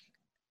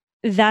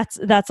that's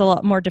a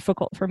lot more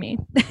difficult for me.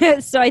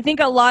 So I think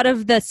a lot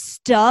of the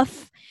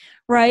stuff,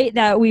 right,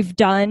 that we've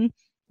done,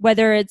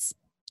 whether it's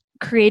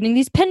creating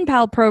these pen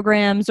pal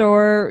programs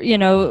or,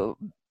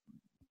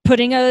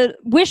 putting a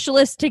wish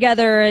list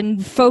together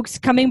and folks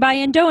coming by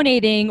and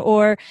donating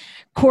or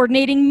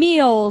coordinating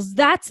meals,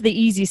 that's the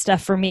easy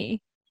stuff for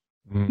me.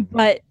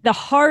 But the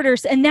harder,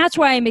 and that's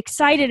why I'm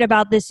excited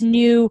about this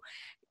new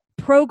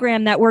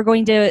program that we're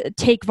going to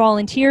take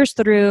volunteers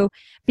through,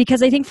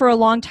 because I think for a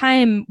long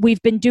time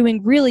we've been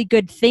doing really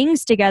good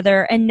things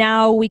together, and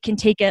now we can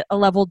take it a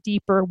level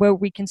deeper where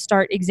we can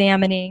start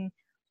examining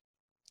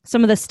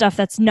some of the stuff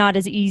that's not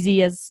as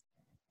easy as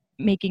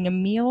making a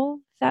meal,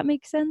 if that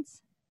makes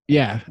sense.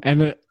 Yeah,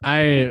 and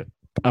I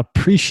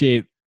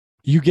appreciate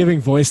you giving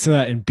voice to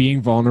that and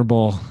being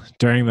vulnerable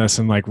during this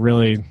and like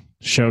really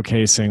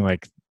showcasing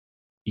like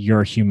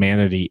your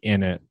humanity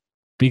in it,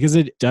 because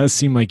it does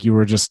seem like you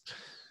were just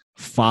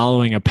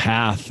following a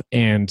path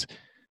and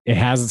it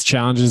has its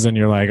challenges, and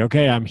you're like,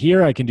 okay, I'm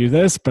here, I can do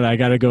this, but I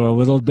got to go a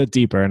little bit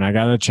deeper and I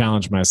got to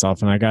challenge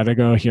myself and I got to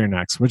go here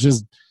next, which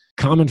is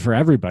common for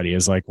everybody.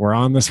 Is like, we're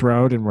on this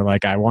road and we're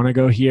like, I want to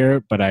go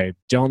here, but I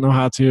don't know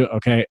how to.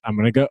 Okay, I'm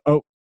going to go.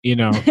 Oh,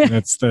 and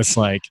it's this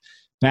like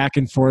back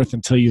and forth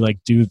until you like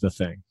do the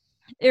thing.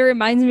 It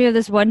reminds me of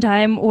this one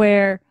time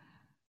where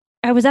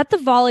I was at the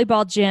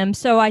volleyball gym.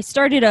 So I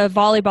started a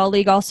volleyball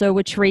league also,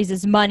 which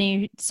raises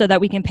money so that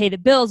we can pay the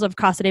bills of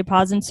Casa de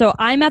Paz. And so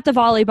I'm at the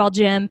volleyball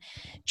gym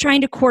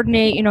trying to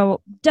coordinate,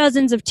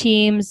 dozens of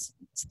teams.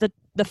 It's the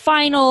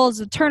finals,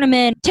 the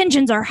tournament,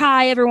 tensions are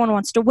high. Everyone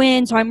wants to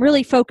win. So I'm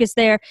really focused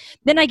there.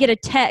 Then I get a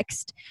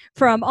text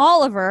from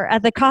Oliver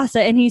at the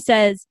Casa, and he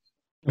says,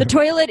 the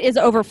toilet is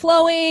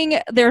overflowing.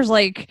 There's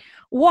like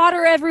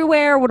water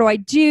everywhere. What do I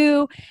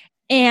do?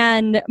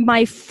 And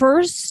my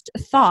first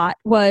thought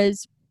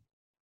was,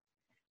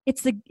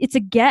 it's a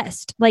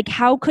guest. Like,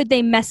 how could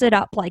they mess it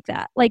up like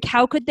that? Like,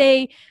 how could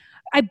they?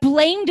 I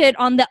blamed it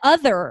on the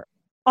other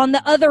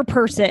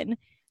person.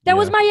 That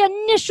was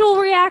my initial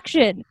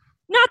reaction.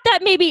 Not that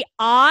maybe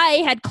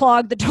I had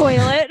clogged the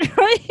toilet,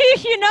 or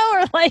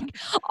like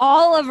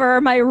Oliver,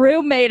 my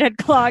roommate, had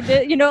clogged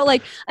it.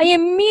 Like I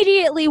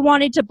immediately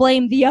wanted to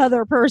blame the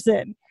other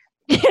person.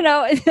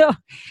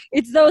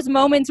 It's those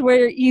moments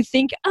where you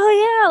think,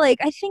 oh yeah, like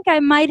I think I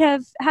might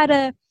have had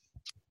a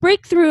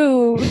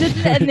breakthrough,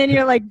 and then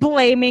you're like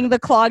blaming the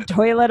clogged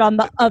toilet on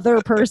the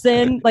other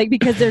person, like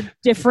because they're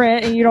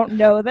different and you don't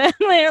know them.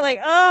 They're like,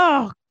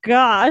 oh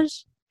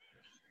gosh.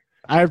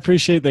 I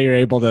appreciate that you're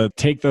able to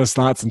take those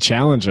thoughts and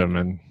challenge them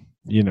and,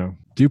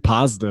 do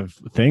positive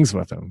things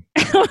with them.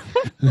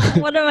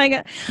 What am I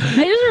going to...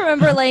 I just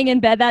remember laying in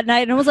bed that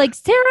night and I was like,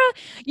 Sarah,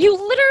 you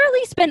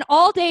literally spent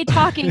all day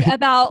talking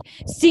about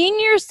seeing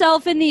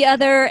yourself in the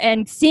other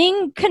and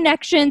seeing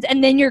connections,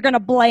 and then you're going to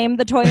blame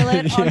the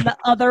toilet on the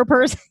other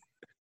person.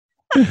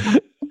 And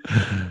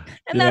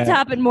that's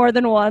happened more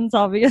than once,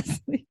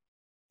 obviously.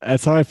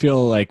 That's how I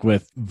feel like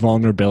with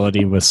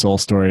vulnerability with Soul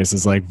Stories.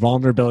 Is like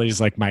vulnerability is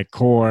like my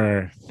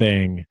core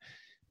thing,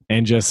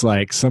 and just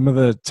like some of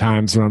the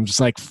times where I'm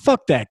just like,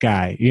 fuck that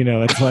guy,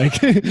 it's like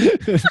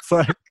it's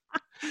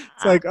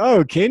like,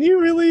 oh, can you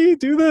really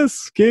do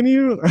this? Can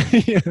you?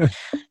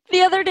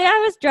 The other day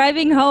I was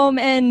driving home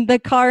and the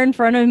car in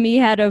front of me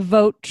had a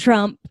Vote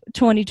Trump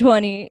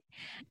 2020,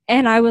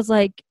 and I was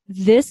like,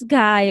 this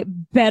guy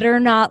better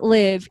not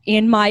live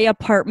in my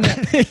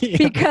apartment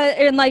because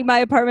in like my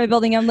apartment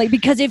building. I'm like,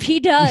 because if he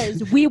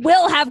does, we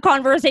will have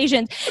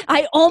conversations.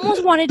 I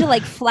almost wanted to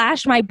like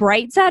flash my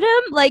brights at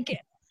him. Like it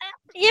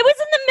was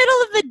in the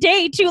middle of the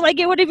day too. Like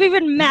it would have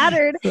even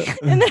mattered.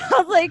 And then I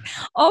was like,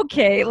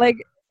 okay, like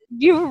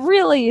you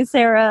really,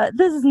 Sarah,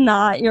 this is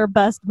not your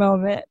best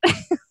moment.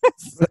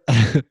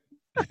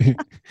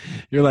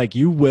 You're like,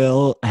 you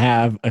will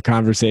have a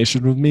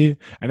conversation with me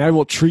and I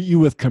will treat you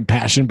with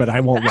compassion, but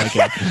I won't like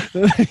it.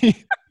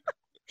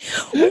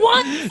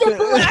 Once a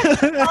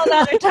black ball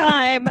at a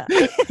time.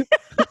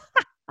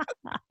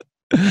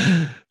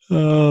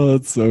 Oh,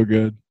 that's so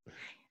good.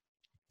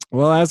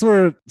 Well, as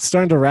we're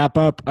starting to wrap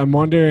up, I'm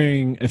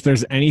wondering if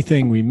there's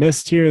anything we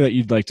missed here that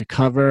you'd like to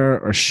cover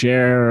or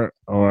share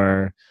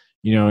or,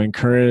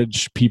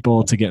 encourage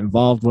people to get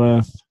involved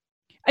with.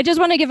 I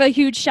just want to give a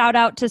huge shout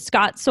out to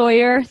Scott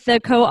Sawyer, the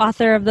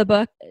co-author of the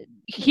book.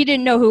 He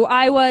didn't know who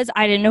I was.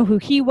 I didn't know who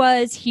he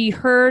was. He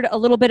heard a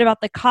little bit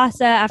about the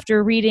Casa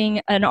after reading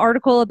an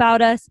article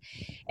about us.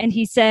 And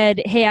he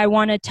said, hey, I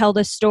want to tell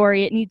this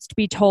story. It needs to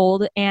be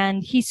told.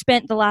 And he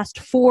spent the last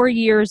 4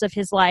 years of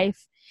his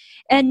life,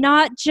 and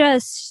not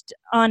just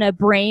on a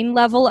brain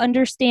level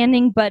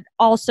understanding, but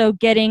also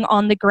getting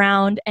on the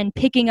ground and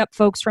picking up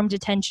folks from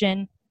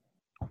detention,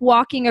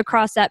 walking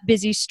across that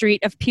busy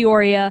street of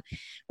Peoria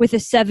with a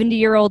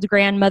 70-year-old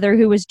grandmother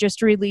who was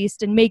just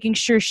released, and making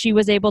sure she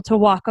was able to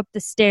walk up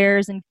the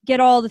stairs and get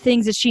all the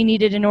things that she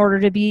needed in order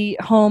to be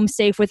home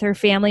safe with her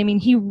family. I mean,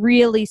 he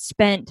really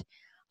spent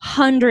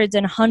hundreds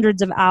and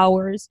hundreds of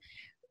hours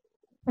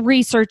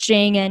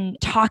researching and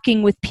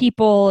talking with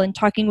people and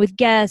talking with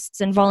guests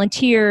and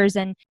volunteers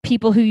and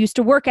people who used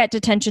to work at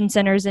detention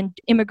centers and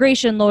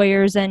immigration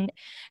lawyers and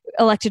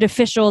elected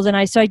officials. And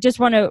I just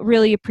want to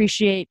really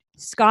appreciate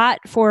Scott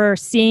for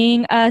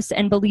seeing us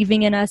and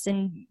believing in us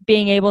and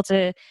being able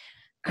to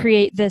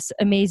create this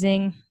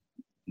amazing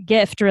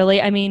gift,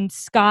 really. I mean,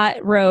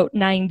 Scott wrote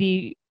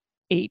 98%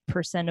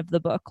 of the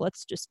book,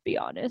 let's just be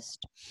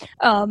honest.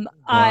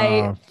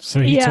 Wow. So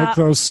he took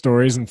those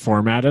stories and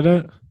formatted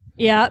it?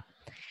 Yeah.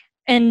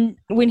 And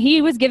when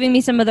he was giving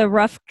me some of the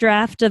rough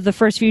draft of the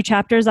first few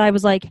chapters, I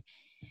was like,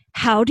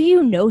 how do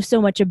you know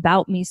so much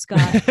about me,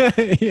 Scott?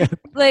 Yeah.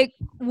 Like,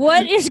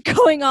 what is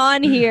going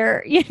on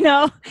here? You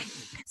know?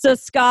 So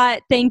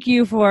Scott, thank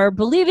you for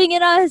believing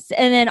in us.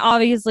 And then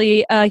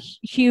obviously a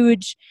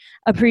huge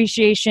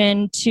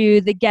appreciation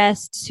to the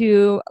guests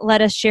who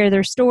let us share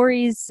their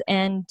stories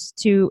and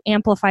to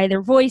amplify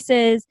their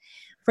voices,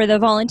 for the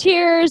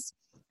volunteers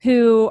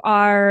who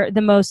are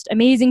the most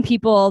amazing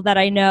people that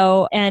I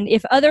know. And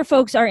if other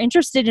folks are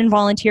interested in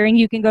volunteering,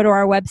 you can go to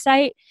our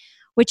website,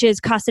 which is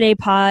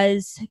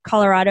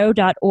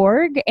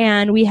CasaDePazColorado.org.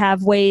 And we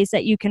have ways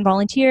that you can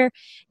volunteer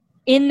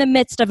in the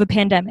midst of a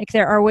pandemic.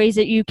 There are ways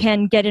that you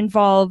can get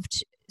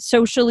involved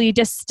socially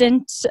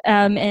distant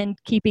and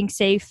keeping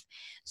safe.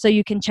 So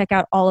you can check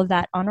out all of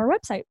that on our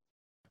website.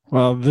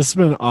 Well, this has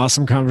been an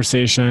awesome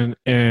conversation.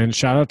 And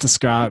shout out to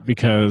Scott,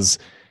 because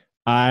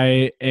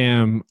I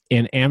am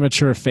an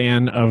amateur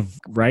fan of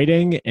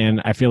writing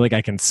and I feel like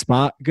I can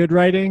spot good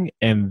writing.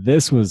 And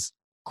this was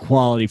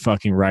quality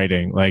fucking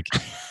writing. Like,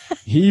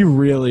 he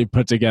really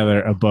put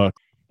together a book.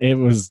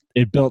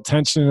 It built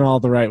tension in all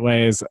the right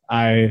ways.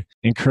 I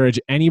encourage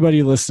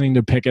anybody listening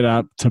to pick it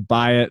up, to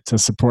buy it, to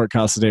support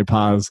Casa de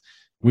Paz.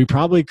 We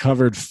probably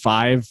covered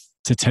 5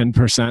 to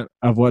 10%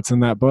 of what's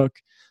in that book.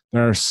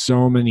 There are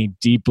so many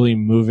deeply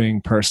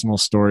moving personal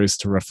stories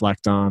to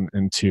reflect on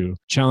and to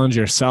challenge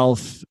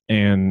yourself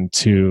and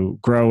to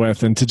grow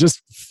with and to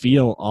just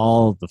feel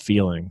all the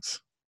feelings.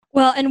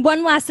 Well, and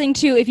one last thing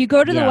too, if you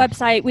go to the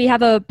website, we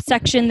have a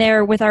section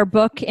there with our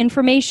book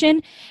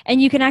information,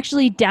 and you can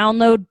actually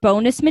download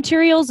bonus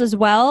materials as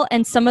well.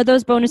 And some of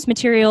those bonus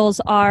materials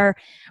are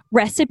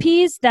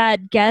recipes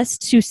that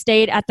guests who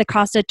stayed at the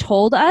Casa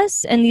told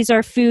us. And these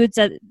are foods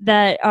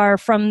that are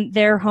from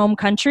their home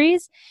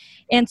countries.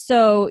 And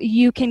so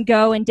you can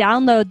go and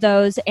download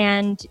those.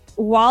 And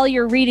while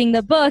you're reading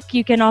the book,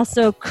 you can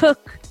also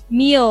cook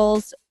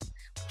meals,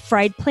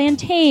 fried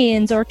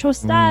plantains or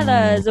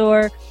tostadas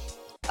or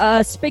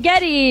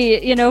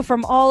spaghetti,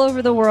 from all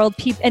over the world.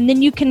 And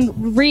then you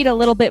can read a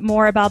little bit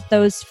more about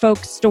those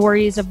folks'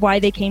 stories of why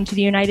they came to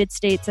the United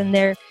States and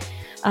their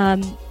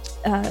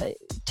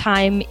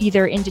time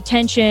either in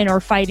detention or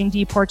fighting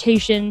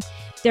deportation.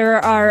 There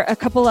are a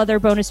couple other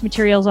bonus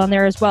materials on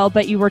there as well,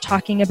 but you were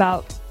talking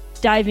about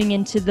diving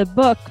into the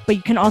book, but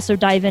you can also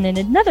dive in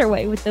another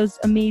way with those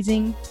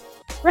amazing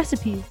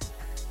recipes.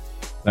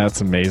 That's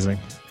amazing.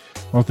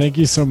 Well, thank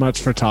you so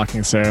much for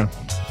talking, Sarah.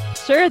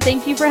 Sure.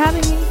 Thank you for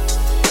having me.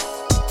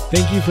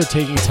 Thank you for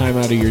taking time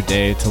out of your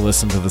day to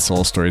listen to the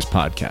Soul Stories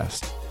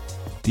podcast.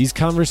 These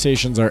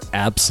conversations are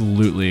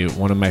absolutely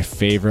one of my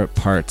favorite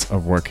parts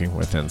of working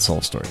within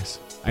Soul Stories.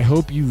 I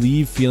hope you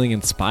leave feeling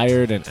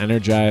inspired and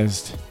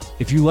energized.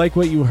 If you like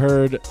what you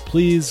heard,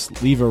 please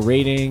leave a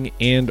rating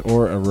and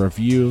or a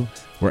review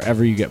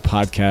wherever you get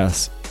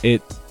podcasts.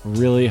 It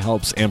really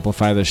helps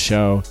amplify the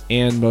show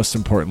and, most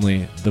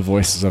importantly, the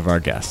voices of our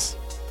guests.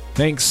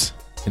 Thanks,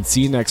 and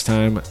see you next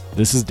time.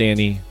 This is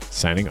Danny,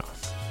 signing off.